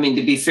I mean,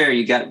 to be fair,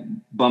 you got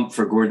bumped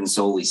for Gordon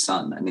Soley's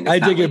son. I mean, I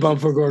did get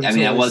bumped for Gordon. I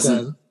mean, that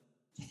wasn't,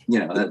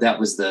 that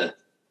was the.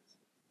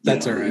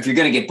 That's all right. If you're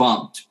going to get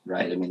bumped,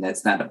 right? I mean,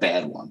 that's not a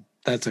bad one.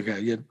 That's okay.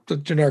 Yeah,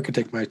 Jannar could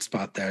take my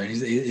spot there.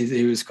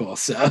 He was cool.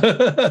 So,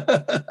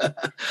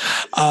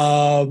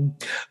 and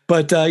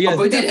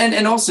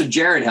also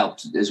Jared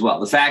helped as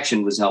well. The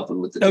faction was helping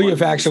with the. Your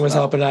faction was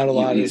helping out a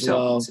lot as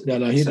well.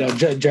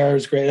 Jared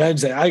was great. I'd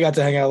say I got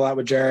to hang out a lot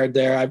with Jared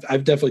there.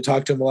 I've definitely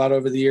talked to him a lot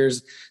over the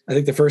years. I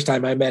think the first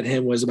time I met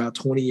him was about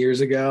 20 years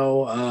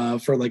ago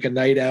for like a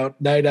night out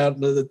at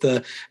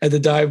the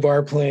dive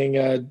bar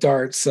playing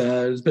darts.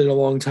 It's been a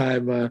long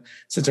time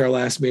since our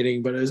last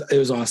meeting, but it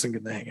was awesome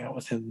getting to hang out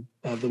with him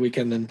the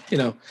weekend, and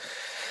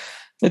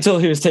until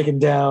he was taken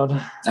down.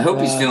 I hope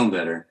he's feeling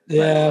better.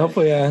 Yeah,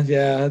 hopefully.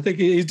 Yeah. I think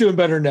he's doing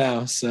better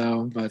now.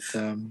 So, but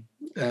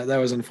that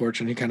was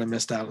unfortunate. He kind of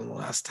missed out on the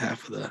last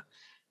half of the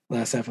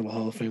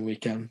Hall of Fame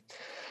weekend.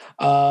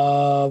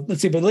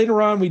 Let's see, but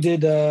later on we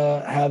did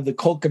have the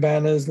Colt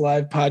Cabanas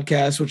live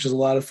podcast, which is a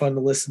lot of fun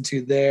to listen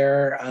to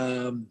there.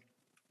 I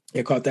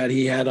caught that.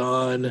 He had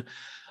on.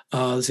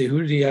 Let's see,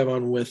 who did he have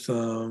on with?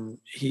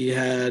 He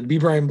had B.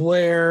 Brian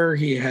Blair,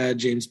 he had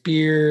James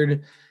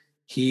Beard,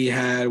 he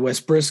had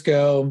Wes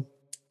Briscoe,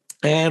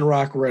 and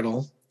Rock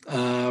Riddle.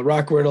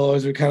 Rock Riddle,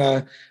 as we kind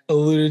of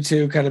alluded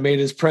to, kind of made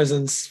his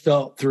presence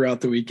felt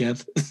throughout the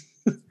weekend.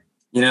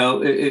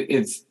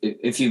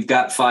 If you've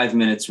got 5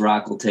 minutes,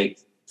 Rock will take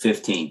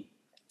 15.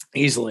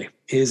 Easily,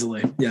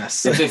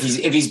 yes. If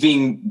he's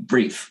being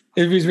brief.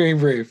 If he's being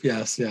brief,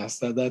 yes.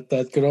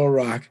 That good old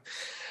Rock.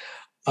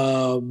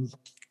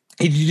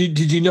 Did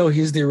you know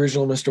he's the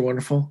original Mr.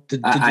 Wonderful?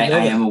 Did you know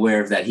I am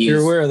aware of that.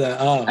 You're aware of that?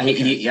 Oh,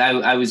 okay.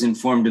 I was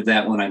informed of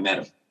that when I met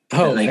him.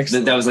 Oh,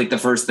 that was like the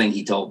first thing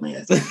he told me.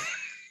 I think.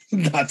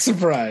 Not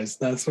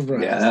surprised.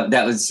 Yeah,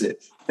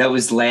 that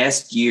was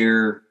last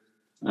year.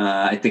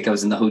 I think I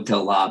was in the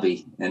hotel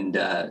lobby, and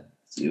it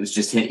was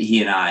just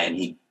he and I, and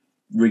he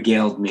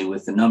regaled me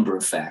with a number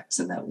of facts,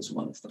 and that was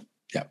one of them.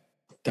 Yeah,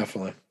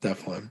 definitely.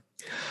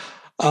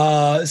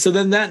 So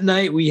then that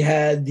night we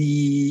had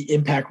the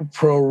Impact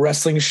Pro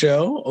Wrestling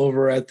show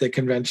over at the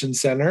Convention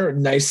Center.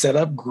 Nice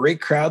setup, great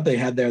crowd they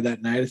had there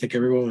that night. I think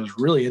everyone was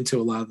really into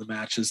a lot of the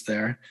matches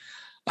there.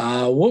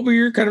 What were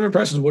your kind of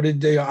impressions? What did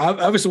they?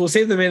 Obviously, we'll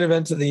save the main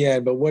event to the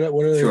end, but what are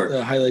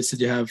the highlights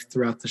did you have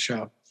throughout the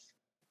show?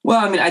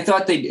 Well, I mean, I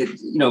thought they,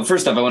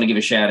 first off, I want to give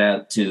a shout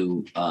out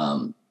to,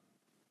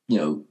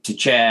 to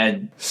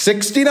Chad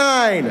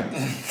 69.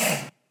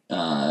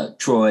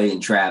 Troy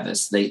and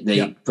Travis.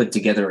 They put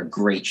together a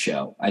great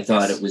show. I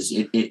thought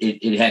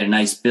it had a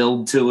nice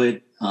build to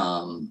it.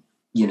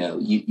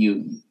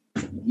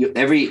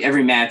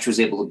 Every match was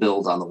able to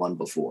build on the one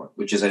before,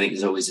 which I think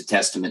is always a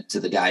testament to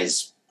the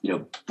guys,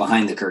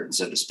 behind the curtain,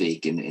 so to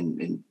speak,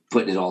 and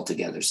putting it all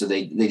together. So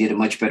they did a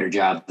much better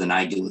job than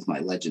I do with my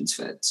Legends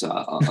Fed. So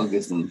I'll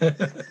give them,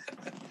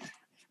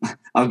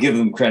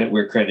 credit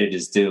where credit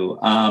is due.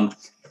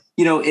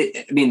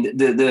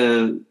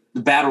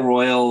 The Battle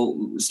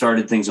Royal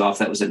started things off.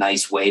 That was a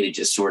nice way to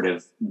just sort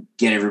of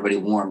get everybody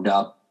warmed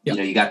up. Yep.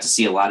 You got to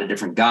see a lot of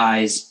different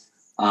guys.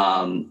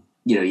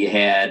 You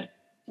had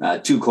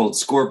Too Cold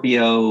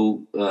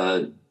Scorpio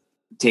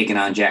taking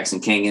on Jackson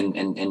King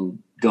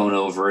and going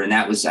over. And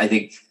that was, I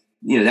think,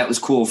 that was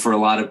cool for a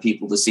lot of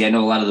people to see. I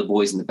know a lot of the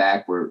boys in the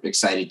back were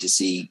excited to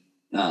see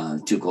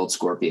Too Cold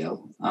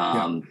Scorpio.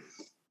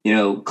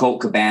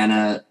 Colt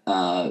Cabana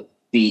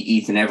beat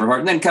Ethan Everhart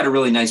and then cut a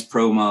really nice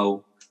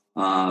promo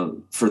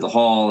for the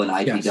Hall and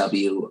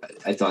IPW. Yes.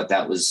 I thought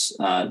that was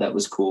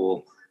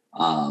cool.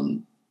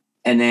 And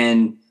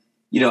then,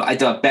 I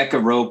thought Becca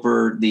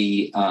Roper,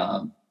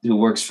 who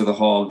works for the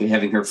Hall,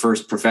 having her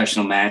first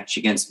professional match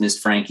against Miss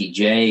Frankie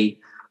J,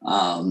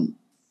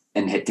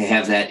 and had to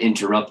have that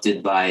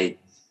interrupted by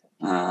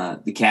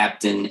the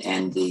captain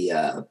and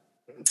the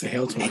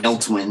Hale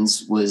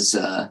Twins was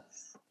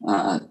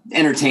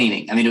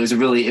entertaining. I mean, it was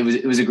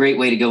a great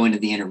way to go into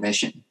the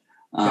intermission,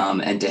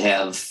 and to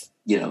have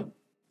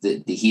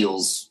the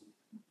heels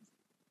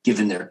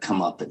given their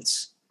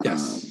comeuppance.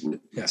 Yes.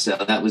 So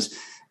that was,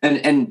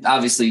 and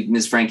obviously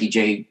Miss Frankie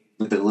J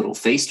with a little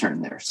face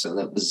turn there. So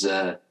that was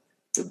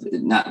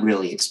not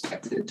really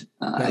expected.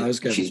 That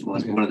was good. She's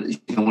one of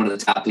the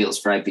top heels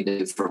for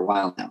IPW for a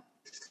while now.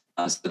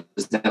 So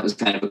that was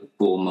kind of a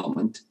cool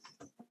moment.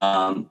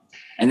 And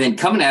then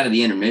coming out of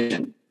the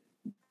intermission,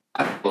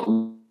 I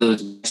thought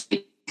those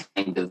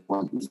kind of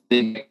ones,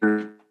 big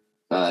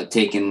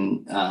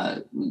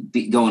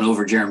going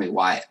over Jeremy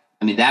Wyatt.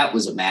 I mean, that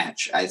was a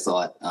match, I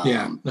thought.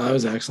 That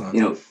was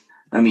excellent.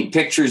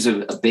 Pictures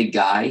of a big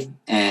guy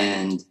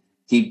and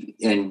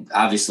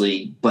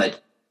obviously,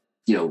 but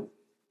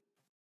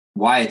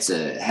Wyatt's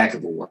a heck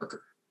of a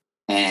worker,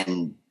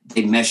 and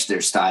they meshed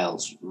their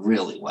styles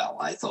really well.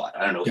 I thought.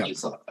 I don't know what you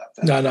thought about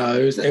that. No,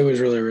 it was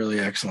really, really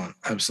excellent.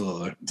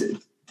 Absolutely.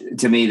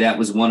 To me, that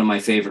was one of my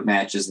favorite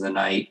matches of the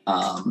night.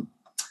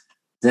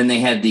 Then they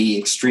had the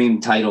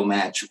Extreme title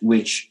match,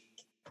 which,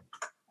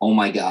 oh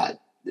my God.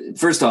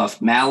 First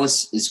off,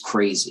 Malice is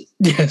crazy.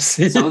 Yes.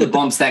 Some of the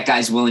bumps that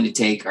guy's willing to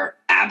take are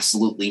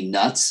absolutely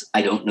nuts.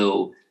 I don't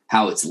know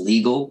how it's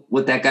legal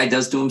what that guy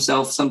does to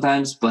himself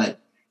sometimes,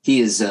 but he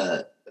is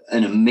an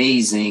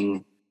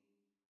amazing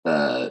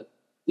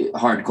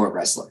hardcore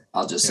wrestler.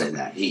 I'll just say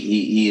that.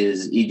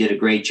 He did a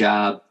great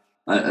job.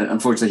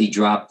 Unfortunately, he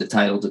dropped the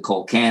title to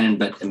Cole Cannon,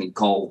 but I mean,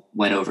 Cole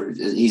went over.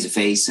 He's a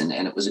face, and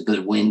it was a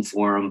good win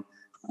for him.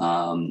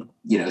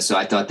 So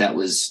I thought that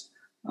was,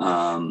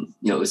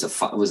 was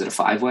it a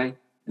 5-way?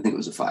 I think it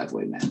was a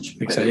 5-way match. I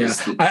think so, yeah.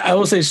 I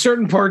will say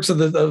certain parts of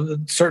the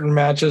certain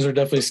matches are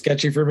definitely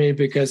sketchy for me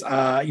because,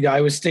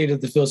 I was stayed at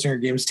the Phil Singer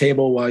Games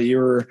table while you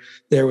were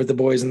there with the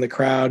boys in the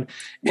crowd.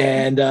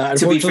 And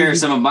to be fair,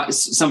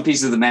 some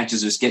pieces of the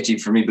matches are sketchy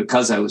for me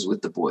because I was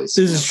with the boys.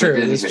 This is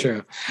true. This is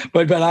true.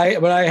 But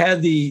I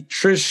had the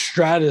Trish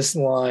Stratus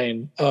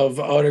line of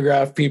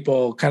autograph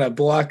people kind of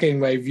blocking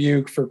my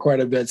view for quite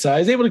a bit. So I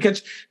was able to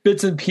catch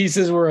bits and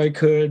pieces where I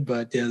could,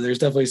 but yeah, there's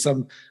definitely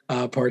some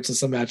parts of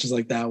some matches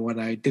like that when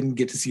I didn't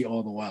get to see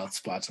all the wild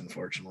spots,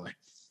 unfortunately.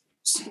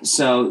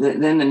 So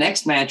then the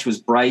next match was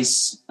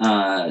Bryce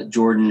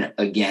Jordan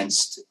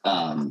against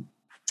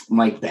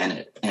Mike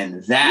Bennett,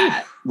 and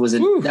that was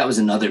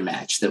another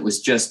match that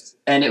was just,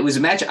 and it was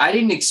a match I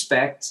didn't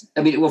expect.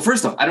 I mean, well,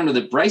 first off, I don't know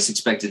that Bryce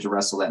expected to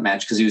wrestle that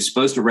match because he was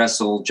supposed to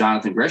wrestle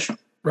Jonathan Gresham,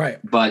 right?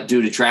 But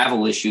due to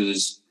travel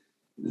issues,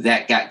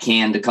 that got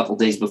canned a couple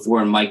days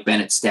before, and Mike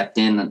Bennett stepped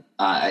in.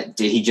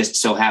 He just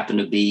so happened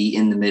to be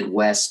in the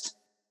Midwest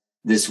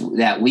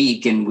that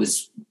week and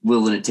was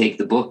willing to take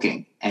the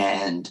booking.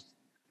 And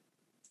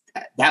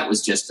that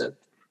was just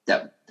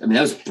that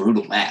was a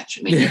brutal match.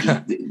 I mean,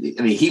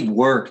 he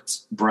worked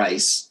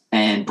Bryce,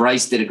 and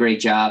Bryce did a great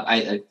job.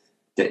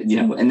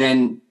 And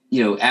then,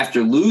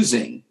 after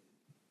losing,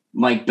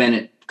 Mike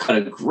Bennett cut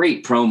a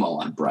great promo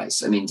on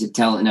Bryce. I mean, to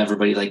telling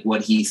everybody like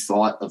what he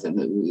thought of him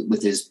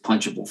with his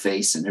punchable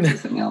face and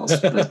everything else.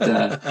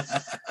 But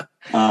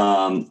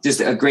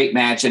just a great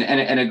match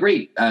and a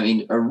great,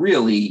 a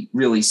really,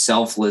 really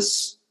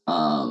selfless,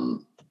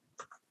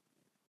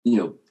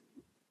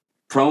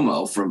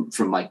 promo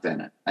from Mike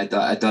Bennett. I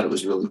thought it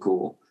was really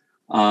cool.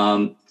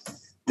 Then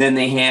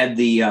they had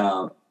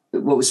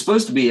what was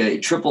supposed to be a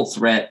triple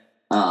threat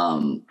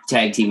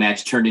tag team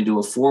match turned into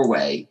a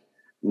 4-way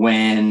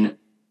when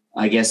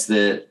I guess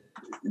the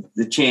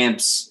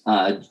champs,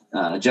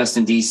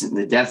 Justin Decent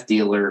and the Death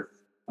Dealer,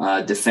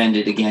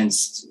 defended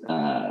against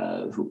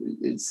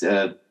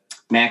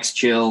Max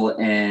Chill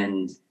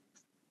and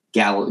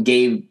Gable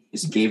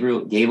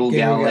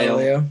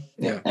Galileo.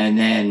 Yeah. And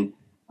then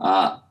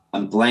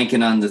I'm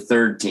blanking on the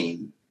third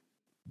team,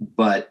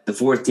 but the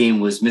fourth team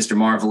was Mr.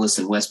 Marvelous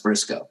and Wes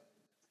Briscoe.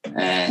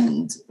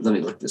 And let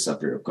me look this up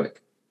here real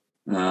quick.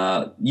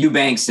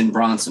 Eubanks and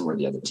Bronson were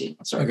the other team.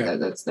 Sorry, okay.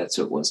 That's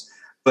who it was.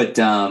 But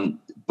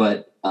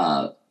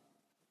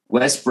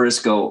Wes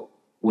Briscoe,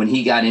 when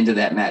he got into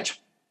that match,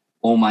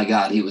 oh my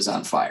God, he was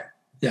on fire.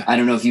 Yeah. I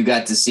don't know if you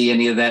got to see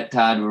any of that,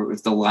 Todd, or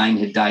if the line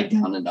had died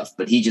down enough,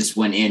 but he just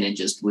went in and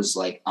just was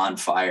like on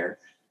fire,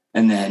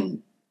 and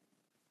then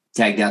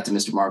tagged out to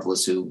Mr.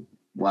 Marvelous, who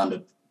wound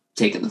up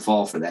taking the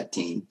fall for that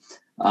team.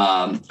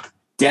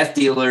 Death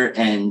Dealer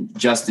and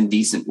Justin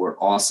Decent were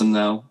awesome,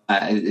 though.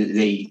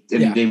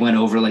 They went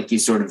over like you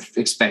sort of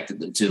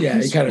expected them to. Yeah,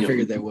 you kind of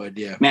figured they would,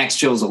 yeah. Max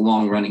Chill's a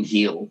long-running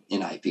heel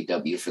in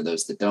IPW, for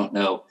those that don't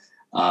know.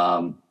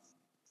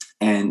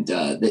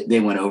 They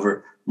went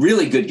over.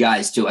 Really good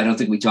guys, too. I don't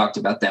think we talked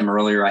about them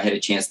earlier. I had a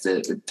chance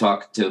to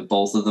talk to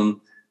both of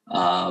them.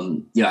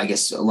 I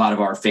guess a lot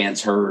of our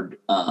fans heard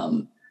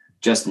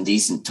Justin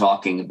Decent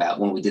talking about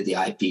when we did the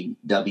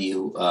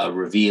IPW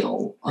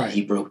reveal. Right.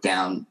 He broke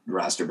down the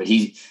roster, but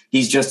he's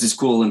just as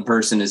cool in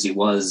person as he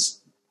was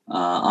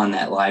on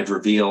that live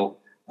reveal.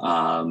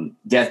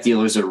 Death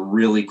Dealer's a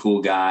really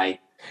cool guy.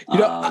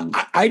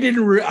 I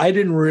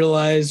didn't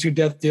realize who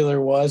Death Dealer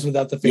was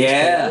without the face.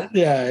 Yeah. So.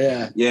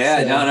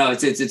 No.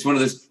 It's one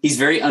of those. He's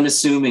very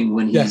unassuming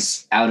when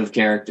he's out of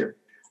character.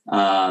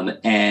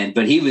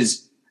 But he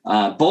was.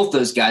 Both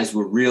those guys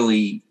were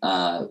really,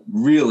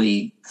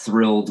 really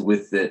thrilled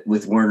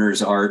with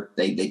Werner's art.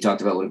 They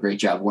talked about what a great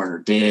job Werner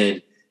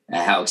did,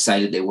 how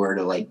excited they were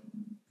to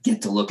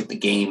get to look at the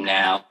game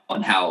now,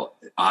 and how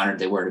honored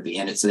they were to be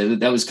in it. So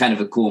that was kind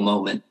of a cool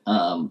moment,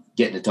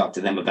 getting to talk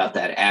to them about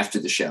that after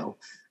the show.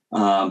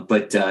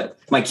 But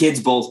my kids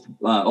both,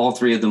 all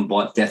three of them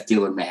bought Death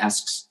Dealer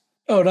masks.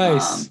 Oh,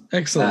 nice.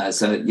 Excellent.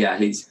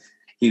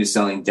 He was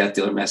selling Death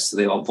Dealer masks, so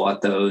they all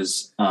bought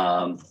those.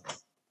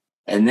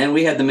 And then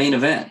we had the main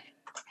event.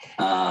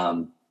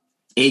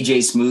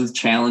 AJ Smooth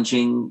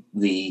challenging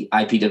the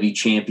IPW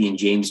champion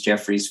James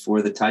Jeffries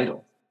for the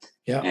title.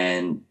 Yeah.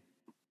 And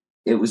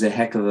it was a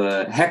heck of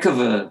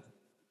a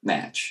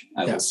match,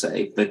 I will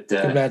say. But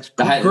good match.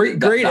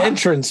 Great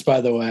entrance,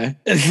 by the way.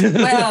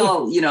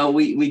 Well,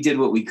 we did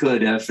what we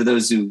could. For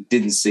those who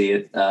didn't see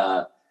it,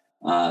 the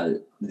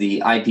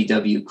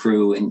IPW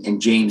crew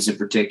and James in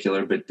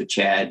particular, but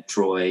Chad,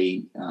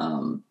 Troy,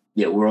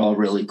 we're all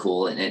really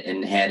cool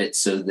and had it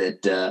so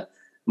that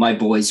my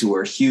boys, who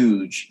are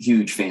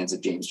huge fans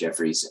of James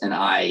Jeffries, and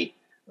I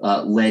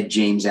led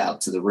James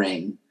out to the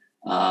ring.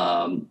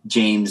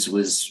 James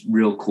was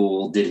real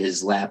cool, did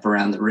his lap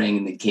around the ring,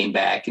 and then came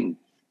back and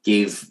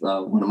gave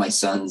one of my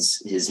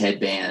sons his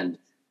headband,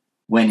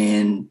 went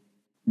in,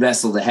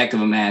 wrestled a heck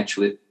of a match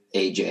with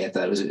AJ. I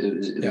thought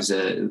it was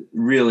a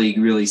really,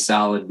 really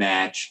solid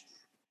match.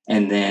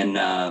 And then,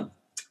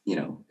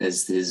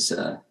 as his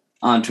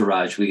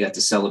entourage, we got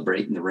to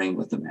celebrate in the ring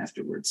with him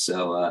afterwards.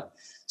 So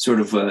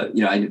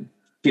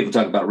people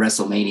talk about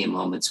WrestleMania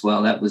moments.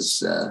 Well, that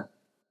was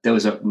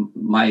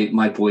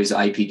my boy's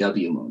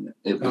IPW moment.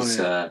 It was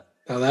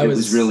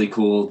was really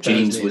cool.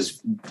 James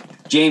was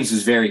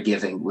very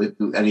giving.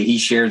 He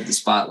shared the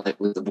spotlight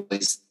with the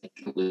boys.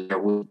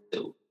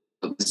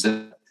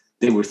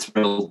 They were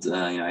thrilled.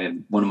 I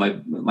had one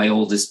of my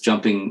oldest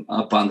jumping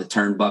up on the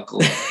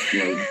turnbuckle,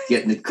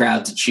 getting the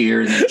crowd to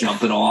cheer and then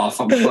jumping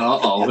off. I'm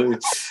like,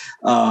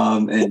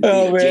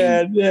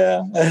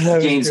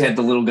 James had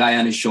the little guy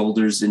on his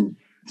shoulders and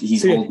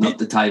he's holding up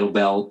the title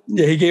belt.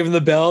 Yeah, he gave him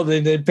the belt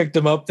and then picked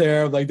him up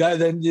there like that.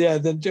 Then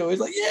Joey's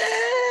like,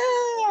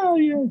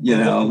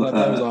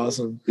 that was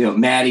awesome.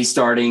 Maddie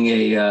starting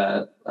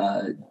a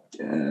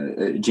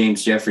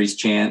James Jeffries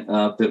chant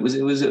up. It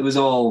was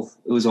all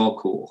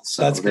cool.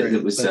 So that's great.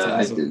 It was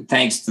that's awesome.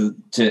 Thanks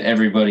to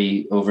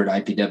everybody over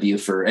at IPW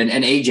for and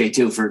AJ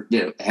too for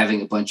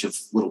having a bunch of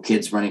little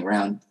kids running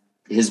around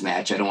his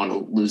match. I don't want to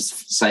lose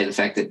sight of the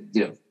fact that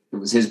it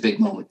was his big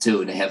moment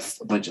too, and to have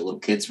a bunch of little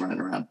kids running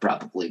around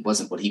probably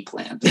wasn't what he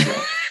planned.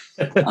 So,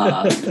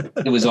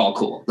 it was all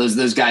cool.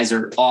 Those guys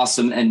are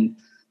awesome, and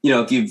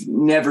if you've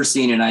never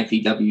seen an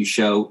IPW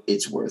show,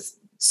 it's worth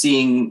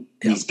seeing.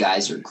 These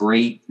guys are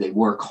great. They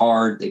work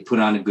hard. They put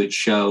on a good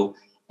show,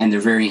 and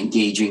they're very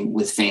engaging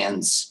with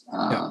fans.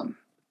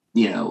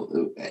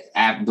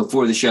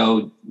 Before the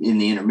show, in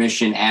the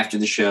intermission, after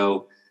the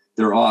show,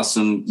 they're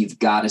awesome. You've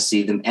got to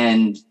see them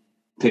and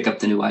pick up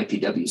the new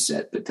IPW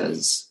set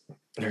because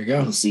there you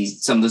go. You'll see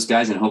some of those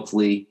guys, and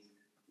hopefully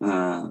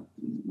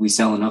we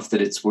sell enough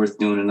that it's worth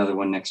doing another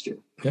one next year.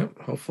 Yep,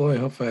 hopefully.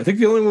 I think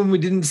the only one we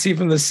didn't see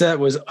from the set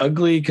was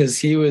Ugly because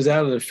he was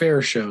out at a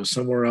fair show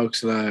somewhere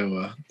else in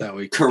Iowa that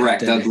week.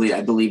 Correct. Ugly,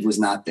 I believe, was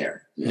not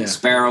there.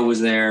 Sparrow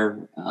was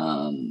there,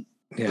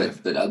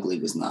 but Ugly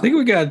was not. I think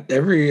we got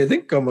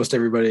almost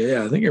everybody.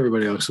 Yeah, I think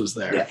everybody else was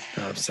there. Yeah.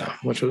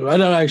 Which was I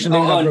don't actually.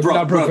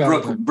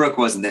 Brooke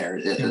wasn't there.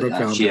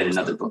 She had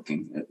another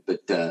booking,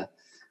 but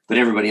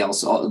everybody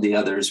else, all the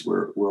others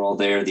were all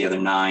there. The other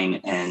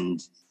 9,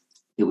 and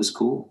it was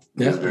cool.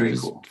 It was very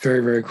cool. Very,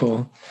 very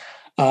cool.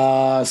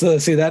 So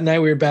let's see. That night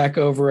we were back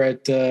over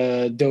at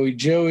Doughy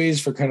Joey's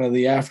for kind of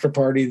the after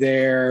party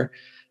there.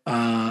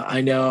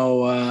 I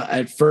know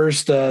at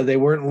first they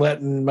weren't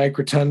letting Mike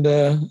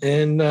Rotunda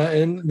in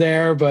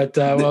there, but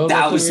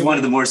that was one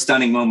of the more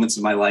stunning moments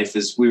of my life.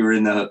 Is we were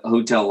in the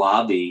hotel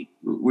lobby.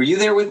 Were you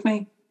there with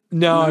me?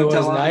 No, I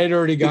wasn't. I had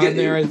already gotten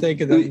there, I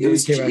think. And it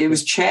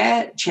was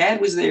Chad.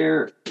 Chad was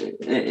there.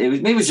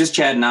 Maybe it was just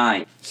Chad and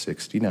I.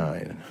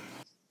 69.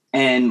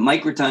 And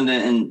Mike Rotunda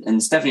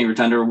and Stephanie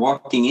Rotunda are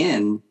walking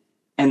in,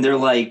 and they're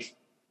like,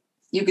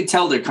 you could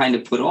tell they're kind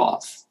of put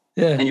off.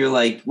 Yeah. And you're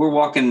like, we're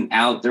walking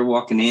out, they're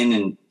walking in,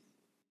 and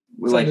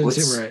we're like,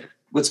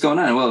 what's going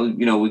on? Well,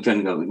 we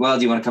couldn't go. Well,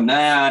 do you want to come?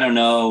 Nah, I don't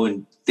know.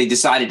 And they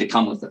decided to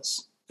come with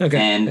us. Okay.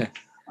 And it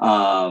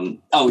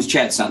was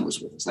Chad's son was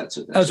with us. That's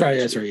right.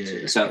 That's right.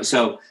 Yeah.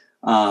 So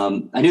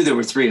I knew there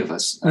were 3 of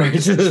us. Right.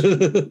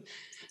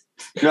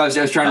 I was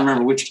trying to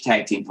remember which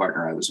tag team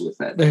partner I was with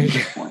at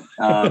that point.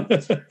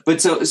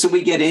 But so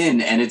we get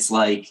in, and it's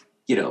like,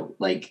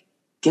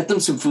 get them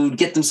some food,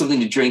 get them something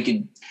to drink,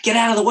 and get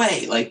out of the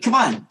way. Like, come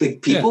on,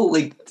 big people.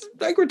 Yeah.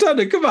 Like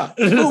Rotunda, come on.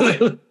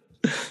 Move it.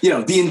 The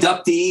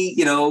inductee,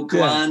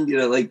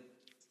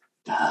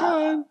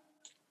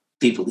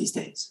 people these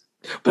days.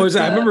 But,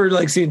 I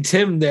remember seeing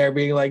Tim there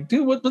being like,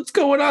 dude, what's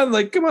going on?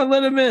 Like, come on,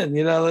 let him in.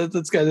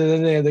 Let's go.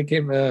 And then they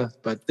came,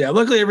 but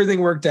luckily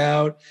everything worked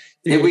out.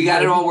 We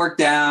got it all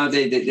worked out.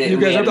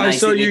 I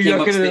saw you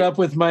yucking it up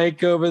with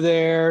Mike over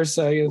there.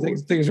 So,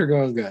 things are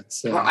going good.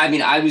 So. Well,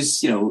 I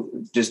was,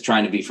 just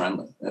trying to be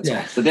friendly. That's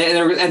all. But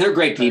they're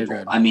great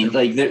people.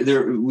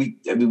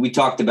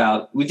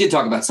 We did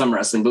talk about some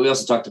wrestling, but we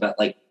also talked about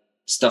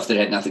stuff that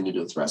had nothing to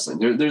do with wrestling.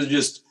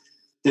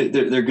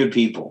 They're good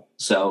people.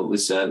 So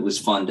it was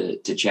fun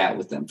to chat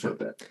with them for a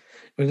bit.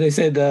 But they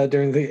said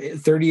during the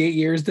 38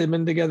 years they've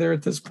been together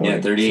at this point. Yeah,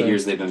 38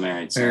 years they've been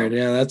married. So. Married,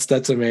 yeah,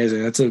 that's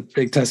amazing. That's a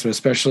big testament,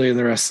 especially in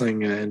the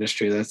wrestling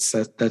industry.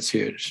 That's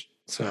huge.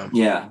 So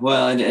yeah,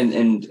 well,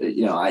 and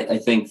I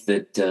think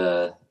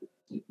that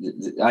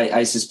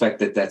I suspect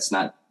that's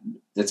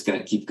going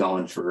to keep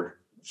going for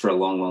a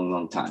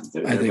long time.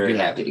 They're very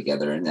happy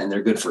together, and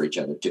they're good for each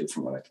other too,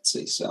 from what I can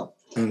see. So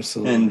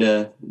absolutely,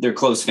 and they're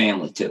close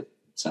family too.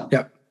 So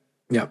yep.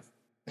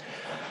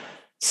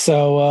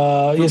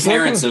 So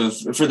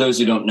for those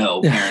who don't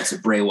know, parents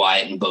of Bray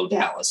Wyatt and Bo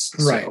Dallas,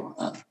 right?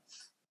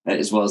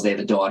 As well as they have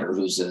a daughter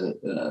who's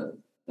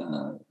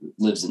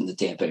lives in the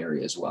Tampa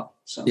area as well.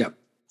 So yep.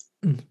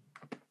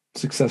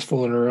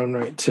 Successful in her own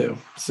right too.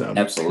 So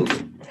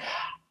absolutely.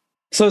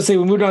 So let's see,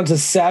 we moved on to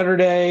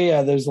Saturday.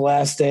 There's the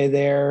last day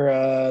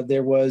there.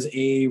 There was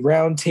a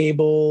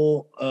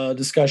roundtable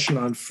discussion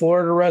on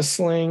Florida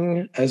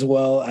wrestling, as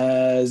well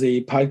as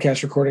a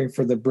podcast recording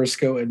for the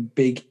Briscoe and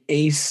Big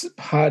Ace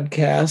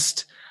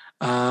podcast.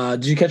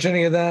 Did you catch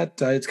any of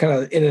that? It's kind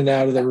of in and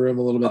out of the room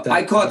a little bit.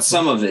 I caught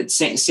some of it.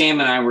 Sam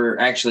and I were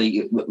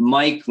actually,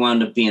 Mike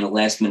wound up being a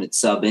last-minute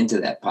sub into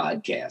that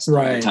podcast.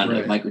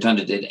 Right. Mike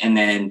Rotunda did. And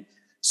then,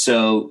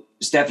 so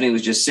Stephanie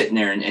was just sitting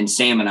there, and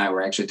Sam and I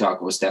were actually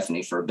talking with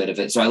Stephanie for a bit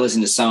of it. So I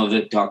listened to some of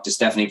it, talked to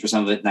Stephanie for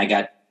some of it,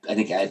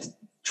 and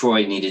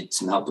Troy needed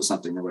some help with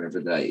something or whatever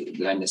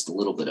that I missed a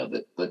little bit of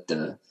it. But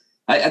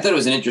I thought it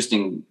was an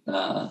interesting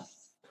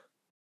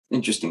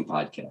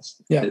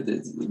podcast. Yeah.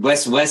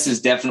 Wes is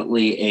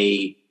definitely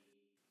a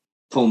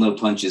pull no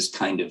punches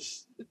kind of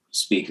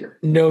speaker.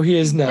 No, he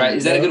is not. Right?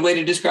 Is that a good way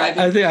to describe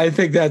it? I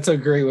think that's a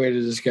great way to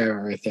describe it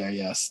right there.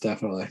 Yes,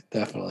 definitely.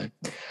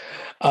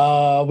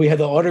 We had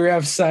the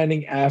autograph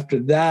signing after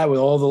that with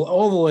all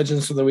the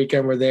legends from the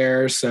weekend were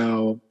there.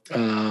 So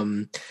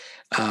everybody,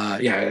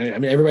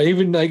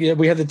 even like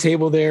we had the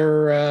table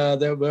there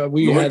that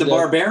we Lord had the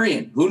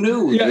Barbarian. Who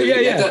knew?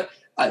 Yeah.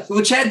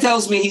 Well, Chad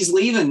tells me he's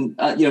leaving.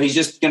 He's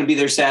just going to be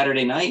there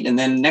Saturday night, and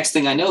then next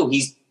thing I know,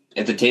 he's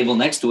at the table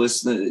next to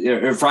us,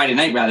 or Friday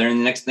night rather. And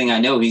the next thing I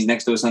know, he's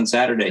next to us on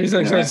Saturday. He's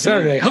next to us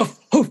Saturday. Hoof,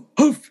 hoof,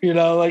 hoof.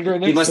 Like right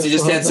next. He must have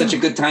just had such a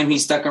good time. He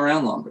stuck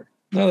around longer.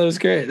 No, that was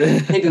great.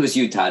 Maybe it was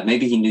you, Todd.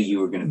 Maybe he knew you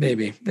were going to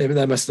be. Maybe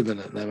that must have been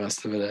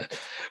it.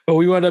 But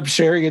we wound up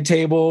sharing a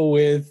table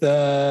with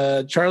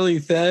Charlie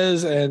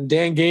Thez and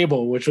Dan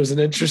Gable, which was an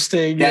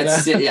interesting.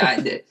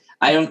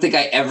 I don't think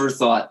I ever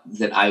thought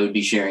that I would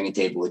be sharing a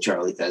table with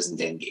Charlie Thez and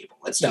Dan Gable.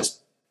 It's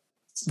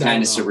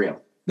kind of surreal.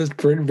 That's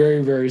pretty,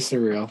 very, very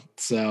surreal.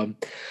 So,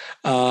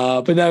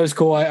 but that was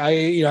cool.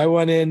 I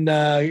went in.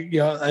 I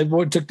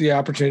took the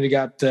opportunity,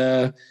 got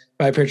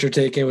my picture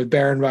taken with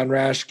Baron von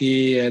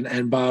Raschke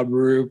and Bob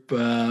Roop,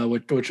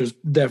 which was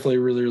definitely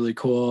really, really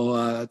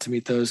cool to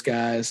meet those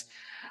guys.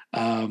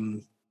 Bob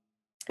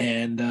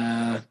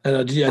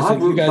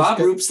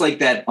Roop's like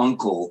that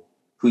uncle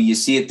who you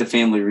see at the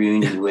family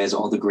reunion who has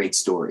all the great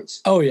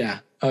stories. Oh yeah.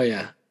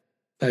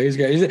 No, he's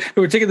great.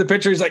 We're taking the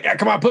picture. He's like, "Yeah,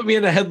 come on, put me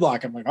in a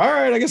headlock." I'm like, "All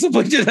right, I guess I'll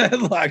put you in a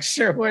headlock.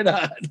 Sure, why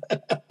not?"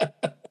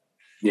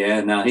 Yeah,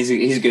 no,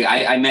 he's good.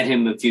 I met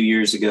him a few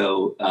years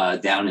ago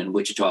down in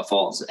Wichita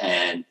Falls,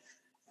 and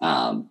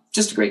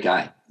just a great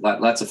guy.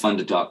 Lots of fun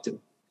to talk to.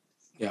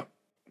 Yeah.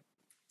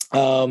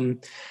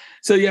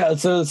 So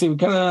let's see. We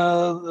kind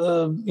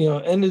of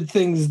ended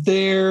things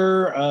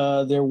there.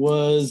 There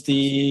was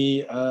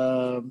the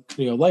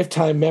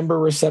lifetime member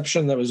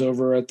reception that was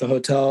over at the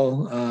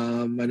hotel.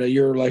 I know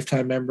you're a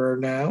lifetime member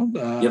now,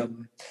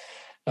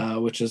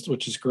 which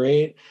is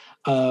great.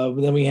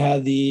 Then we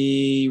had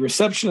the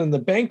reception and the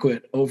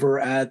banquet over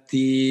at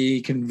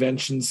the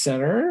convention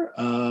center.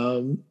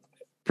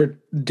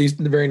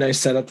 Very nice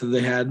setup that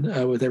they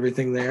had with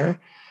everything there.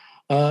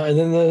 And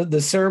then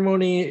the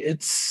ceremony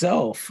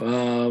itself. We hit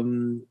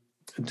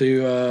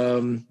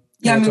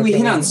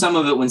on some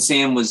of it when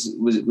Sam was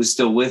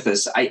still with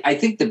us. I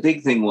think the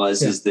big thing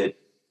is that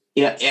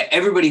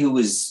everybody who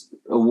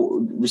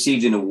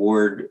received an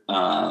award,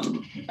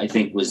 I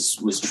think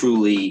was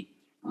truly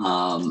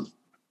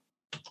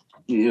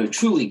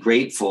truly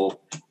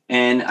grateful.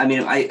 And I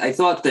mean, I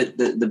thought that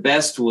the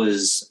best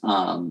was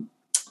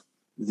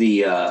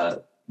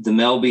the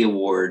Melby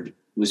Award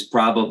was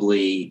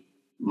probably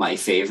my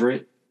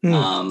favorite,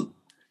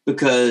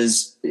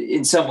 because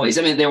in some ways,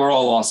 I mean, they were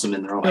all awesome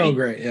in their own way. Oh,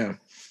 great. Yeah.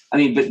 I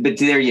mean, but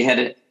there you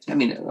had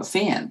a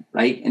fan,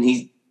 right? And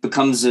he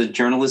becomes a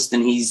journalist,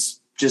 and he's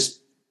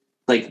just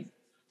like,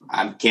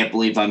 I can't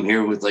believe I'm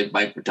here with like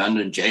Mike Rotunda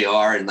and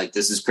JR, and like,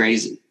 this is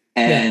crazy.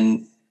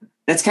 And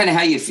that's kind of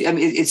how you feel. I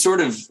mean, it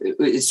sort of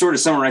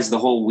summarizes the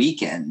whole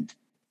weekend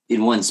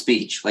in one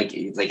speech. Like,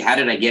 how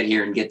did I get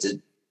here and get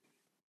to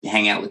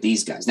hang out with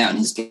these guys? Now, in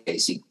his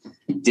case, he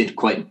did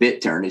quite a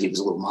bit turn it. He was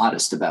a little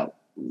modest about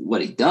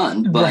what he'd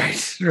done,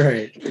 but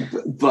right.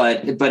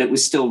 But it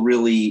was still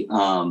really,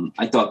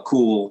 I thought,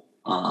 cool,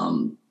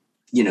 to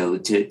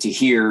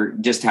hear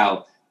just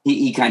how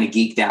he kind of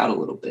geeked out a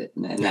little bit.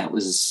 And that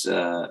was,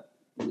 I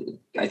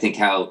think,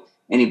 how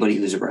anybody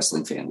who's a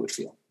wrestling fan would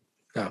feel.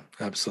 Oh,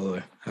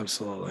 absolutely.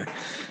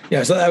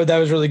 Yeah. So that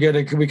was really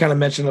good. We kind of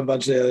mentioned a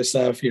bunch of the other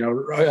stuff, JR,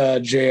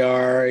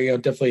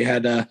 definitely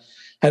had an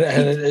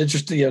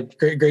interesting,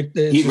 great.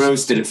 He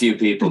roasted a few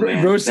people,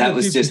 man. That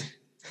was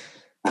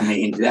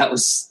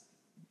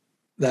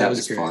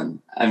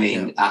fun. I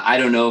mean, I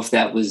don't know if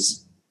that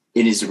was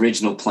in his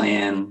original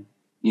plan.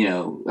 I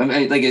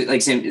mean,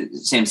 like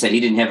Sam said, he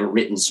didn't have a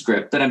written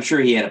script, but I'm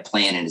sure he had a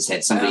plan in his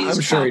head. Somebody as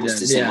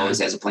accomplished as him always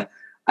has a plan.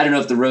 I don't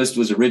know if the roast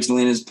was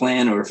originally in his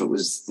plan or if it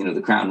was,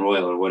 the Crown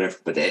Royal or whatever,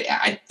 but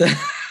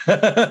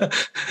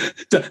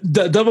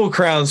double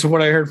crowns from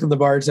what I heard from the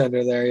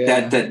bartender there.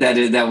 Yeah.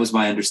 That was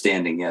my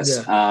understanding.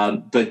 Yes.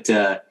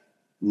 Yeah.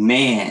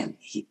 Man,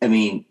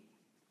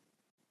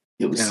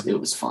 It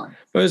was fun.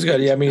 It was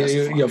good. Yeah, I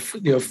mean,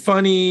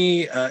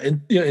 funny,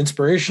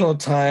 inspirational at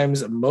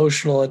times,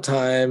 emotional at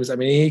times. I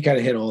mean, he kind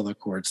of hit all the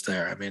chords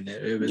there. I mean,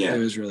 it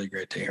was really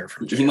great to hear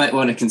from Jay. He might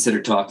want to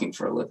consider talking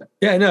for a living.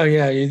 Yeah, no,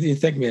 yeah, you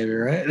think maybe,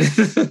 right?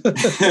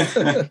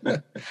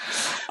 But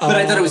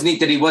I thought it was neat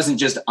that he wasn't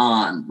just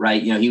on,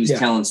 right? He was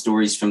telling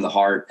stories from the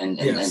heart and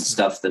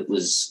stuff that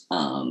was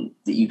that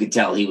you could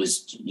tell he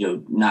was,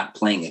 not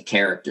playing a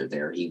character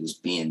there. He was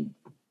being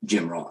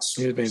Jim Ross.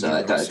 I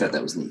thought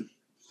that was neat.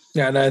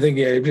 Yeah, and I think,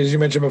 as you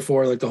mentioned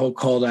before, like the whole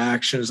call to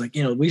action is like,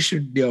 we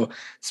should,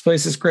 this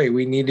place is great.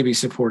 We need to be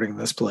supporting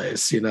this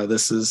place.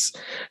 This is,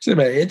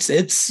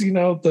 it's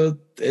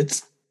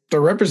the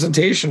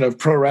representation of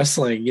pro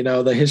wrestling,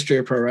 the history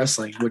of pro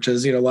wrestling, which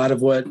is, a lot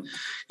of what,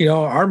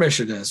 our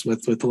mission is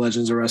with the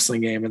Legends of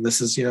Wrestling game. And this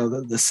is,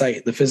 the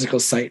site, the physical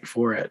site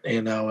for it,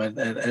 and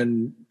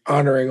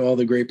honoring all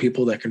the great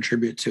people that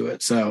contribute to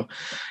it. So,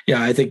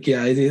 I think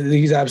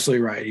he's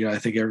absolutely right. I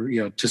think,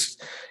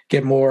 just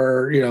get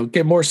more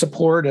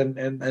support.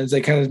 And as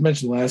they kind of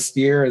mentioned last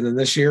year and then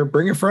this year,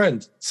 bring a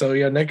friend. So,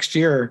 next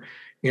year,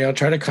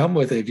 try to come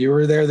with it. If you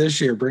were there this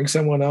year, bring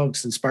someone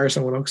else, inspire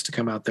someone else to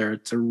come out there.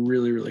 It's a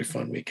really, really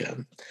fun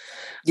weekend.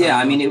 Yeah.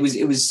 I mean, it was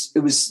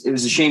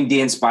a shame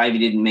Dan Spivey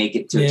didn't make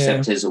it to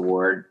accept his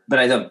award, but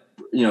I thought,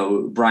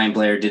 Brian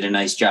Blair did a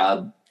nice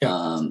job,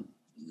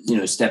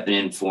 stepping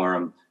in for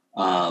him.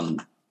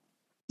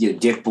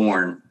 Dick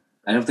Bourne,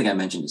 I don't think I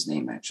mentioned his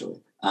name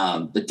actually.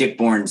 But Dick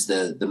Bourne's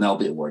the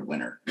Melby Award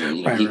winner.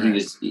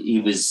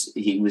 He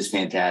was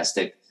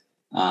fantastic.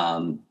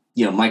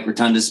 Mike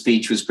Rotunda's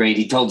speech was great.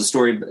 He told the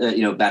story,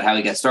 about how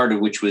he got started,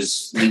 which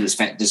was he was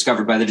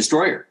discovered by the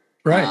Destroyer.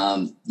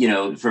 Right.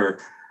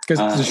 Because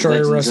the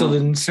Destroyer wrestled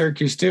in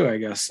Syracuse too, I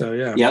guess. So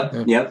yeah. Yep.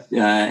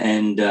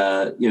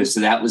 So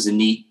that was a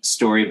neat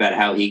story about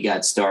how he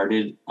got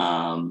started.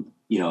 I'm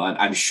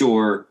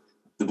sure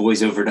the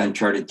boys over at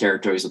Uncharted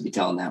Territories will be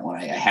telling that one.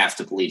 I have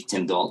to believe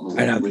Tim Dalton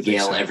will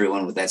regale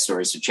everyone with that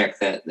story. So check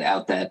that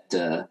out, that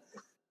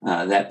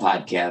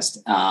podcast.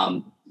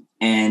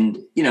 And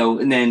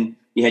then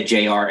you had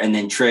JR, and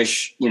then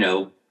Trish,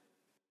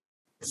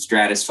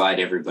 stratified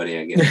everybody,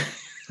 I guess.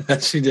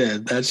 That she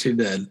did.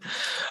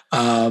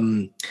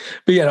 But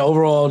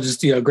overall,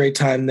 just, great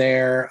time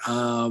there.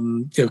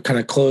 Kind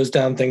of closed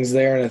down things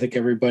there. And I think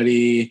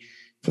everybody,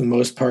 for the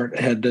most part,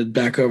 headed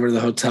back over to the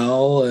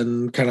hotel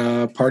and kind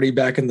of party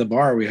back in the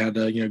bar. We had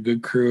a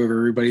good crew of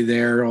everybody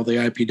there, all the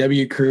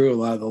IPW crew, a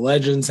lot of the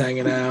legends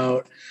hanging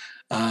out,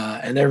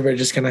 and everybody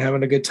just kind of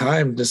having a good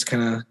time, just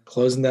kind of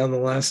closing down the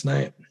last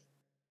night.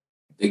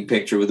 Big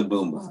picture with the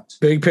boombox.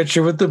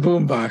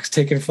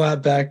 Taking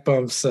flat back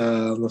bumps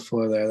on the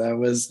floor there. That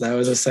was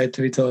a sight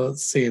to be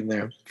seen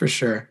there for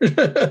sure. And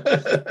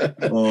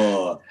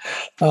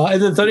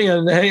then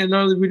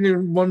we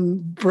didn't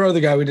one other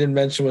guy we didn't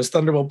mention was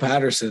Thunderbolt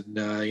Patterson.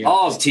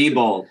 T-Bolt.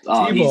 T-Bolt.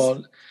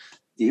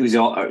 He was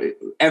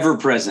ever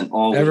present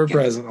all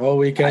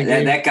weekend.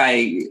 That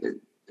guy,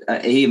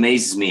 he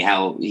amazes me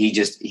how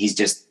he's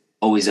just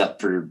always up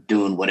for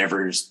doing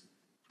whatever's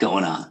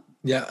going on.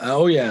 Yeah.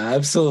 Oh, yeah.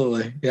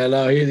 Absolutely. Yeah.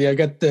 No. I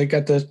got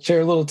to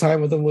share a little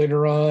time with him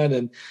later on,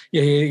 and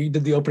he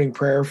did the opening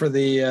prayer for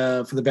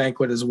the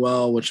banquet as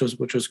well, which was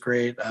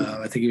great.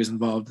 I think he was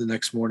involved the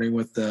next morning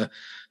with they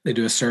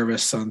do a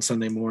service on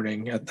Sunday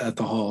morning at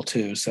the hall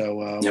too.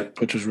 So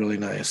which was really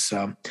nice.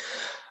 So,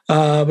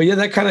 but yeah,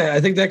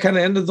 I think that kind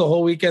of ended the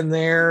whole weekend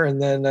there. And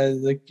then I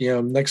think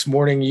next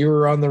morning you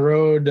were on the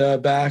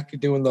road back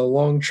doing the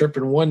long trip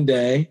in one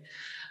day.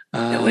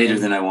 Later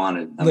than I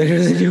wanted.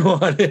 Later than you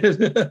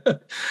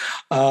wanted.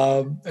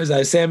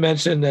 As Sam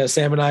mentioned,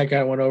 Sam and I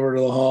kind of went over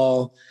to the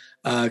hall,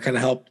 kind of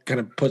helped kind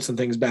of put some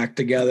things back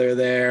together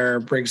there,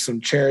 bring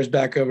some chairs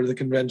back over to the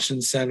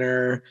convention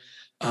center.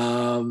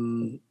 I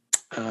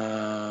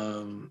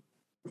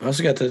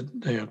also got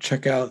to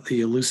check out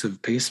the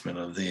elusive basement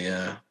of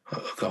the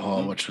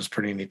hall, which was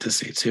pretty neat to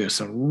see too.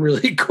 Some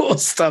really cool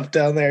stuff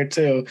down there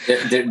too.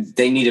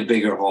 They need a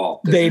bigger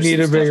hall. They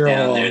need a bigger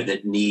hall there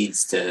that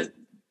needs to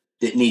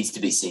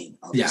be seen.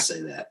 I'll just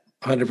say that.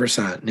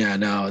 100%. Yeah,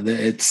 no,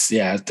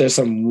 there's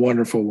some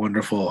wonderful,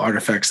 wonderful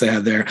artifacts they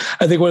have there.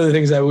 I think one of the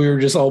things that we were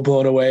just all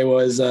blown away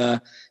was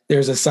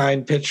there's a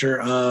signed picture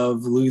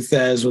of Lou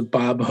Thesz with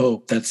Bob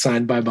Hope that's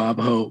signed by Bob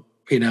Hope,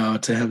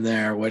 to him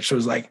there, which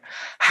was like,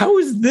 how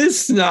is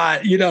this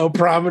not,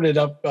 prominent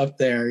up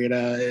there,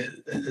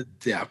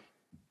 yeah.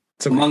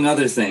 Among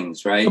other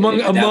things, right?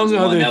 Among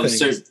other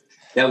things.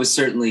 That was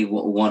certainly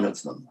one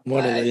of them.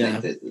 I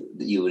think that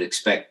you would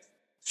expect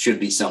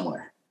should be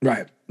somewhere.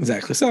 Right.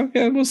 Exactly. So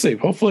yeah, we'll see.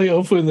 Hopefully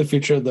in the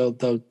future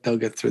they'll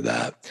get through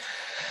that.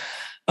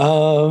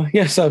 So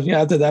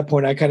after that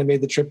point I kind of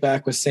made the trip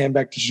back with Sam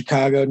back to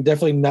Chicago, and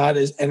definitely not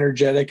as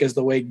energetic as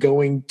the way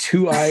going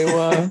to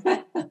Iowa.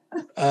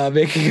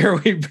 making our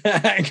way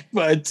back,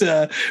 but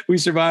we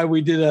survived.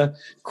 We did a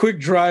quick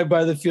drive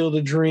by the Field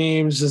of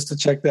Dreams just to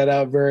check that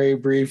out very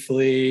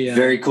briefly.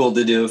 Very cool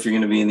to do if you're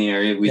going to be in the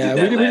area. We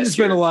didn't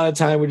spend a lot of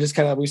time.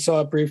 We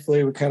saw it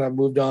briefly. We kind of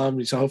moved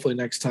on. So hopefully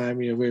next time,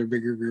 we're a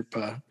bigger group,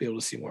 be able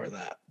to see more of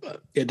that.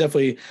 But yeah,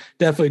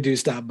 definitely do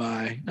stop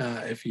by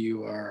if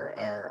you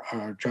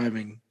are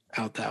driving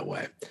out that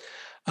way.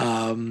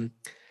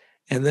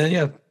 And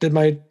then, did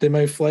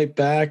my flight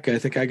back. I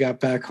think I got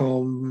back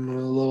home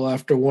a little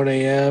after 1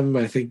 a.m.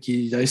 I think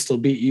I still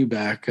beat you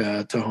back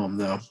to home,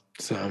 though.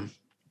 So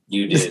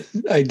you did.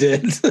 I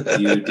did.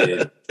 You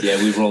did. Yeah,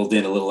 we rolled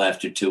in a little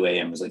after 2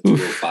 a.m. It was like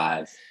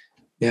 2:05.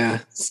 Yeah,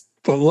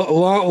 but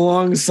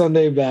long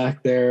Sunday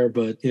back there,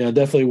 but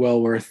definitely well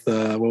worth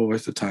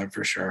the time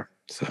for sure.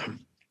 So.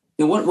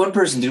 One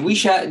person, did we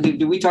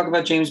talk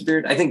about James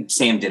Beard? I think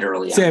Sam did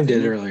earlier. Sam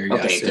did earlier.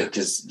 Okay, good,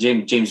 because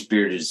James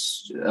Beard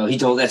is. He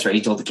told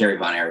the Kerry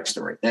Von Erich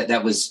story.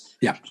 That was.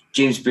 Yeah.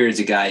 James Beard's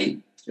a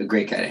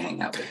great guy to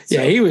hang out with. So.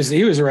 Yeah, he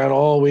was around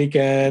all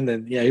weekend,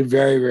 and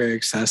very, very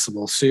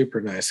accessible, super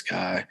nice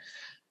guy.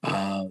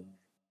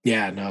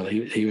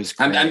 He was.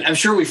 Great. I'm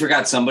sure we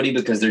forgot somebody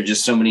because there are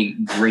just so many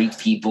great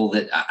people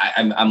that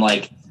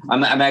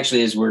I'm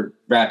actually, as we're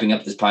wrapping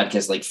up this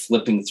podcast, like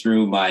flipping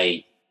through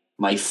my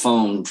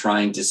phone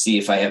trying to see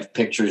if I have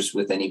pictures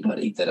with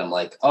anybody that I'm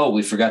like, oh,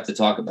 we forgot to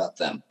talk about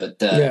them. But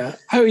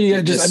we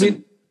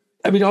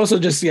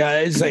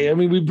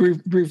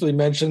briefly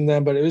mentioned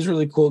them, but it was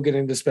really cool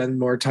getting to spend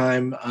more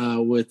time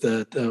with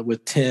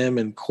Tim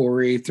and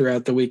Corey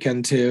throughout the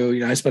weekend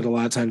too. I spent a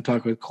lot of time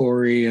talking with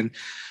Corey and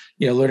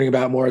learning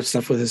about more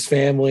stuff with his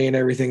family and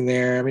everything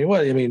there.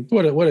 What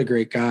a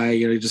great guy,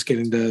 just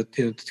getting to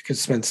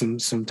spend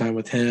some time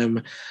with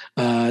him.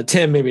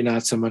 Tim, maybe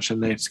not so much a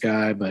nice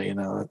guy, but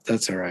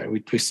that's all right.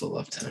 We still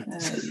love Tim.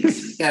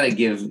 You gotta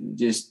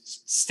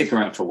just stick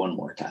around for one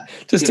more time.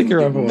 Just stick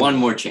around for one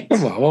more chance.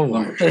 Come on, one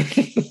more.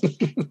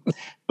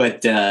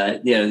 But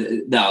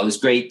it was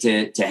great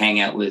to hang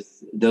out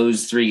with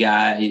those three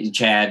guys,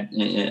 Chad,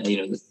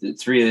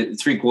 the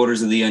three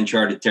quarters of the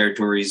Uncharted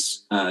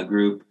Territories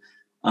group.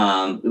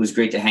 It was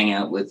great to hang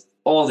out with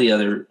all the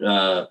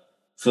other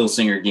Phil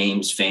Singer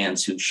Games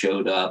fans who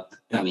showed up.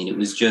 It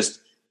was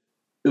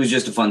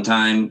just a fun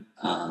time.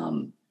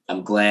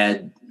 I'm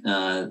glad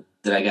that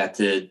I got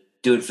to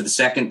do it for the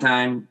second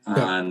time,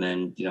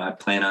 and I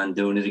plan on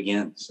doing it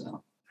again.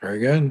 So very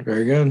good,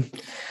 very good.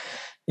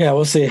 Yeah,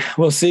 we'll see.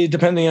 We'll see.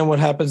 Depending on what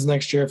happens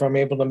next year, if I'm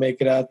able to make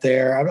it out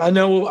there, I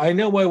know I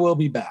will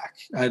be back.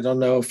 I don't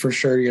know for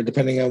sure.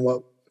 Depending on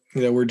what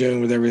we're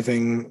doing with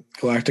everything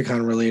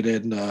Galacticon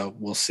related,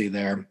 we'll see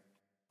there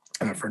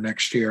for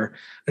next year.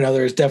 I know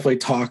there's definitely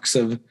talks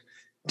of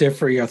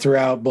different,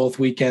 throughout both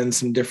weekends,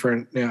 some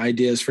different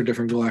ideas for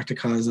different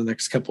Galacticons the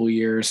next couple of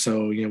years.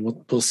 So,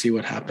 we'll see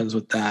what happens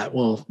with that.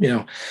 Well,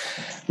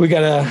 we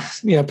gotta,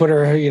 put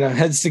our,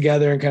 heads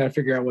together and kind of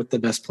figure out what the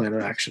best plan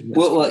of action is.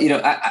 Well,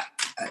 I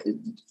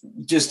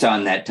just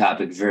on that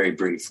topic very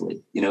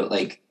briefly,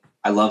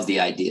 I love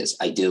the ideas.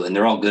 I do. And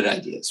they're all good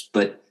ideas,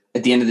 but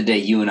at the end of the day,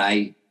 you and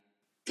I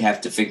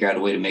have to figure out a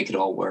way to make it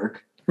all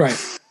work. Right.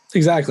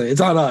 Exactly. It's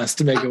on us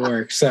to make it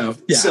work. So,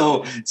 yeah.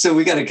 So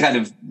we got to kind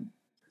of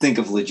think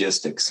of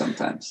logistics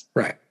sometimes.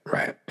 Right.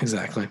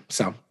 Exactly.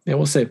 So, yeah,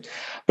 we'll see. But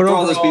for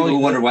all those people who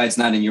wonder why it's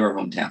not in your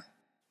hometown.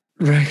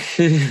 Right.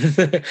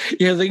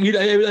 Yeah.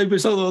 I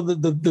saw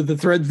the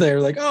threads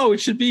there, like, oh, it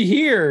should be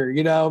here.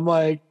 I'm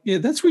like, yeah,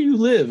 that's where you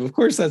live. Of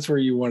course, that's where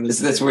you want it.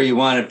 That's where you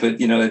want it,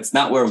 but it's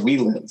not where we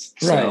live.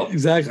 So. Right.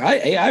 Exactly.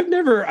 I've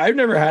never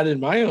had it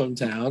in my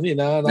hometown.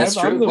 And that's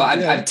true.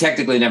 I've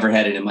technically never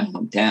had it in my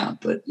hometown,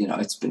 but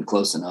it's been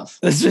close enough.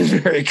 It's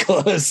been very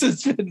close.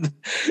 It's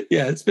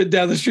been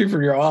down the street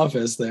from your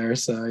office there.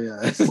 So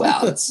yeah.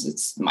 Well,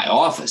 it's my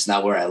office,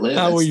 not where I live.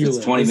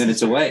 It's 20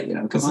 minutes away.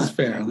 This is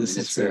fair. This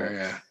is fair.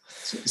 Yeah.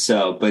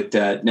 So, but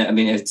Tom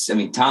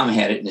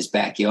had it in his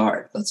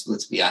backyard. Let's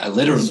be honest,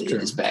 literally in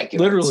his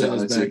backyard. Literally in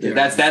his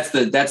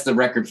backyard. That's the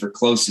record for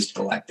closest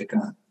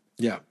Galacticon.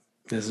 Yeah,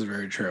 this is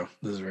very true.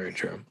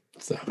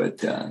 So,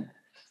 but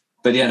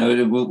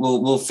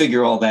we'll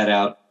figure all that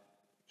out at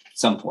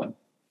some point.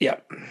 Yeah.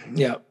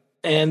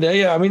 And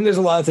there's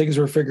a lot of things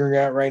we're figuring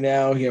out right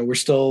now. We're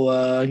still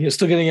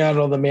still getting out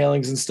all the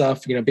mailings and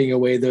stuff. Being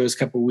away those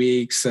couple of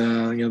weeks.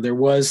 There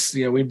was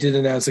we did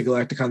announce at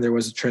Galacticon there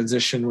was a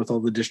transition with all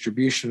the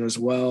distribution as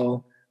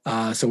well.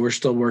 So we're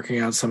still working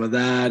out some of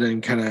that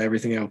and kind of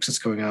everything else that's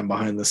going on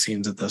behind the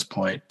scenes at this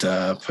point.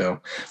 But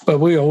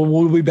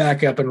we'll be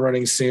back up and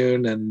running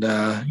soon, and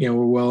we're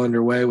well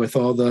underway with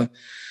all the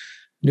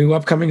new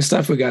upcoming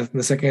stuff we got in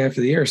the second half of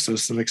the year. So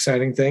some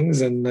exciting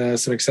things and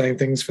some exciting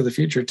things for the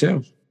future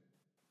too.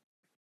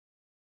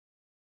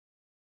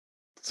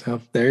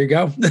 So there you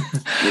go.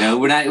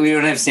 We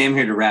don't have Sam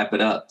here to wrap it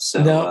up.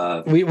 So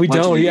no, we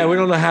don't. Yeah, we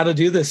don't know how to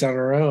do this on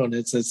our own.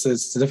 It's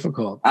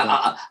difficult.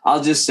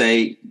 I'll just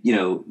say,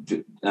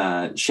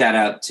 shout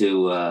out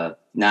to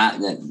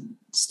not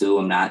Stu.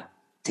 I'm not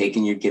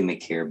taking your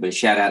gimmick here, but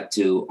shout out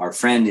to our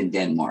friend in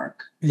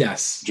Denmark.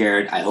 Yes.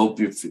 Jared, I hope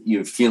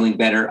you're feeling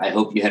better. I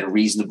hope you had a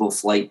reasonable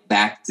flight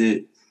back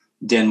to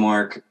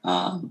Denmark.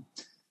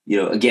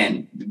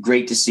 Again,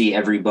 great to see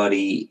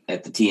everybody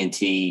at the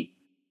TNT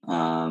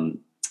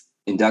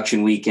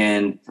induction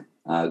weekend.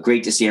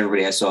 Great to see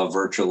everybody I saw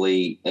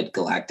virtually at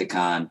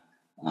Galacticon.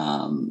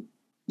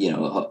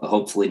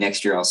 Hopefully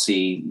next year I'll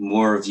see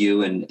more of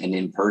you and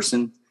in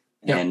person.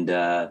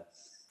 Yep.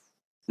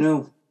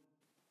 And,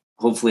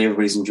 hopefully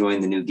everybody's enjoying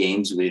the new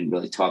games. We didn't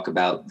really talk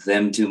about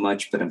them too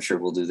much, but I'm sure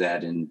we'll do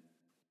that in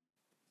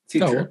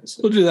future episodes.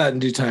 We'll do that in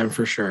due time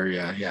for sure.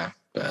 Yeah.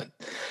 But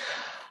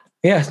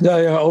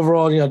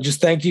overall,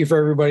 just thank you for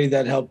everybody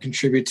that helped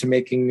contribute to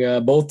making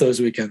both those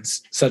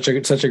weekends such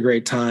a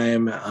great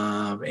time.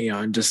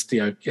 And just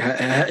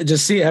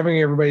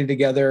having everybody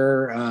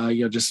together,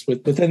 just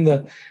within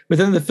the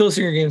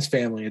Filsinger Games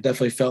family, it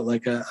definitely felt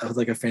like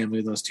a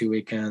family those 2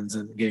 weekends,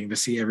 and getting to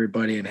see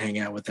everybody and hang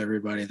out with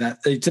everybody.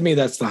 That, to me,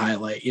 that's the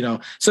highlight.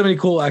 So many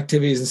cool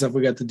activities and stuff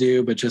we got to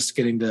do, but just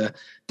getting to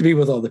be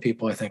with all the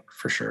people, I think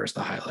for sure is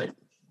the highlight.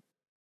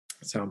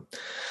 So,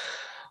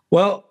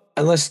 well.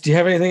 Do you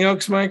have anything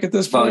else, Mike, at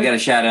this point? Well, I got to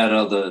shout out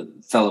all the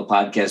fellow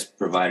podcast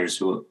providers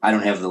who I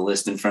don't have the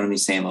list in front of me.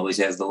 Sam always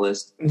has the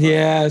list.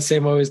 Yeah,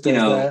 Sam always does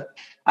that.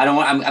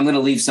 I'm going to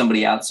leave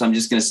somebody out, so I'm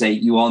just going to say,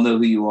 you all know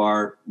who you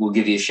are. We'll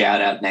give you a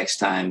shout out next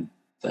time.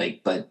 Right?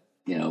 Or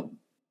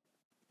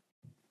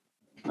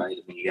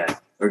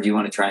do you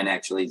want to try and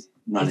actually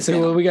run it?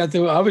 So we got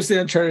through obviously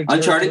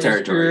Uncharted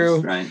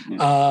Territories, right?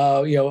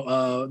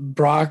 Yeah.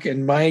 Brock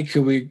and Mike,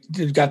 who we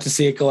got to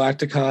see at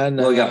Galacticon.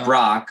 Well, we got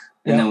Brock.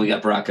 And then we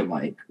got Brock and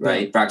Mike,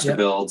 right? Brockster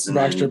Builds. And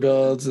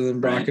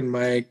then Brock and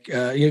Mike.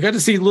 You got to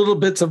see little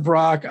bits of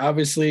Brock.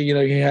 Obviously,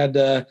 he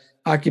had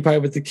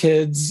Occupied with the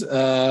Kids.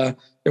 There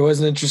was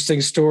an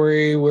interesting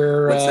story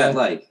where... What's that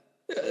like?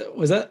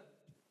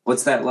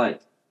 What's that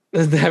like?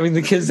 Having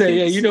the kids there.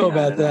 Yeah, you know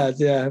about that.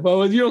 Yeah.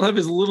 Well, you don't have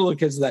as little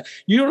kids as that.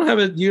 You don't have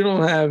a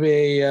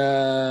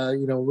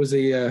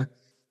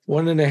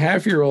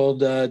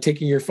 1.5-year-old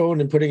taking your phone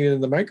and putting it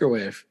in the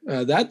microwave.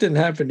 That didn't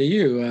happen to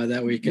you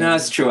that weekend. No,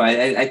 it's true.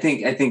 I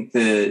think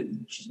the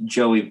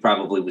Joey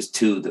probably was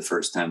 2 the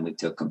first time we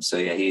took him. So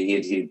yeah,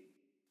 he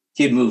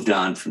had moved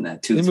on from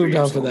that. He moved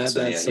on from that.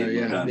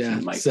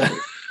 So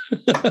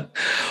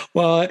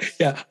well,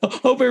 yeah.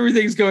 Hope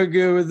everything's going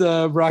good with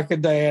Brock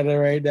and Diana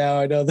right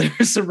now. I know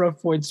there's some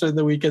rough points during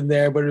the weekend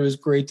there, but it was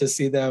great to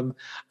see them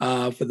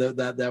for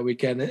that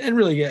weekend, and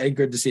really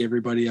good to see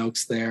everybody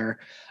else there.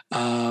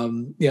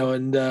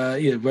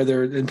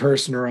 Whether in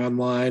person or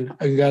online.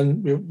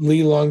 Again,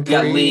 Lee Long.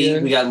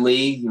 We got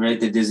Lee, right?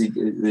 The Dizzy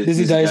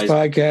Dice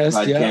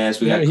podcast. Yeah.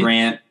 We got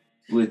Grant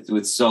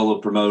with Solo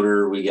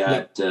Promoter. We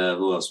got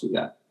who else we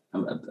got?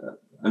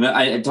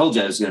 I told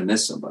you I was going to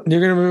miss somebody.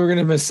 We're going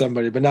to miss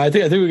somebody, but no, I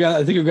think we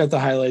got the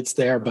highlights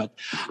there. But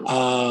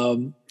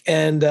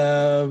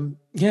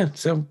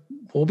so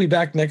we'll be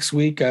back next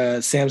week.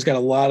 Sam's got a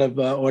lot of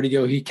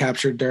audio he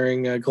captured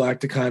during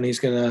Galacticon. He's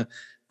going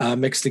to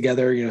mix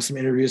together, some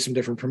interviews, some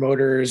different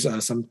promoters,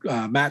 some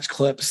match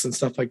clips and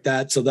stuff like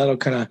that. So that'll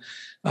kind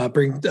of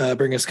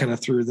bring us kind of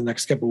through the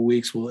next couple of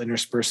weeks. We'll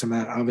intersperse some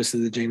of that.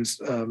 Obviously, the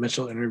James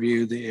Mitchell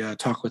interview, the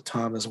talk with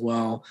Tom as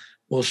well.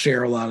 We'll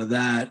share a lot of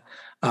that.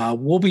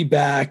 We'll be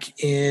back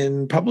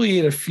in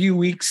a few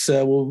weeks.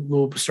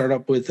 We'll start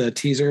up with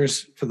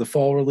teasers for the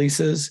fall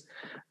releases,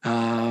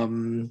 but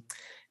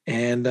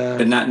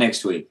not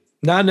next week.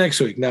 Not next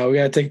week. No, we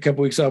got to take a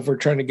couple weeks off. We're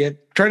trying to get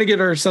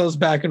ourselves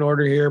back in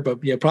order here.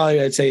 But yeah, probably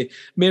I'd say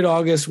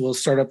mid-August we'll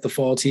start up the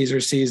fall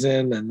teaser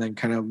season, and then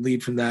kind of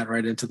lead from that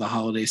right into the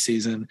holiday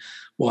season.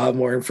 We'll have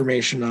more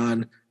information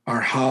on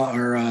our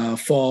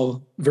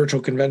fall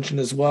virtual convention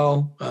as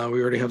well.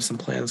 We already have some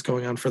plans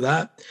going on for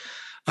that.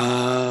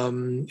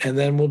 And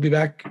then we'll be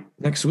back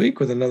next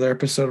week with another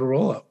episode of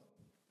Roll Up.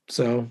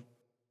 So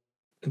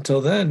until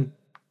then,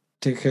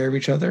 take care of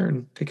each other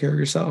and take care of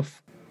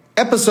yourself.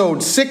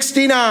 Episode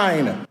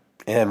 69.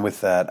 And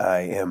with that,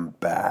 I am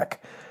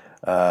back.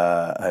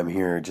 I'm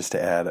here just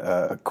to add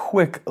a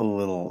quick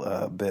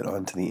little bit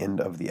onto the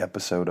end of the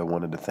episode. I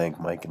wanted to thank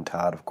Mike and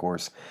Todd, of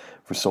course,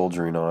 for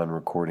soldiering on,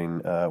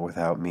 recording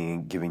without me,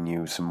 giving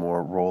you some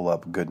more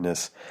roll-up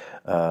goodness.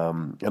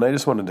 And I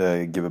just wanted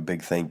to give a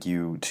big thank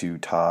you to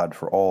Todd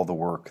for all the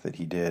work that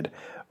he did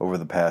over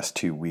the past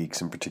 2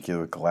 weeks, in particular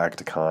with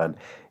Galacticon.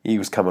 He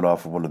was coming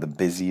off of one of the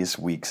busiest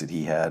weeks that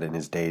he had in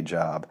his day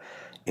job,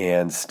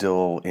 and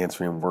still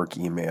answering work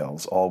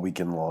emails all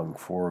weekend long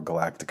for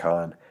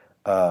Galacticon,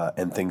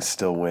 and things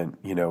still went,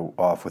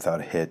 off without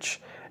a hitch.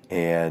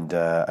 And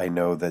I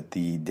know that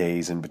the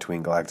days in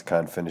between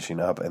Galacticon finishing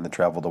up and the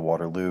travel to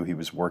Waterloo, he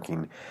was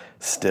working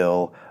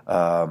still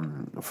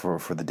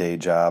for the day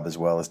job, as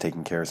well as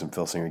taking care of some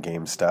Filsinger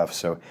Games stuff.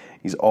 So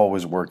he's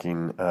always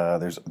working.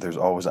 There's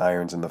always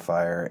irons in the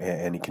fire,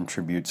 and he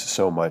contributes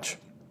so much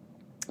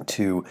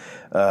to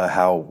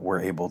how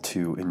we're able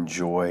to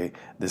enjoy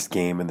this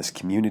game and this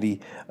community.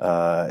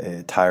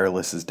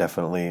 Tireless is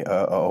definitely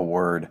a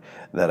word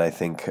that I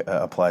think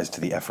applies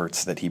to the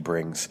efforts that he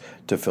brings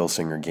to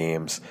Filsinger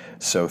Games.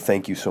 So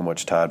thank you so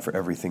much, Todd, for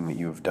everything that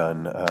you have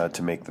done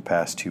to make the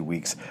past 2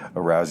 weeks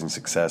a rousing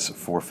success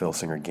for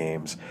Filsinger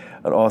Games.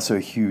 And also a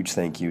huge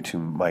thank you to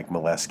Mike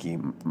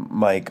Molesky.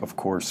 Mike, of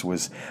course,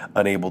 was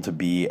unable to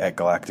be at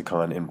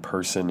Galacticon in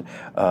person,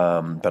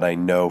 but I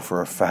know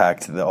for a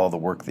fact that all the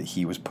work that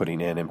he was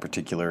putting in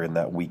particular in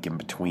that week in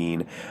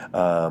between,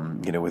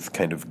 with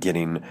kind of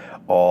getting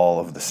all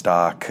of the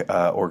stock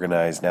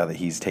organized now that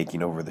he's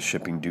taking over the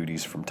shipping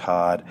duties from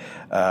Todd,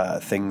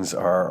 things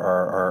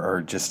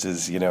are just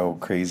as,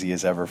 crazy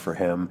as ever for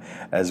him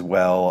as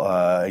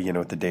well,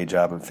 with the day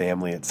job and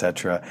family,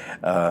 etc.,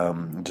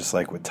 just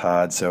like with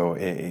Todd. So,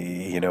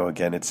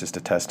 again, it's just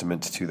a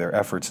testament to their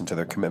efforts and to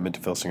their commitment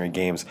to Filsinger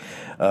Games,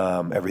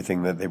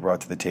 everything that they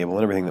brought to the table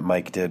and everything that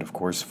Mike did, of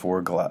course,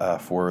 for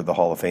the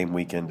Hall of Fame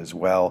weekend as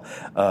well.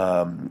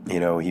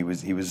 He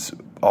was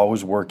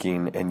always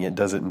working, and yet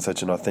does it in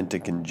such an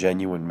authentic and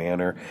genuine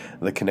manner.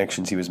 The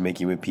connections he was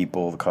making with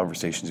people, the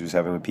conversations he was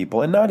having with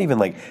people, and not even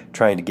like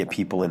trying to get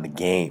people in the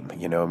game.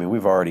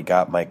 We've already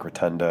got Mike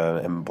Rotunda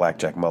and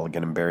Blackjack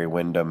Mulligan and Barry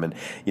Windham, and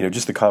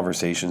just the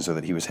conversations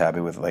that he was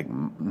having with like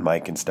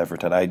Mike and Steph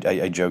Rotunda.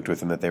 I joked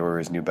with him that they were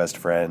his new best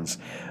friends.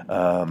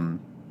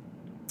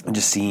 And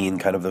just seeing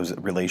kind of those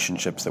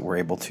relationships that we're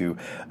able to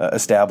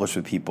establish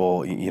with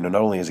people, not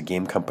only as a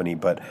game company,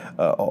 but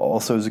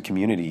also as a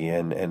community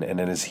and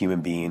as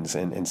human beings,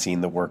 and seeing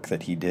the work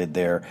that he did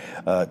there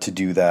to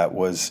do that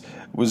was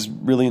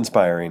really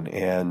inspiring.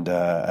 And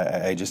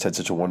I just had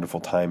such a wonderful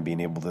time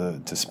being able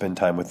to spend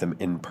time with them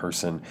in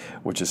person,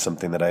 which is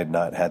something that I had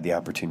not had the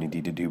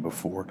opportunity to do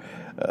before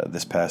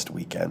this past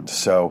weekend.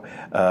 So,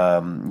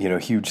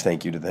 huge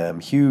thank you to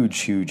them.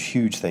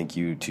 Huge thank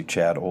you to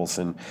Chad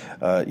Olson.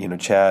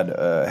 Chad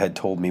had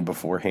told me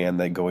beforehand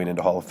that going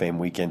into Hall of Fame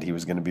weekend he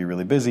was going to be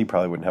really busy,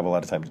 probably wouldn't have a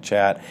lot of time to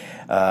chat,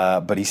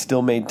 but he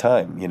still made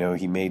time.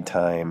 He made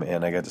time,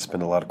 and I got to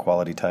spend a lot of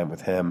quality time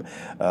with him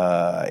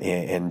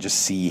and just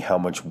see how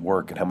much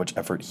work and how much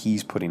effort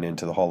he's putting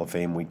into the Hall of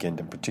Fame weekend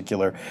in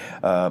particular.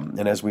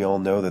 And as we all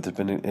know, that there's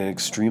been an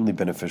extremely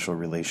beneficial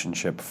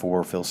relationship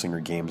for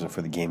Filsinger Games and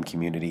for the game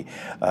community,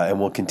 and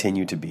will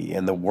continue to be.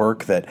 And the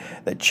work that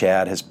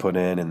Chad has put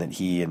in, and that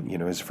he and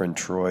his friend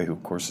Troy, who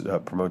of course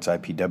promotes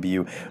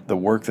IPW, the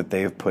work that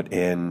they have put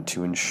in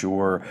to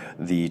ensure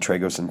the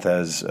Tragos and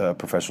Thez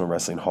Professional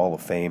Wrestling Hall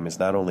of Fame is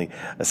not only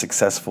a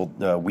successful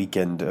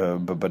weekend,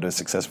 but a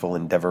successful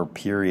endeavor,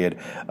 period,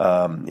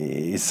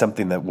 is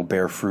something that will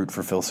bear fruit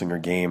for Filsinger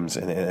Games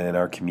and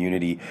our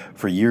community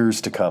for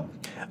years to come.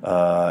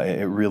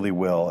 It really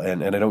will.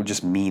 And I don't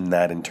just mean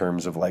that in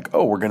terms of like,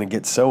 oh, we're going to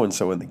get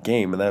so-and-so in the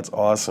game, and that's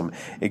awesome.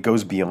 It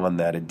goes beyond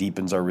that. It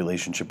deepens our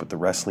relationship with the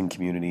wrestling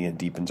community. It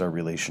deepens our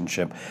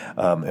relationship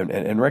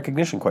and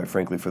recognition, quite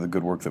frankly, for the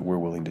good work that we're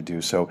willing to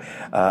do. So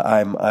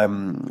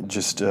I'm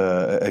just,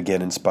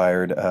 again,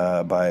 inspired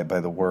by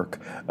the work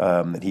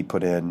that he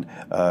put in,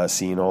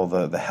 seeing all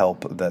the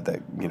help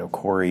that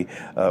Corey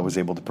was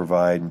able to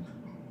provide.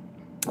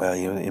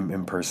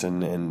 In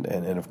person, and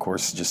of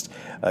course just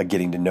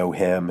getting to know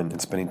him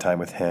and spending time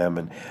with him,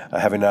 and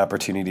having an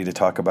opportunity to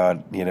talk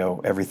about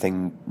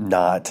everything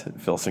not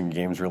Filsinger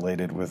Games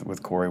related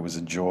with Corey was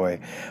a joy.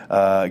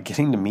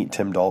 Getting to meet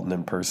Tim Dalton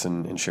in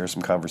person and share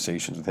some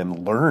conversations with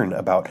him, learn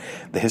about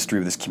the history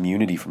of this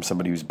community from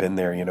somebody who's been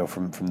there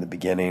from the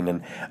beginning,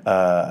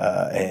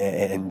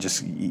 and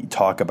just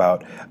talk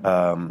about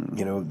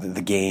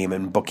the game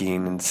and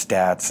booking and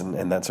stats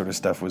and that sort of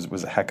stuff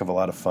was a heck of a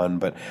lot of fun.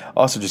 But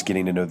also just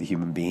getting to know the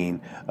human being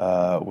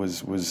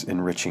was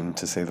enriching,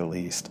 to say the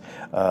least.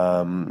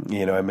 I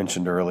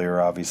mentioned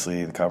earlier,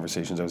 obviously, the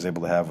conversations I was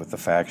able to have with the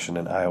faction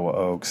in Iowa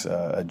Oaks,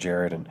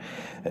 Jared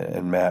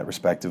and Matt,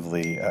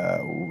 respectively,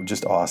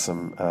 just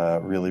awesome.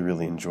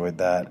 Really enjoyed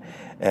that.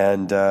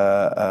 And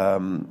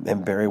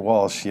Barry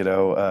Walsh,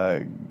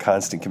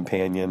 constant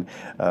companion.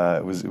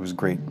 It was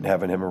great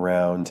having him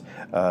around.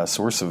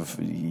 Source of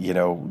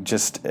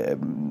just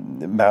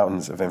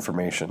mountains of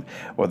information,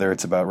 whether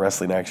it's about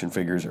wrestling action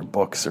figures or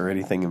books or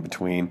anything in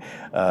between.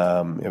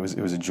 It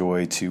was a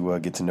joy to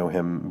get to know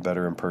him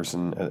better in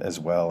person as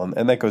well,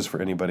 and that goes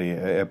for anybody.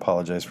 I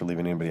apologize for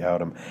leaving anybody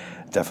out. I'm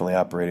definitely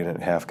operating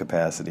at half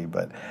capacity,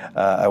 but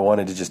I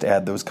wanted to just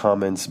add those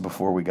comments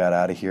before we got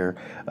out of here,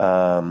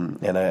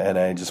 and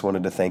I just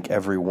wanted to thank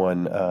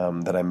everyone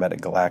that I met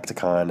at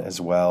Galacticon as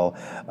well.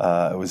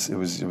 It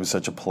was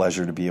such a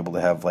pleasure to be able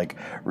to have like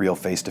real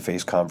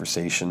face-to-face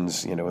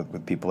conversations,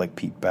 with people like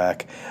Pete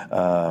Beck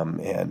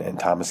and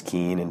Thomas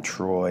Keane and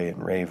Troy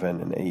and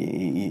Raven, and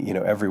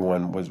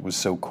everyone was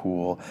so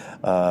cool.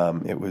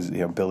 It was,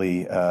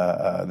 Billy,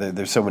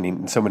 there's so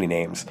many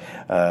names.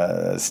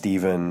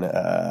 Stephen,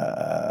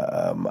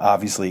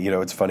 obviously,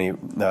 it's funny,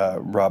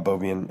 Rob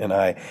Bobian and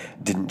I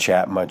didn't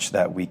chat much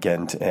that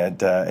weekend,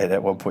 and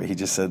at one point he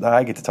just said,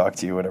 I get to talk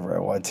to you whenever I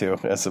want to,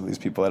 as some of these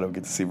people I don't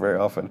get to see very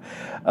often,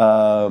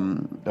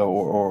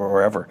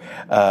 or ever.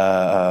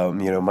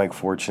 Mike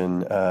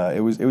Fortune,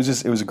 it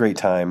was a great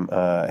time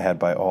had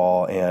by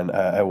all, and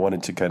I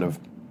wanted to kind of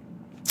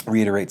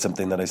reiterate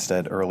something that I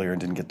said earlier and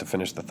didn't get to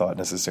finish the thought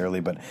necessarily,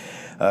 but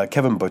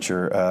Kevin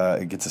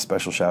Butcher gets a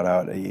special shout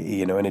out.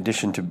 In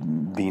addition to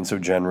being so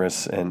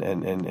generous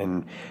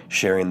and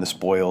sharing the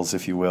spoils,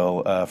 if you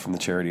will, from the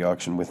charity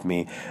auction with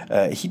me,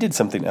 he did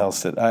something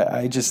else that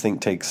I just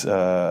think takes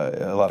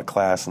a lot of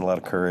class and a lot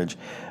of courage.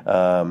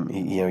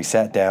 He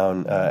sat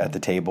down at the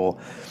table,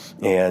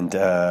 and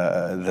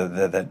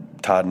that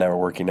Todd and I were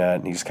working at,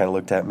 and he just kind of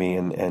looked at me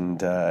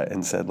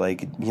and said,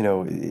 like,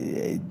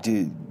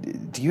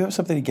 do you have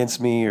something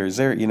against me, or is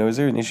there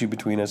an issue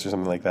between us or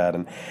something like that?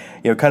 And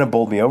it kind of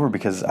bowled me over,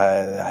 because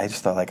I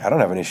just thought, like, I don't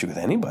have an issue with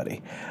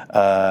anybody,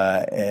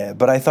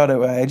 but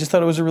I just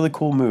thought it was a really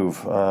cool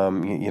move.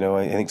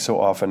 I think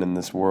so often in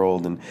this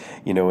world, and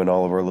in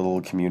all of our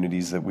little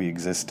communities that we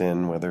exist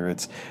in, whether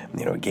it's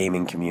a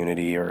gaming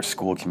community or a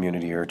school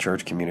community or a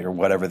church community or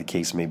whatever the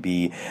case may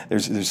be,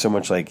 there's so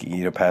much like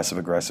passive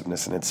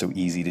aggressiveness, and it's so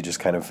easy to just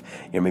kind of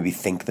maybe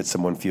think that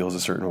someone feels a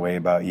certain way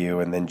about you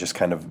and then just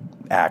kind of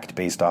act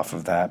based off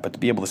of that. But to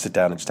be able to sit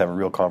down and just have a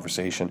real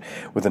conversation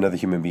with another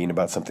human being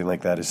about something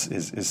like that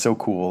is so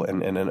cool,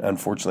 and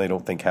unfortunately I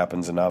don't think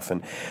happens enough.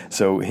 And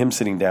so him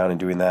sitting down and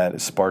doing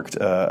that sparked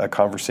a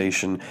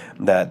conversation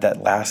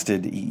that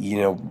lasted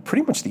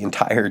pretty much the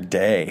entire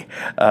day.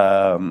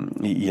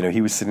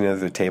 He was sitting at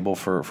the table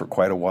for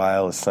quite a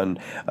while. His son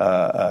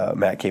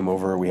Matt came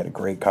over. We had a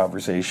great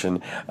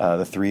conversation,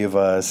 the three of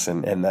us,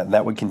 and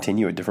that would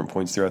continue at different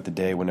points throughout the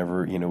day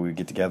whenever we would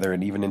get together,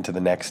 and even into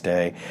the next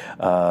day.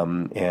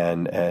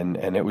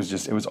 And it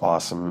was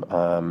awesome.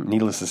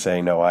 Needless to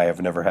say, no, I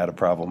have never had a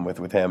problem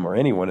with him or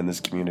anyone in this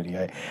community.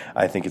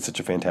 I think it's such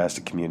a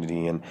fantastic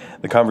community, and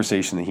the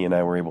conversation that he and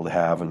I were able to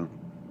have, and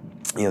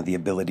the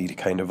ability to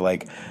kind of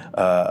like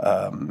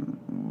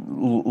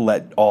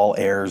let all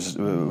airs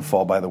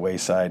fall by the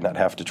wayside, not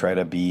have to try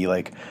to be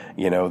like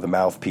the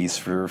mouthpiece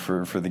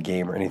for the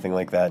game or anything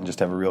like that, and just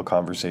have a real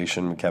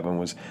conversation with Kevin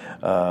was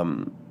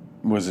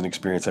an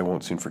experience I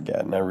won't soon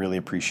forget, and I really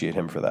appreciate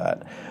him for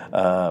that.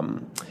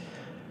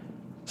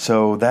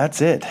 So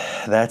that's it.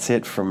 That's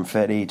it from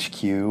Fed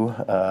HQ.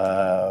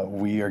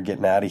 We are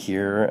getting out of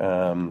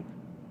here.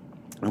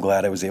 I'm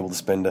glad I was able to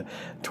spend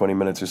 20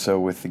 minutes or so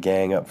with the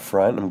gang up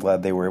front. I'm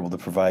glad they were able to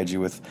provide you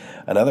with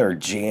another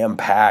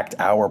jam-packed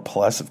hour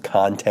plus of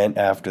content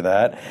after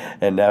that.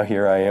 And now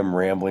here I am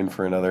rambling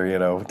for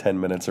another, 10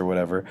 minutes or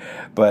whatever.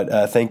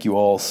 But thank you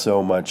all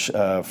so much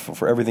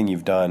for everything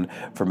you've done,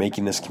 for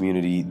making this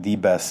community the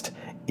best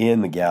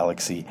in the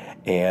galaxy,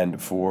 and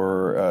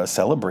for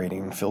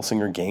celebrating Phil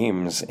Singer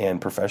Games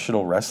and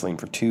professional wrestling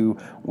for 2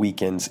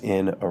 weekends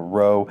in a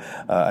row.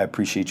 I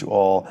appreciate you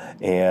all,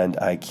 and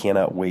I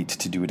cannot wait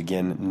to do it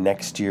again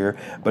next year.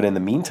 But in the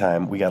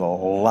meantime, we got a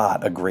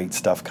lot of great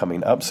stuff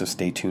coming up, so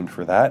stay tuned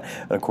for that.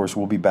 And of course,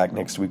 we'll be back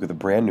next week with a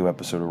brand new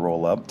episode of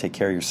Roll Up. Take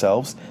care of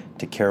yourselves,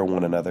 take care of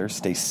one another,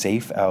 stay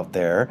safe out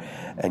there,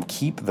 and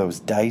keep those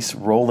dice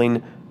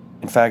rolling.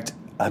 In fact,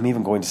 I'm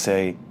even going to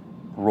say,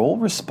 roll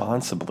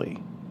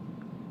responsibly.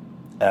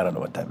 I don't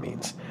know what that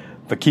means.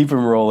 But keep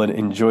them rolling,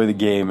 enjoy the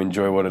game,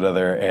 enjoy one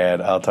another,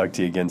 and I'll talk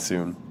to you again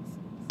soon.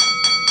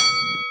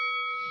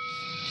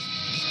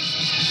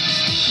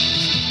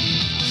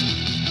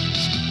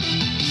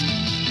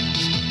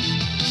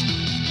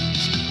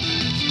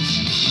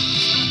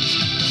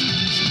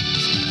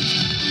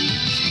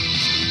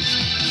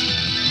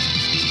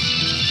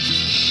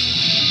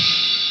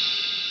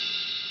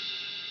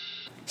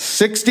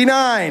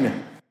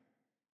 $69.